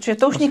obejmout, protože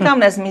to už nikam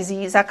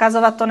nezmizí,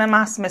 zakazovat to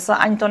nemá smysl,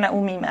 ani to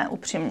neumíme,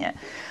 upřímně.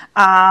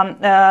 A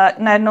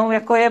najednou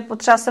jako je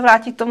potřeba se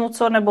vrátit k tomu,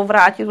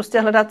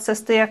 prostě hledat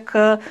cesty,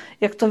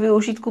 jak to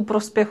využít ku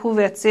prospěchu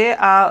věci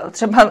a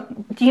třeba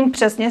tím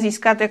přesně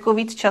získat jako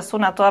víc času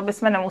na to, aby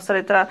jsme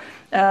nemuseli teda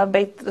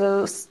být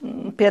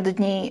 5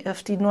 dní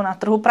v týdnu na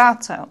trhu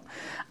práce. Jo.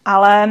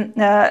 Ale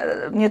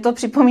mě to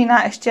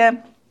připomíná ještě,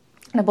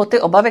 nebo ty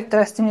obavy,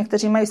 které s tím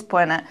někteří mají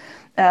spojené,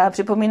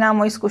 připomíná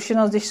moji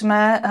zkušenost, když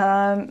jsme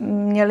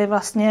měli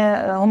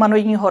vlastně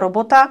humanoidního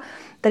robota,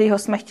 kterýho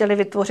jsme chtěli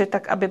vytvořit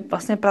tak, aby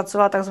vlastně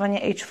pracoval takzvaně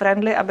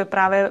age-friendly, aby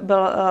právě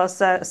byl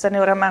se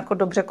seniorem jako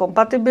dobře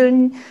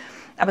kompatibilní,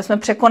 aby jsme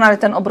překonali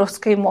ten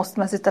obrovský most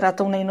mezi teda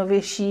tou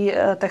nejnovější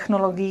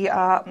technologií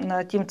a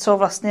tím, co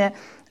vlastně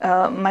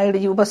mají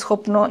lidi vůbec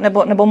schopno,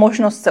 nebo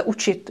možnost se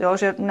učit, jo,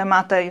 že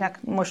nemáte jinak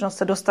možnost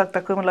se dostat k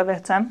takovýmhle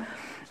věcem.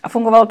 A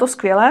fungovalo to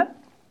skvěle.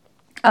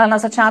 Ale na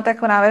začátek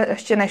právě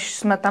ještě než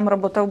jsme tam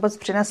robota vůbec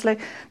přinesli,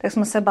 tak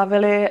jsme se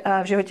bavili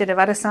v životě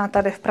 90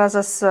 tady v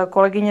Praze s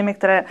kolegyněmi,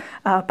 které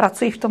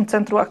pracují v tom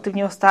centru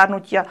aktivního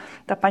stárnutí a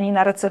ta paní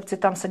na recepci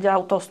tam seděla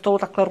u toho stolu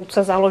takhle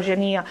ruce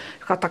založený a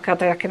říkala, tak já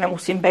to jaké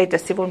nemusím bejt,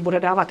 jestli on bude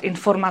dávat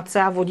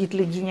informace a vodit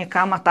lidi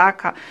někam a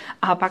tak.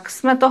 A pak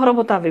jsme toho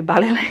robota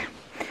vybalili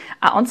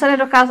a on se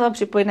nedokázal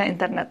připojit na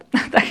internet.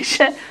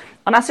 Takže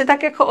ona si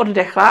tak jako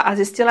oddechla a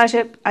zjistila,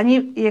 že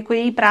ani jako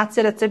její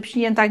práci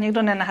recepční jen tak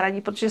někdo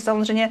nenahradí, protože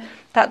samozřejmě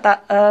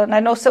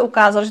najednou se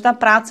ukázalo, že ta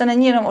práce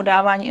není jenom o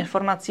dávání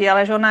informací,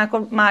 ale že ona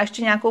jako má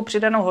ještě nějakou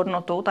přidanou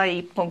hodnotu, ta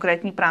její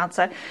konkrétní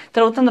práce,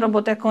 kterou ten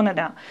robot jako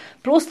nedá.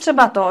 Plus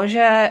třeba to,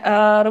 že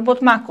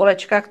robot má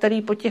kolečka,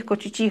 který po těch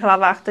kočičích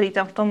hlavách, který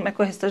tam v tom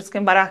jako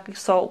historickém baráku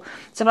jsou,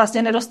 se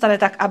vlastně nedostane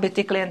tak, aby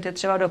ty klienty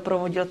třeba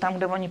doprovodil tam,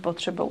 kde oni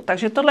potřebují.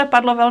 Takže tohle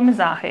padlo velmi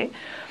záhy.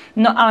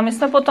 No ale my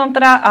jsme potom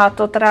teda, a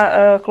to teda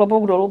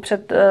klobouk dolů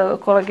před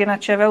kolegy na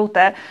ČVUT,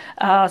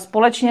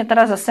 společně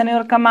teda se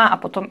seniorkama a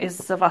potom i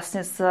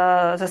vlastně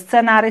se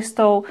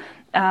scénáristou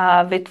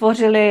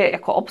vytvořili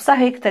jako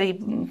obsahy, které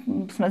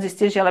jsme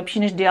zjistili, že je lepší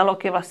než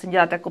dialog, je vlastně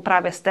dělat jako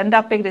právě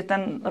stand-upy, kdy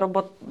ten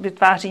robot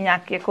vytváří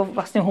nějaký jako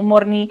vlastně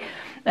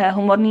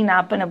humorný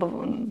nápad, nebo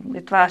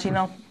vytváří,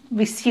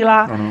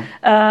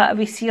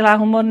 vysílá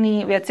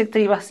humorné věci,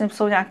 které vlastně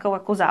jsou nějakou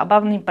jako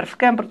zábavným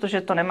prvkem,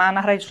 protože to nemá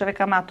nahradit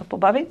člověka, má to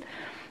pobavit.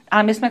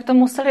 Ale my jsme k tomu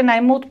museli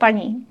najmout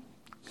paní,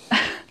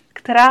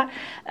 která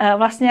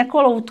vlastně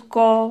jako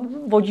loutko,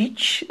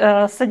 vodič,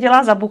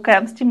 seděla za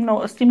bukem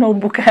s tím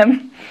notebookem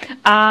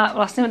a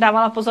vlastně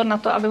dávala pozor na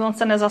to, aby on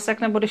se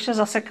nezasekne, nebo když se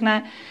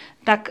zasekne,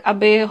 tak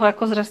aby ho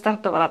jako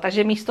zrestartovala.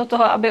 Takže místo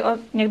toho, aby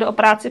někdo o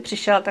práci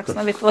přišel, tak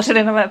jsme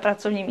vytvořili nové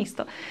pracovní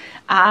místo.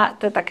 A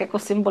to tak jako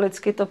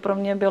symbolicky to pro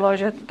mě bylo,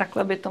 že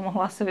takhle by to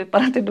mohlo asi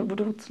vypadat i do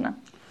budoucna.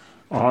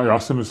 A já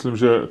si myslím,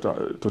 že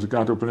to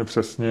říkáte úplně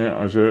přesně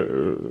a že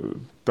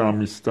ta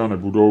místa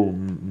nebudou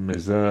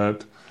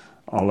mizet,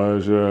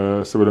 ale že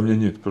se bude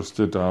měnit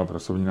prostě ta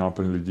pracovní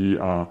náplň lidí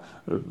a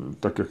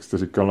tak, jak jste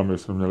říkala, my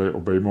jsme měli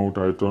obejmout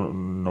a je to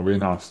nový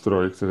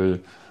nástroj, který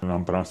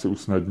nám práci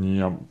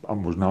usnadní a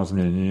možná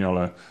změní,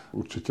 ale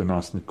určitě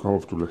nás nikoho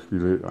v tuhle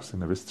chvíli asi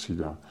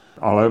nevystřídá.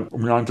 Ale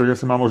umělá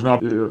inteligence má možná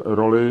i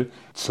roli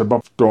třeba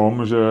v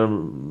tom, že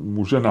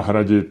může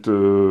nahradit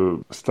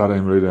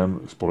starým lidem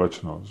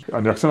společnost. A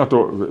jak se na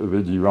to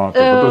vy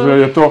díváte? Protože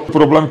je to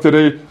problém,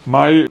 který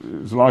mají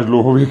zvlášť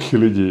dlouhověký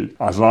lidi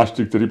a zvlášť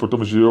ti, kteří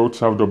potom žijou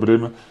třeba v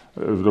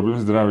dobrém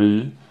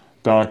zdraví,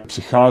 tak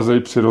přicházejí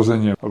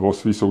přirozeně o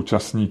svý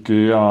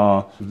současníky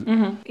a...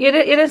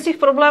 Jeden z těch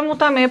problémů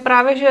tam je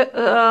právě, že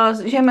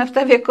žijeme v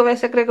té věkově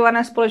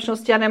segregované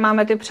společnosti a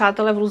nemáme ty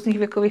přátele v různých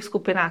věkových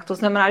skupinách. To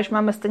znamená, že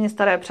máme stejně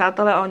staré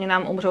přátele a oni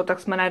nám umřou, tak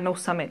jsme najednou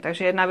sami.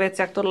 Takže jedna věc,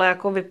 jak tohle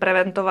jako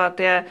vypreventovat,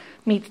 je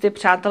mít ty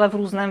přátele v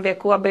různém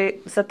věku, aby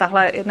se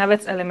tahle jedna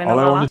věc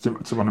eliminovala. Ale oni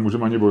třeba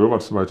nemůžeme ani bojovat,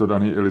 třeba je to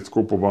daný i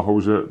lidskou povahou,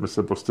 že my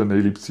se prostě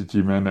nejlíp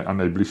cítíme a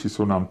nejbližší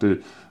jsou nám ty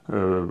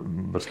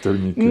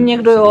vrstevníky.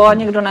 Někdo jo a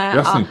někdo ne.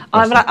 Jasný.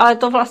 Ale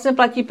to vlastně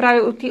platí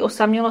právě u té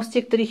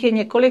osamělosti, kterých je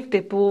několik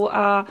typů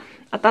a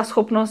ta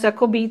schopnost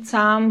jako být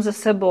sám se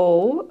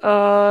sebou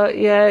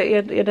je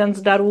jeden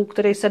z darů,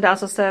 který se dá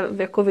zase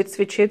jako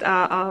vycvičit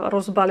a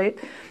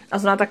rozbalit. A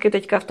zná taky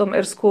teďka v tom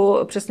Irsku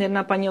přesně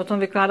jedna paní o tom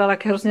vykládala,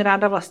 jak je hrozně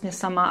ráda vlastně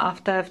sama a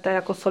v té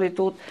jako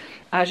solitud.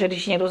 A že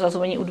když někdo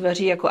zazvoní u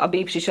dveří, jako aby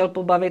jí přišel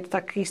pobavit,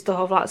 tak jí z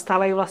toho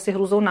stávají vlastně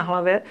hrůzou na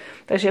hlavě.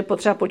 Takže je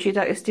potřeba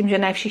počítat i s tím, že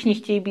ne všichni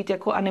chtějí být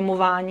jako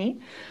animováni.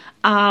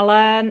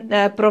 Ale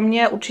pro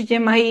mě určitě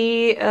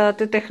mají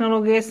ty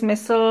technologie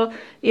smysl,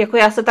 jako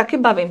já se taky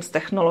bavím s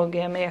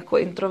technologiemi, jako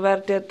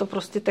introvert je to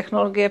prostě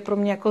technologie pro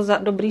mě jako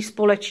dobrý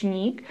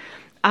společník.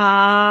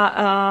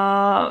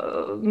 A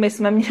my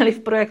jsme měli v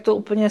projektu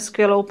úplně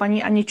skvělou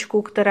paní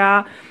Aničku,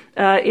 která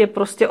je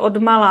prostě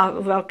odmala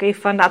velký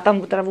fan. A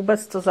tam teda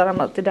vůbec to za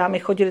náma ty dámy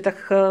chodili, tak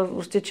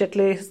prostě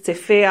četli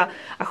sci-fi a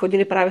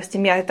chodili právě s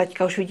tím. Já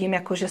teďka už vidím,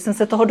 jako, že jsem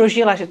se toho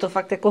dožila, že to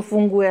fakt jako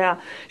funguje a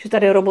že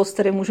tady je robot, s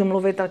kterým můžu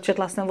mluvit a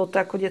četla jsem o to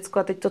jako děcko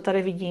a teď to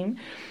tady vidím.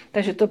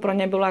 Takže to pro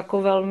ně bylo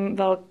jako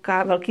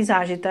velký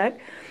zážitek.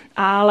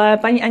 Ale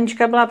paní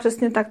Anička byla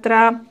přesně ta,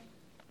 která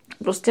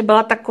prostě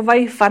byla taková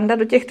fanda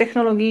do těch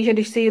technologií, že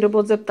když se jí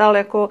robot zeptal,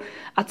 jako,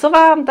 a co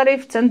vám tady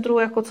v centru,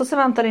 jako, co se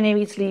vám tady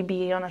nejvíc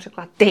líbí? Ona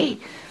řekla, ty.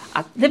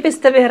 A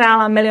kdybyste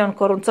vyhrála 1 000 000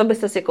 korun, co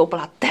byste si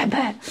koupila?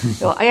 Tebe.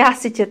 Jo, a já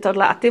si tě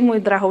tohle, a ty můj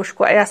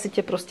drahoušku, a já si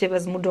tě prostě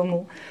vezmu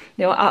domů.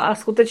 Jo, a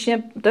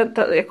skutečně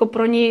to jako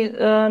pro ní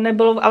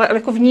nebylo, ale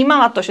jako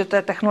vnímala to, že to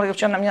je technologie,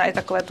 protože ona měla i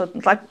takové to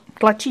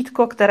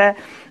tlačítko, které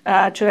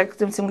člověk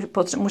tím si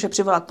může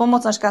přivolat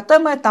pomoc a říká, to je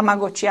moje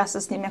Tamagotchi, já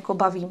se s ním jako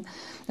bavím.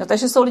 Jo,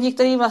 takže jsou lidi,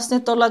 kteří vlastně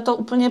tohleto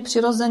úplně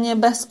přirozeně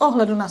bez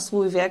ohledu na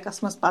svůj věk, a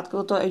jsme zpátky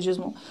do toho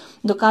ageismu,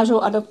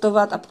 dokážou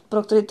adoptovat a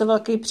pro který to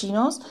velký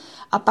přínos.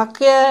 A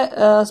pak je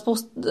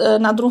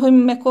na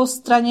druhém jako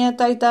straně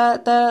tady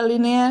té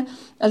linie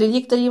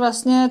lidi, kteří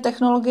vlastně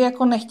technologie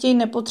jako nechtějí,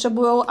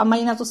 nepotřebují a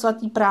mají na to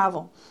svatý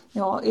právo.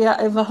 Jo, je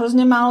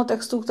hrozně málo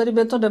textů, který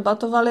by to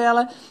debatovali,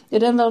 ale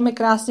jeden velmi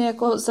krásně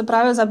jako se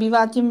právě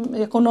zabývá tím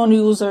jako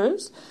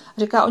non-users.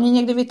 Říká, oni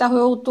někdy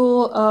vytahují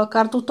tu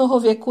kartu toho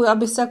věku,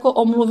 aby se jako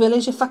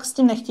omluvili, že fakt s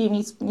tím nechtějí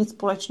nic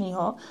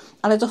společného,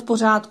 ale je to v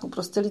pořádku.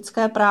 Prostě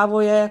lidské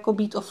právo je jako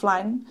být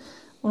offline.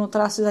 Ono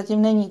teda asi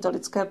zatím není to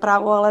lidské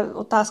právo, ale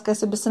otázka je,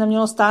 jestli by se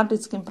nemělo stát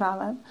lidským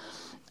právem.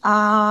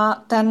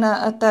 A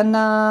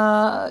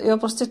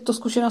prostě tu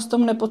zkušenost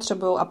tomu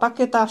nepotřebují. A pak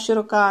je ta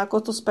široká jako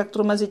to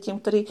spektrum mezi tím,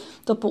 který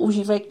to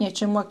používají k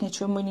něčemu a k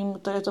něčemu jinému,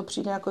 to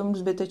přijde jako jim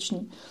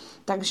zbytečný.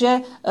 Takže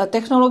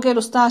technologie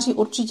do stáří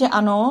určitě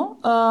ano,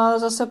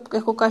 zase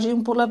jako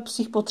každému podle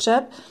svých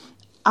potřeb,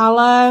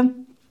 ale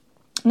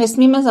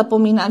nesmíme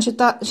zapomínat,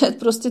 že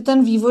prostě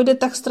ten vývoj jde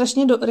tak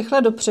strašně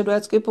rychle dopředu. Já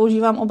vždycky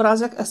používám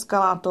obrázek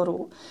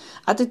eskalátoru.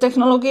 A ty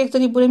technologie,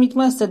 které bude mít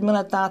moje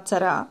 7letá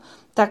dcera,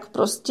 tak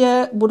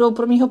prostě budou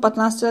pro mýho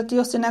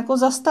 15letého syna jako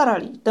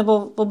zastaralý,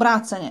 nebo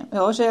obráceně,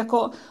 jo? Že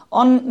jako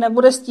on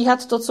nebude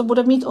stíhat to, co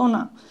bude mít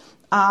ona.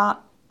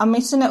 A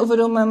my si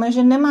neuvědomujeme,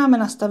 že nemáme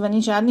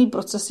nastavený žádný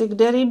procesy,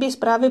 které by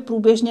právě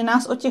průběžně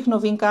nás o těch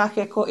novinkách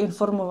jako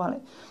informovali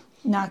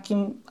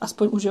nějakým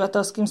aspoň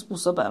uživatelským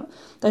způsobem.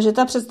 Takže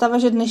ta představa,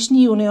 že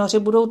dnešní junioři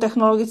budou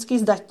technologicky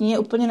zdatní, je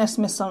úplně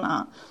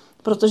nesmyslná.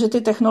 Protože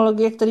ty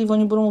technologie, které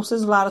oni budou muset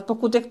zvládat,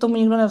 pokud je k tomu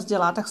nikdo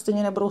nevzdělá, tak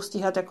stejně nebudou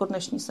stíhat jako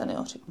dnešní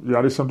seniori.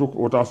 Já když jsem tu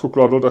otázku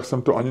kladl, tak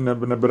jsem to ani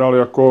nebral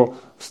jako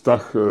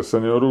vztah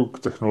seniorů k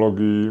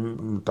technologiím.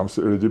 Tam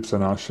si i lidi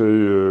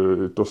přenášejí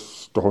to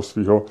z toho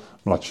svého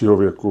mladšího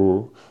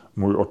věku.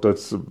 Můj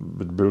otec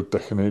byl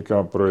technik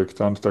a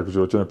projektant, tak v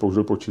životě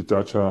nepoužil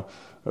počítač a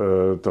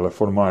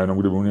telefon má jenom,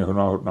 kdyby mu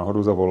něho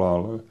náhodou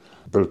zavolal.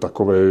 Byl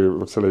takovej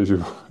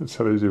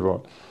celý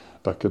život.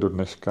 Tak je do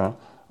dneška.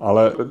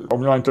 Ale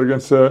umělá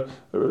inteligence,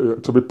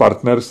 co by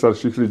partner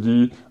starších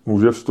lidí,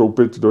 může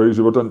vstoupit do jejich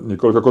života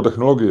nikoliv jako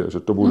technologie, že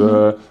to bude,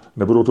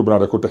 nebudou to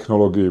brát jako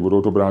technologii,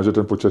 budou to brát, že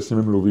ten počet s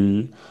nimi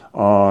mluví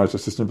a že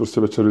si s ním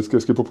prostě večer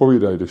vždycky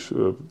popovídají, když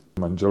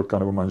manželka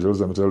nebo manžel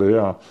zemřeli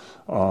a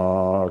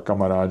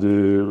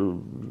kamarádi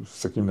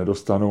se k ním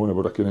nedostanou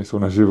nebo taky nejsou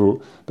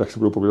naživu, tak si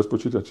budou povídat s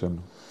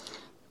počítačem.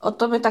 O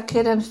tom je taky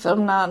jeden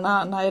film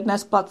na jedné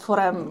z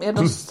platform, je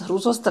dost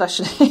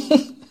hrůzostrašný,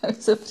 jak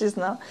se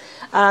přiznal.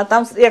 A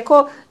tam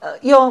jako,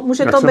 jo,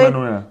 může jak to se být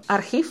jmenuje?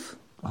 Archiv,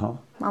 Aha.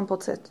 mám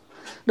pocit.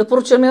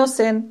 Doporučil mi ho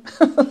syn.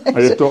 A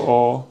je to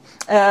o?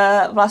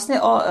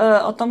 Vlastně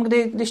o tom,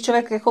 když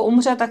člověk jako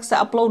umře, tak se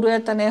uploaduje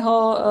ten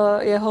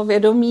jeho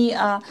vědomí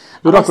a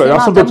no takhle, já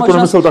jsem to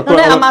nemyslel takhle.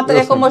 No ne, a máte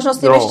jako možnost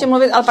s ním ještě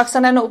mluvit, ale pak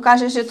se najednou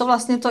ukáže, že to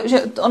vlastně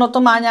že ono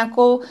to má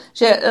nějakou,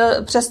 že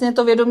přesně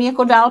to vědomí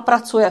jako dál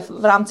pracuje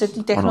v rámci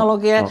té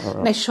technologie,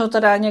 ano. Než ho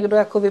teda někdo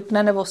jako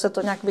vypne nebo se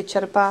to nějak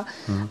vyčerpá.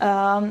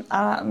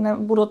 A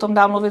nebudu o tom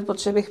dál mluvit,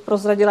 protože bych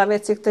prozradila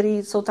věci, které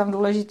jsou tam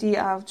důležitý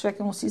a člověk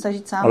musí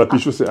zažít sám. Ale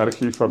píšu si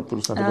archiv a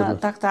budu se na to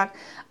podívat. Tak.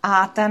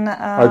 A ten...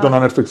 Ale je to na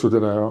Netflixu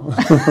teda, jo.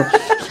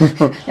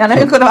 Já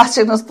nevím, kdo vás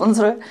všechno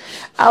sponzoruje,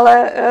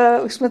 ale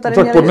už jsme tady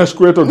tak měli... po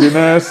dnešku je to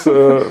Guinness,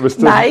 vy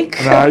jste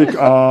Nike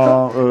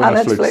a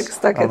Netflix,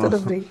 tak ano. Je to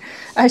dobrý.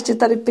 A ještě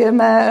tady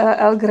pijeme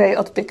Earl Grey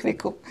od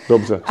Pickwicku.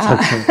 Dobře.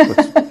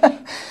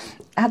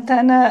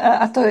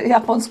 A to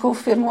japonskou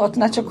firmu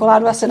na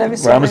čokoládu asi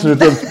nevysvětlím. Já myslím, že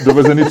to je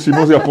dovezený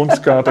přímo z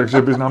Japonska,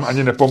 takže by nám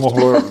ani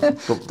nepomohlo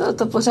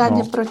to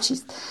pořádně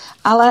pročíst.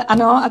 Ale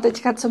ano, a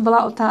teďka, co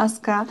byla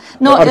otázka?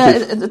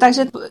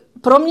 Takže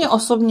pro mě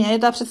osobně je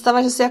ta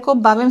představa, že si jako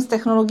bavím z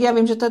technologií a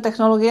vím, že ta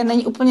technologie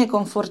není úplně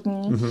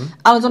komfortní,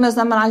 ale to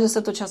neznamená, že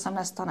se to časem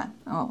nestane.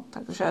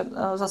 Takže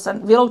zase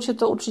vyloučit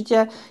to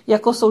určitě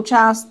jako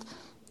součást,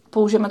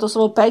 použijeme to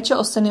slovo péče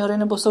o seniory,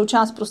 nebo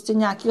součást prostě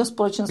nějakého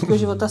společenského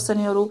života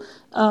seniorů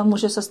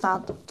může se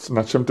stát.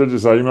 Na čem teď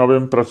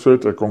zajímavým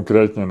pracujete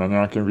konkrétně? Na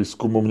nějakém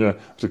výzkumu mě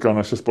říkala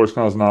naše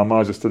společná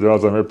známá, že jste dělala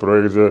zajímavý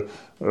projekt, že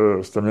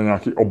jste měli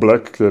nějaký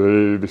oblek,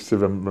 který, když si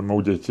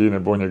vemou děti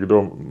nebo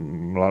někdo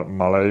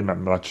malej,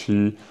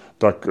 mladší,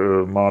 tak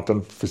má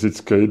ten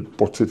fyzický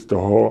pocit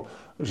toho,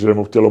 že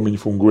mu tělo méně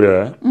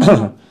funguje.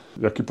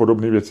 Jaký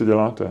podobné věci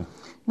děláte?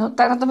 No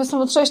tak na to bychom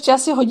potřebovali ještě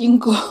asi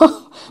hodinku.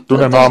 Tu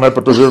nemáme,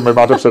 protože my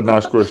máte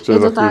přednášku ještě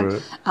za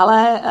chvíli.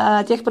 Ale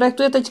těch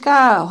projektů je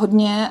teďka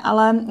hodně,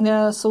 ale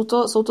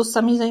jsou to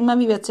samý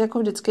zajímavé věci, jako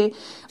vždycky,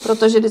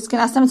 protože vždycky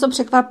nás tam něco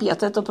překvapí a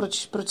to je to,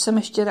 proč jsem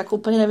ještě tak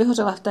úplně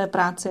nevyhořela v té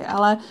práci,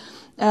 ale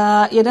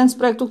jeden z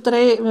projektů,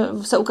 který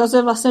se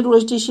ukazuje vlastně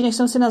důležitější, než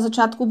jsem si na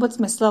začátku vůbec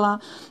myslela,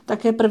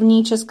 tak je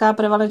první česká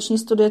prevalenční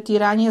studie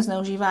týrání a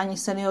zneužívání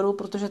seniorů,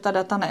 protože ta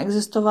data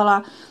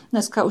neexistovala.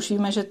 Dneska už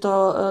víme, že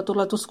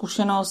tuhletu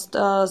zkušenost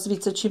s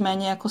více či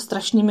méně jako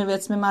strašnými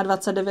věcmi má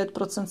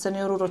 29%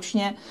 seniorů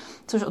ročně,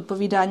 což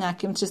odpovídá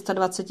nějakým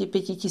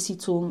 325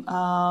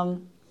 000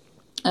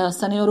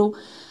 seniorů.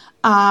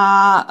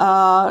 A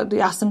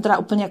já jsem teda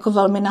úplně jako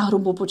velmi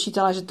nahrubu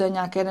počítala, že to je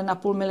nějaké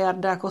 1,5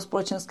 miliardy jako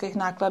společenských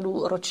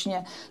nákladů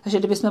ročně. Takže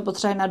kdybychom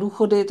potřebovali na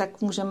důchody,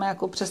 tak můžeme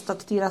jako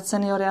přestat týrat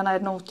seniory a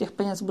najednou těch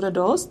peněz bude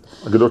dost.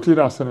 A kdo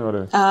týrá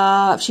seniory?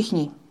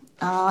 Všichni.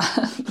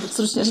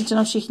 Stručně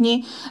řečeno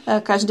všichni,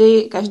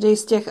 každý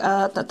z těch,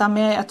 tam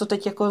je, já to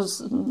teď jako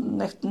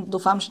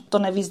doufám, že to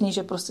nevyzní,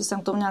 že prostě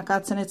jsem k tomu nějaká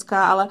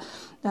cynická, ale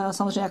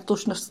samozřejmě, jak to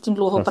už s tím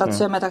dlouho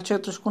pracujeme, tak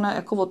člověk trošku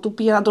jako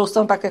otupí a na druhou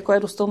stranu tak jako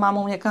jedu s tou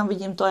mámou někam,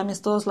 vidím, to je mi z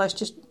toho zle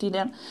ještě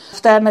týden.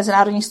 V té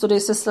mezinárodní studii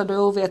se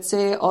sledují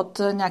věci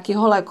od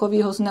nějakého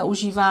lékového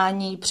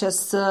zneužívání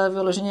přes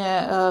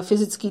vyloženě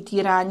fyzické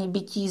týrání,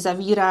 bití,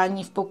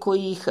 zavírání v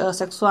pokojích,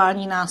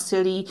 sexuální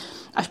násilí,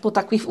 až po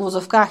takových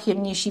uvozovkách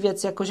jemnější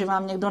věci, jako že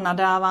vám někdo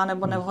nadává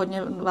nebo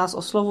nevhodně vás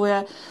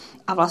oslovuje.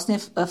 A vlastně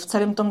v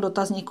celém tom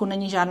dotazníku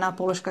není žádná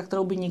položka,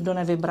 kterou by nikdo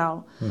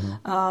nevybral.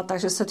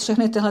 Takže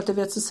všechny tyhle ty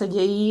věci se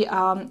dějí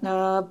a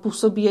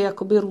působí je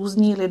jakoby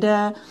různí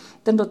lidé.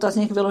 Ten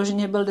dotazník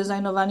vyloženě byl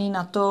designovaný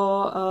na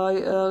to,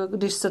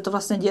 když se to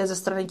vlastně děje ze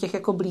strany těch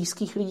jako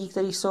blízkých lidí,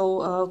 kteří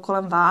jsou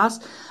kolem vás.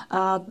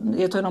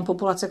 Je to jenom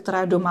populace,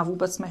 která je doma.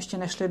 Vůbec jsme ještě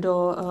nešli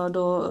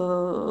do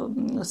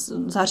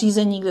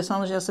zařízení, kde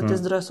samozřejmě se ty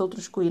zdroje jsou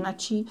trošku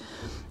jinačí.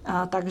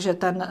 Takže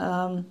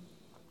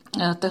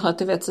tyhle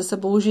ty věci se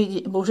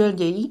bohužel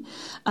dějí.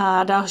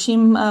 A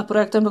dalším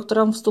projektem, do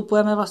kterého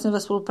vstupujeme vlastně ve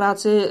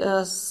spolupráci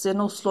s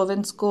jednou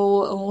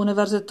slovinskou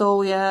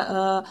univerzitou, je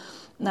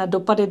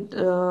dopady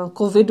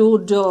covidu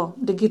do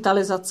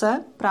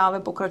digitalizace. Právě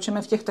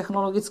pokračujeme v těch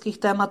technologických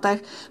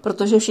tématech,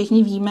 protože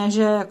všichni víme,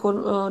 že jako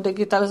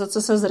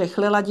digitalizace se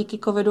zrychlila díky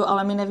covidu,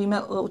 ale my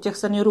nevíme u těch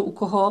seniorů u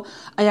koho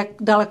a jak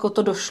daleko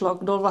to došlo,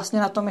 kdo vlastně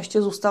na tom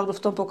ještě zůstal, kdo v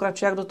tom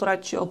pokračuje, kdo to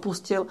radši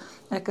opustil,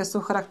 jaké jsou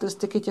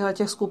charakteristiky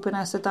těch skupin,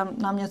 jestli tam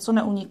nám něco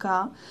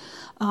neuniká.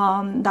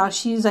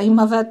 Další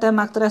zajímavé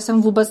téma, které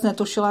jsem vůbec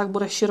netušila, jak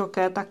bude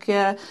široké, tak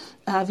je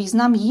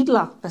význam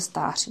jídla ve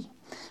stáří.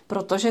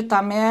 Protože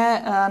tam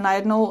je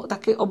najednou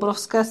taky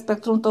obrovské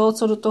spektrum toho,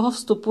 co do toho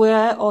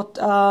vstupuje od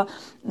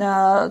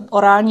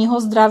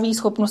orálního zdraví,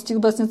 schopnosti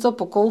vůbec něco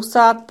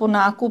pokousat, po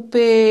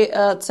nákupy,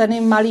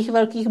 ceny malých,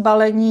 velkých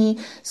balení,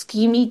 s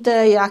kým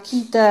jíte, jak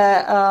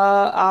jíte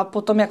a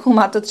potom, jakou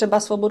máte třeba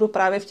svobodu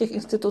právě v těch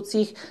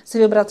institucích si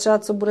vybrat třeba,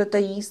 co budete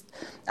jíst.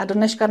 A do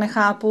dneška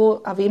nechápu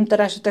a vím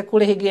teda, že to je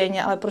kvůli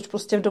hygieně, ale proč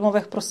prostě v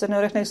domovech pro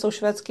seniorech nejsou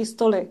švédský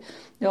stoly?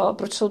 Jo,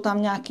 proč jsou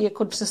tam nějaký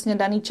jako přesně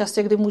daný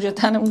časy, kdy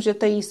můžete a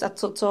nemůžete jíst a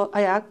co a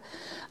jak?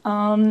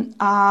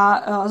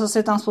 A zase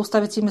je tam spousta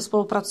věcí, my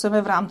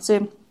spolupracujeme v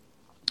rámci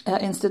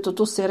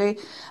institutu Siri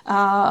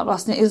a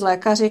vlastně i s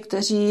lékaři,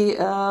 kteří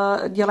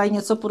dělají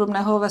něco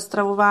podobného ve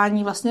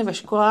stravování vlastně ve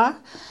školách.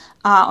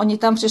 A oni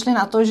tam přišli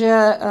na to,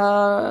 že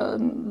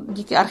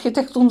díky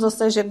architektům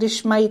zase, že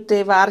když mají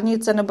ty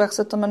várnice, nebo jak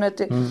se to jmenuje,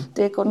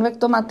 ty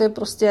konvektomaty,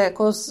 prostě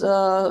jako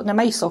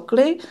nemají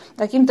sokly,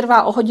 tak jim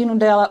trvá o hodinu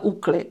déle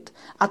úklid.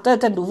 A to je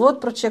ten důvod,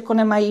 proč jako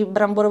nemají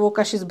bramborovou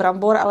kaši z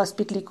brambor, ale z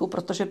pytlíku,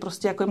 protože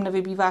prostě jako jim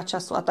nevybývá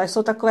času. A tady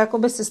jsou takové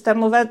jakoby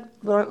systémové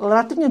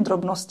relativně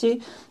drobnosti,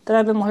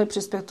 které by mohly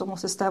přispět k tomu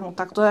systému.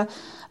 Tak to je,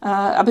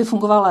 aby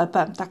fungoval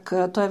lépe. Tak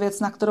to je věc,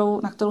 na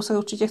kterou se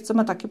určitě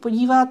chceme taky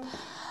podívat.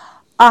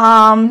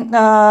 A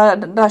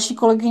další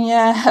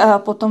kolegyně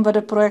potom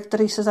vede projekt,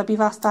 který se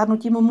zabývá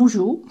stárnutím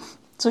mužů,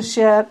 což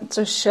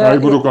já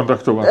budu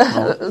kontaktovat.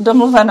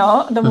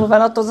 No.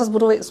 Domluveno, to zase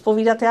budu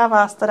zpovídat já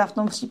vás teda v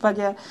tom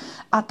případě.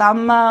 A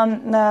tam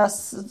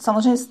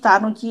samozřejmě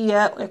stárnutí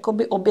je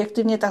jakoby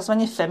objektivně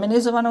takzvaně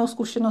feminizovanou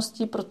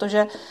zkušeností,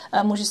 protože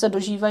muži se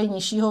dožívají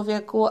nižšího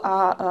věku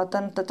a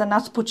ten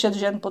nadpočet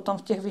žen potom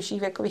v těch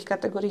vyšších věkových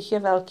kategoriích je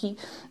velký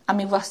a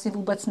my vlastně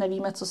vůbec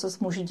nevíme, co se s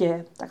muži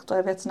děje. Tak to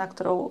je věc, na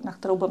kterou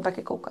budeme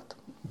taky koukat.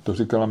 To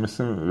říkala,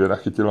 myslím, Věra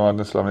Chytilová,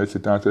 dnes slavný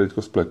citát, který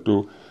teďko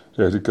spletu,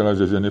 jak říkala,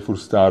 že ženy furt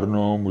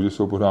stárnou, muži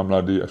jsou pořád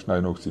mladí, až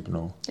najednou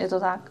chcípnou. Je to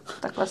tak,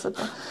 takhle se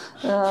to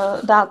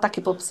dá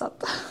taky popsat.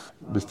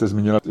 Vy jste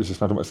zmínila, že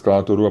jsme na tom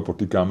eskalátoru a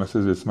potýkáme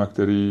se s věcmi,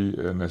 které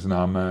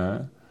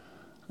neznáme,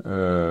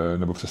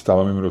 nebo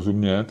přestáváme jim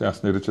rozumět. Já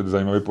jsem někde četl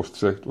zajímavý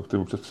postřeh, o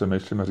kterém občas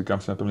přemýšlím a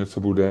říkám si, na tom něco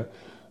bude,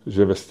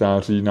 že ve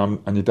stáří nám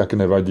ani tak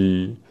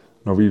nevadí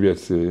nové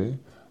věci,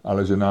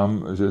 ale že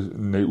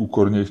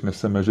nejúkornější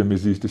neseme, že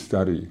mizí ty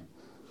starý.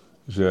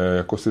 Že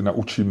jako si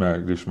naučíme,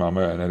 když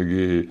máme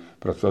energii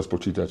pracovat s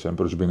počítačem,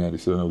 proč by ne,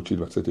 když se to naučí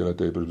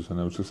 20letý, proč by se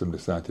naučil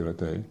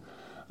 70letý.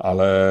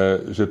 Ale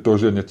že to,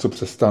 že něco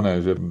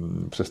přestane, že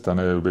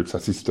přestane být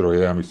psací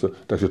stroje a místo,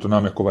 takže to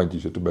nám jako vadí,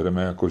 že to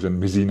bereme jako, že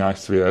mizí náš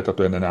svět a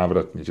to je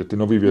nenávratný, že ty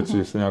nové věci,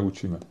 že se nějak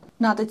učíme.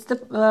 No a teď jste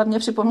mě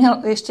připomněl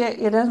ještě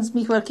jeden z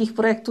mých velkých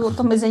projektů o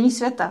tom mizení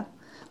světa.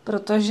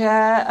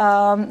 Protože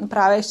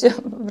právě ještě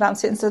v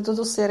rámci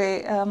Institutu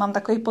Siri mám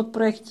takový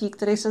podprojektí,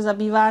 který se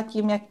zabývá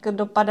tím, jak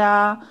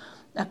dopadá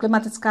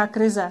klimatická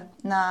krize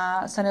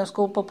na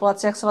seniorskou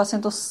populaci, jak se vlastně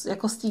to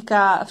jako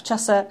stýká v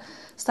čase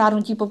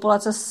stárnutí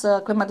populace s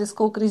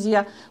klimatickou krizí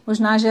a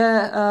možná,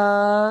 že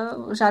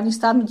žádný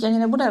stárnutí ani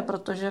nebude,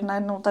 protože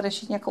najednou tady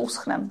všichni jako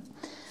uschneme.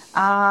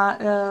 A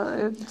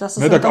zase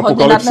ne, tak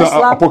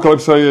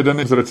apokalypsa je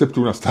jeden z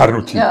receptů na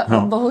stárnutí.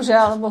 No.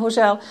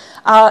 Bohužel.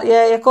 A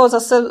je jako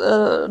zase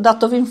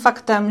datovým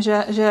faktem,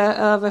 že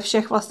ve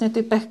všech vlastně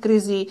typech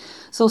krizí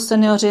jsou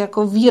seniori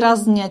jako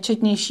výrazně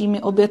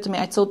četnějšími obětmi,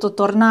 ať jsou to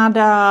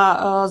tornáda,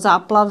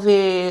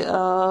 záplavy,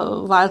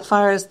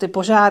 wildfires, ty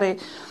požáry.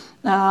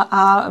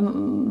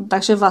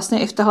 Takže vlastně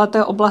i v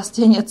téhleté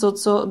oblasti je něco,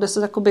 kde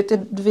se takoby ty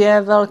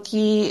dvě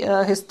velký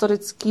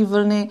historické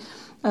vlny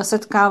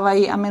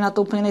setkávají a my na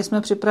to úplně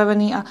nejsme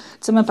připravení a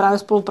chceme právě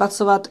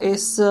spolupracovat i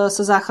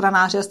se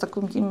záchranáři a s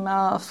takovým tím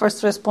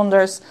first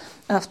responders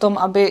v tom,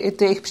 aby i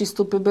ty jejich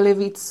přístupy byly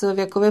víc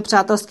věkově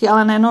přátelský,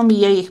 ale nejenom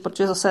jejich,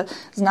 protože zase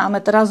známe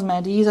teda z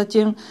médií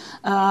zatím,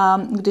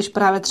 když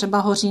právě třeba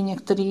hoří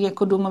některý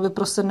jako domovy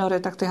pro seniory,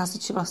 tak ty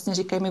hasiči vlastně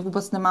říkají, my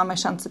vůbec nemáme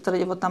šanci ty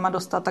lidi od tam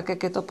dostat, tak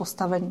jak je to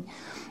postavený.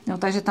 No,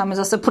 takže tam je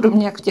zase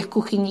podobně jak v těch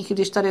kuchyních,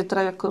 když tady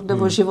teda jako jde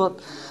o život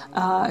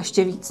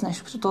ještě víc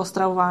než při toho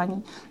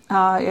stravování.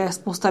 A je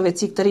spousta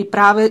věcí, které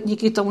právě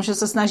díky tomu, že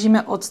se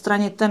snažíme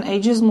odstranit ten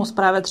ageismus,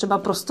 právě třeba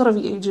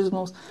prostorový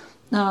ageismus,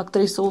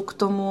 který jsou k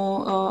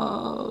tomu,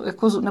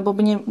 jako, nebo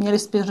by měli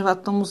směřovat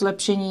k tomu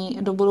zlepšení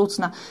do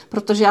budoucna.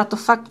 Protože já to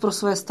fakt pro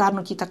svoje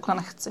stárnutí takhle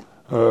nechci.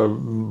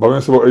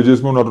 Bavíme se o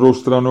ageismu, na druhou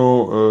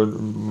stranu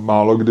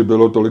málo kdy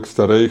bylo tolik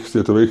starých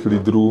světových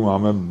lídrů.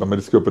 Máme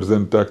amerického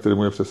prezidenta,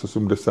 kterému je přes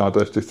 80 a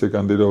ještě chce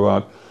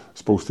kandidovat.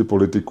 Spousty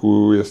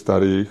politiků je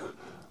starých.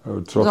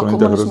 Třeba za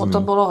komunismu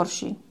to bylo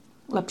horší.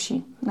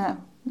 Lepší. Ne.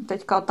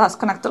 Teďka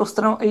otázka, na kterou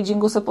stranu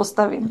agingu se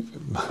postavím.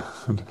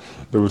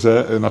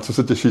 Dobře, na co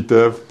se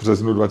těšíte v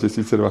březnu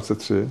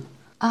 2023?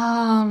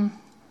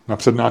 Na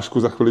přednášku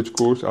za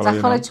chviličku už? Ale za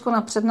chviličku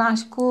na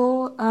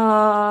přednášku.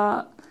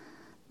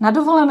 Na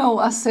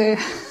dovolenou asi.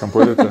 Kam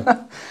pojedete?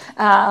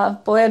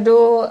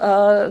 Pojedu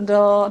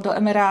do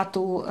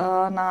Emirátů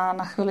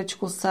na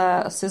chviličku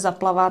si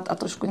zaplavat a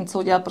trošku něco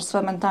udělat pro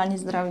své mentální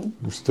zdraví.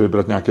 Musíte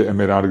vybrat nějaký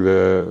Emirát,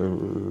 kde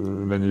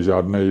není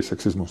žádný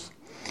sexismus.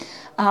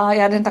 A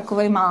já jeden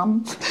takovej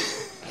mám.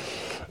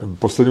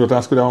 Poslední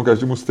otázku dávám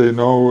každému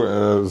stejnou.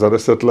 Za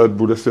 10 let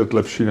bude svět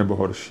lepší nebo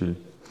horší?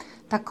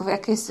 Takový,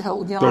 jaký si ho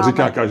uděláme. To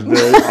říká každý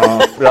a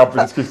já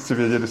vždycky chci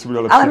vědět, jestli bude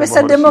lepší. Ale my nebo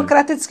se horší.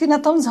 demokraticky na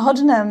tom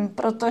shodneme,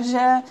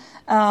 protože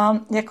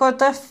jako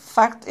to je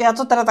fakt, já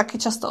to teda taky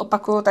často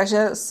opakuju,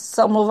 takže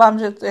se omlouvám,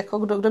 že jako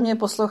kdo mě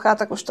poslouchá,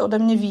 tak už to ode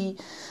mě ví.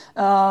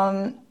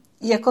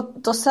 Jako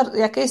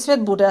jaký svět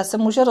bude, se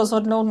může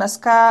rozhodnout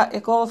dneska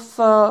jako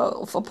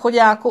v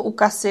obchoďáku u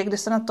kasy, kdy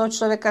se na toho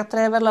člověka,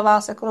 který je vedle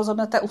vás, jako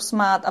rozhodnete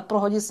usmát a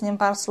prohodit s ním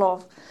pár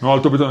slov. No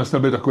ale to by to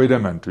nesměl být takový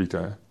dement,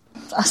 víte?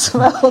 A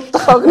jsme od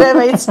toho, kde je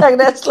vejce a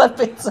kde je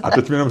slepice. A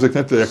teď mi jenom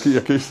řekněte,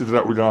 jaký si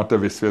teda uděláte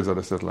vy svět za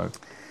 10 let?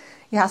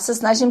 Já se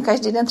snažím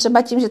každý den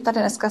třeba tím, že tady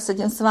dneska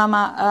sedím s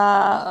váma,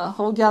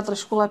 ho udělat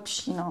trošku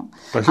lepší. No.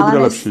 Takže bude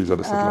lepší za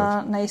 10 let?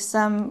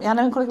 Já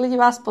nevím, kolik lidí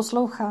vás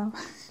poslouchá.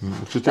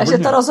 Takže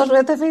hodně. To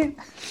rozhodujete vy.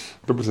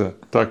 Dobře,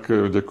 tak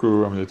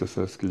děkuju a mějte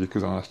se hezky. Děkuji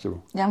za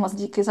návštěvu. Já moc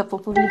díky za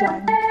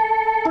popovídání.